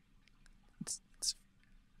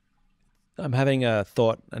 I'm having a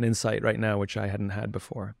thought, an insight right now, which I hadn't had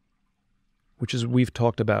before, which is we've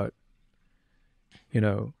talked about, you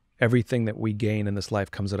know, everything that we gain in this life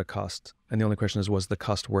comes at a cost. And the only question is, was the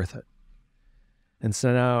cost worth it? And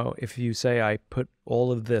so now if you say I put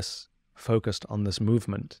all of this focused on this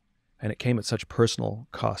movement and it came at such personal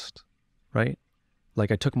cost, right?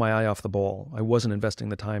 Like I took my eye off the ball. I wasn't investing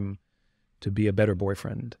the time to be a better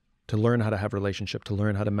boyfriend, to learn how to have a relationship, to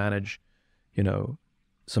learn how to manage, you know,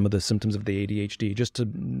 some of the symptoms of the ADHD, just to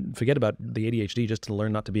forget about the ADHD, just to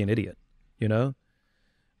learn not to be an idiot, you know?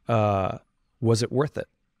 Was it worth it?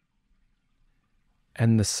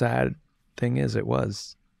 And the sad thing is it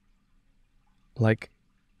was. Like,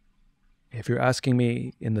 if you're asking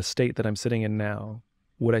me in the state that I'm sitting in now,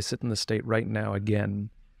 would I sit in the state right now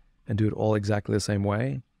again and do it all exactly the same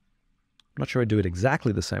way? I'm not sure I'd do it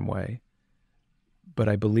exactly the same way, but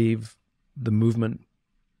I believe the movement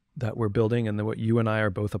that we're building and what you and I are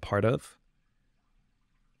both a part of,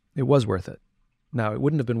 it was worth it. Now, it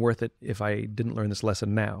wouldn't have been worth it if I didn't learn this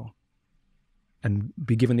lesson now and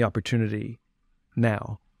be given the opportunity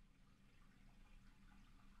now.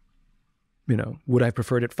 You know, would I have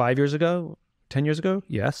preferred it 5 years ago, 10 years ago?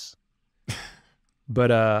 Yes.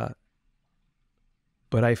 But I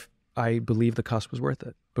believe the cost was worth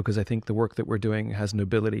it because I think the work that we're doing has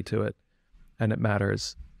nobility to it and it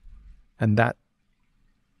matters. And that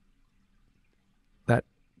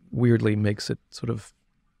weirdly makes it sort of,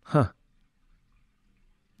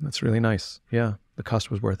 that's really nice. Yeah, the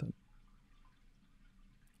cost was worth it.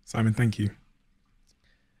 Simon, thank you.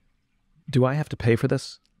 Do I have to pay for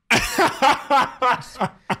this?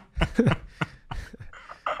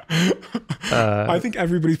 I think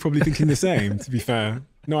everybody's probably thinking the same, to be fair.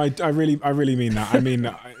 No, I really mean that. I mean,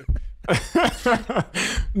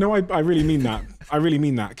 no, I really mean that. I really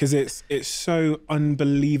mean that because it's so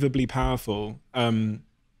unbelievably powerful to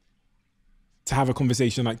have a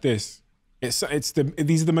conversation like this. These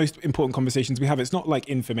are the most important conversations we have. It's not like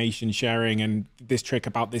information sharing and this trick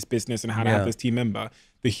about this business and how to have this team member.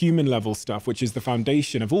 The human level stuff, which is the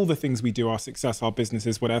foundation of all the things we do, our success, our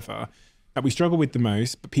businesses, whatever, that we struggle with the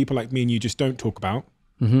most, but people like me and you just don't talk about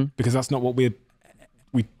because that's not what we're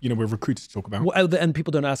recruited to talk about. Well, and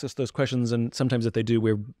people don't ask us those questions, and sometimes if they do,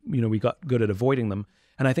 we got good at avoiding them.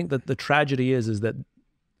 And I think that the tragedy is that,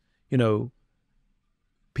 you know,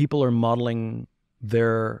 people are modeling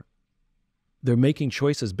they're making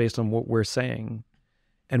choices based on what we're saying,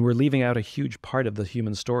 and we're leaving out a huge part of the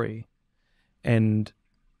human story. And,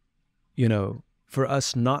 you know, for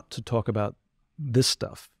us not to talk about this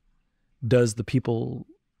stuff does the people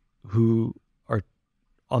who are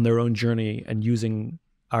on their own journey and using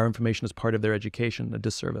our information as part of their education a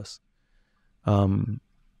disservice. So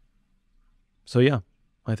yeah,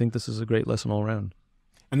 I think this is a great lesson all around.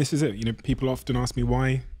 And this is it. You know, people often ask me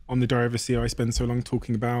why on the Diary of a CEO I spend so long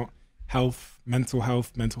talking about health, mental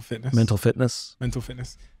fitness,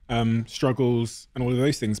 struggles and all of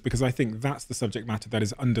those things, because I think that's the subject matter that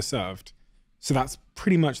is underserved. So that's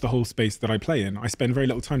pretty much the whole space that I play in. I spend very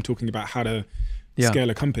little time talking about how to scale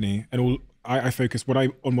a company, and I focus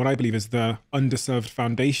on what I believe is the underserved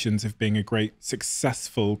foundations of being a great,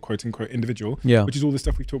 successful, quote unquote, individual, which is all the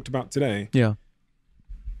stuff we've talked about today. Yeah.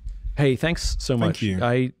 Hey, thanks so much.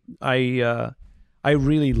 Thank you. I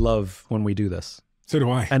really love when we do this. So do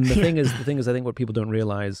I. And the thing is, I think what people don't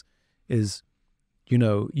realize is, you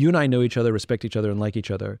know, you and I know each other, respect each other, and like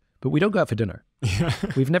each other, but we don't go out for dinner.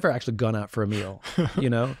 We've never actually gone out for a meal, you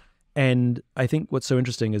know? And I think what's so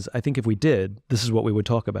interesting is I think if we did, this is what we would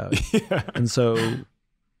talk about. And so,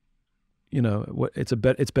 you know, it's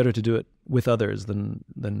better to do it with others than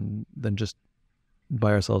just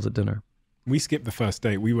by ourselves at dinner. We skipped the first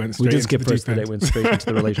date. We went straight into the skip first date. We went straight into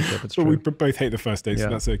the relationship. It's true. But we both hate the first date, so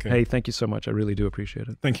that's okay. Hey, thank you so much. I really do appreciate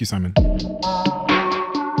it. Thank you, Simon.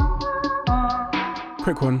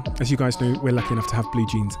 Quick one, as you guys know, we're lucky enough to have Blue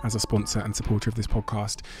Jeans as a sponsor and supporter of this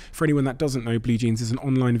podcast. For anyone that doesn't know, Blue Jeans is an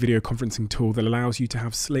online video conferencing tool that allows you to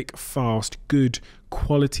have slick, fast, good,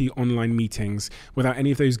 quality online meetings without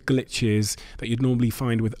any of those glitches that you'd normally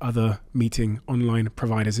find with other meeting online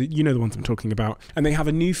providers. You know the ones I'm talking about. And they have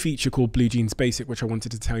a new feature called Blue Jeans Basic, which I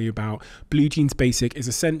wanted to tell you about. Blue Jeans Basic is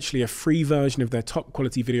essentially a free version of their top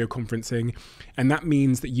quality video conferencing. And that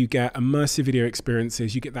means that you get immersive video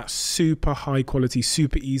experiences. You get that super high quality,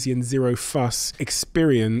 super easy and zero fuss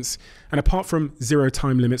experience. And apart from 0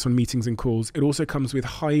 time limits on meetings and calls, it also comes with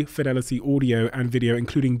high fidelity audio and video,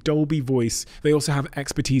 including Dolby Voice. They also have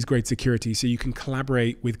expertise grade security, so you can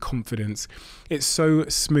collaborate with confidence. It's so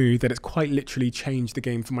smooth that it's quite literally changed the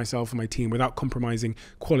game for myself and my team without compromising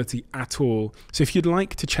quality at all. So if you'd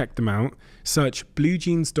like to check them out, search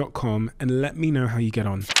bluejeans.com and let me know how you get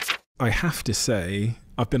on. I have to say,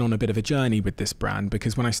 I've been on a bit of a journey with this brand,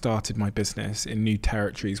 because when I started my business in new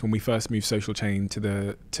territories, when we first moved Social Chain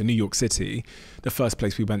to New York City, the first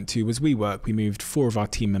place we went to was WeWork. We moved 4 of our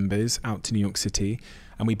team members out to New York City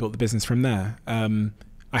and we built the business from there.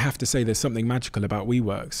 I have to say there's something magical about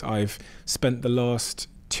WeWorks. I've spent the last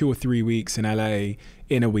 2 or 3 weeks in LA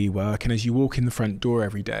in a WeWork, and as you walk in the front door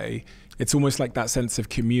every day, it's almost like that sense of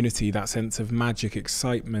community, that sense of magic,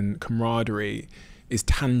 excitement, camaraderie is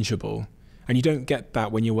tangible. And you don't get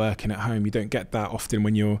that when you're working at home. You don't get that often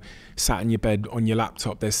when you're sat in your bed on your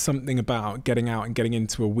laptop. There's something about getting out and getting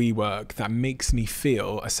into a WeWork that makes me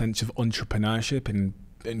feel a sense of entrepreneurship and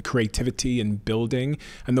creativity and building.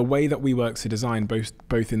 And the way that WeWorks are designed,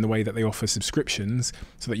 both in the way that they offer subscriptions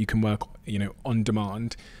so that you can work, on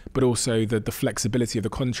demand, but also the flexibility of the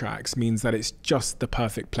contracts means that it's just the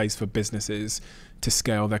perfect place for businesses to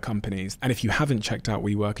scale their companies. And if you haven't checked out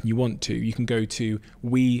WeWork and you want to, you can go to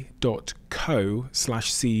we.co/CEO,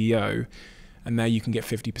 and there you can get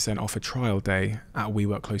 50% off a trial day at a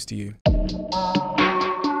WeWork close to you.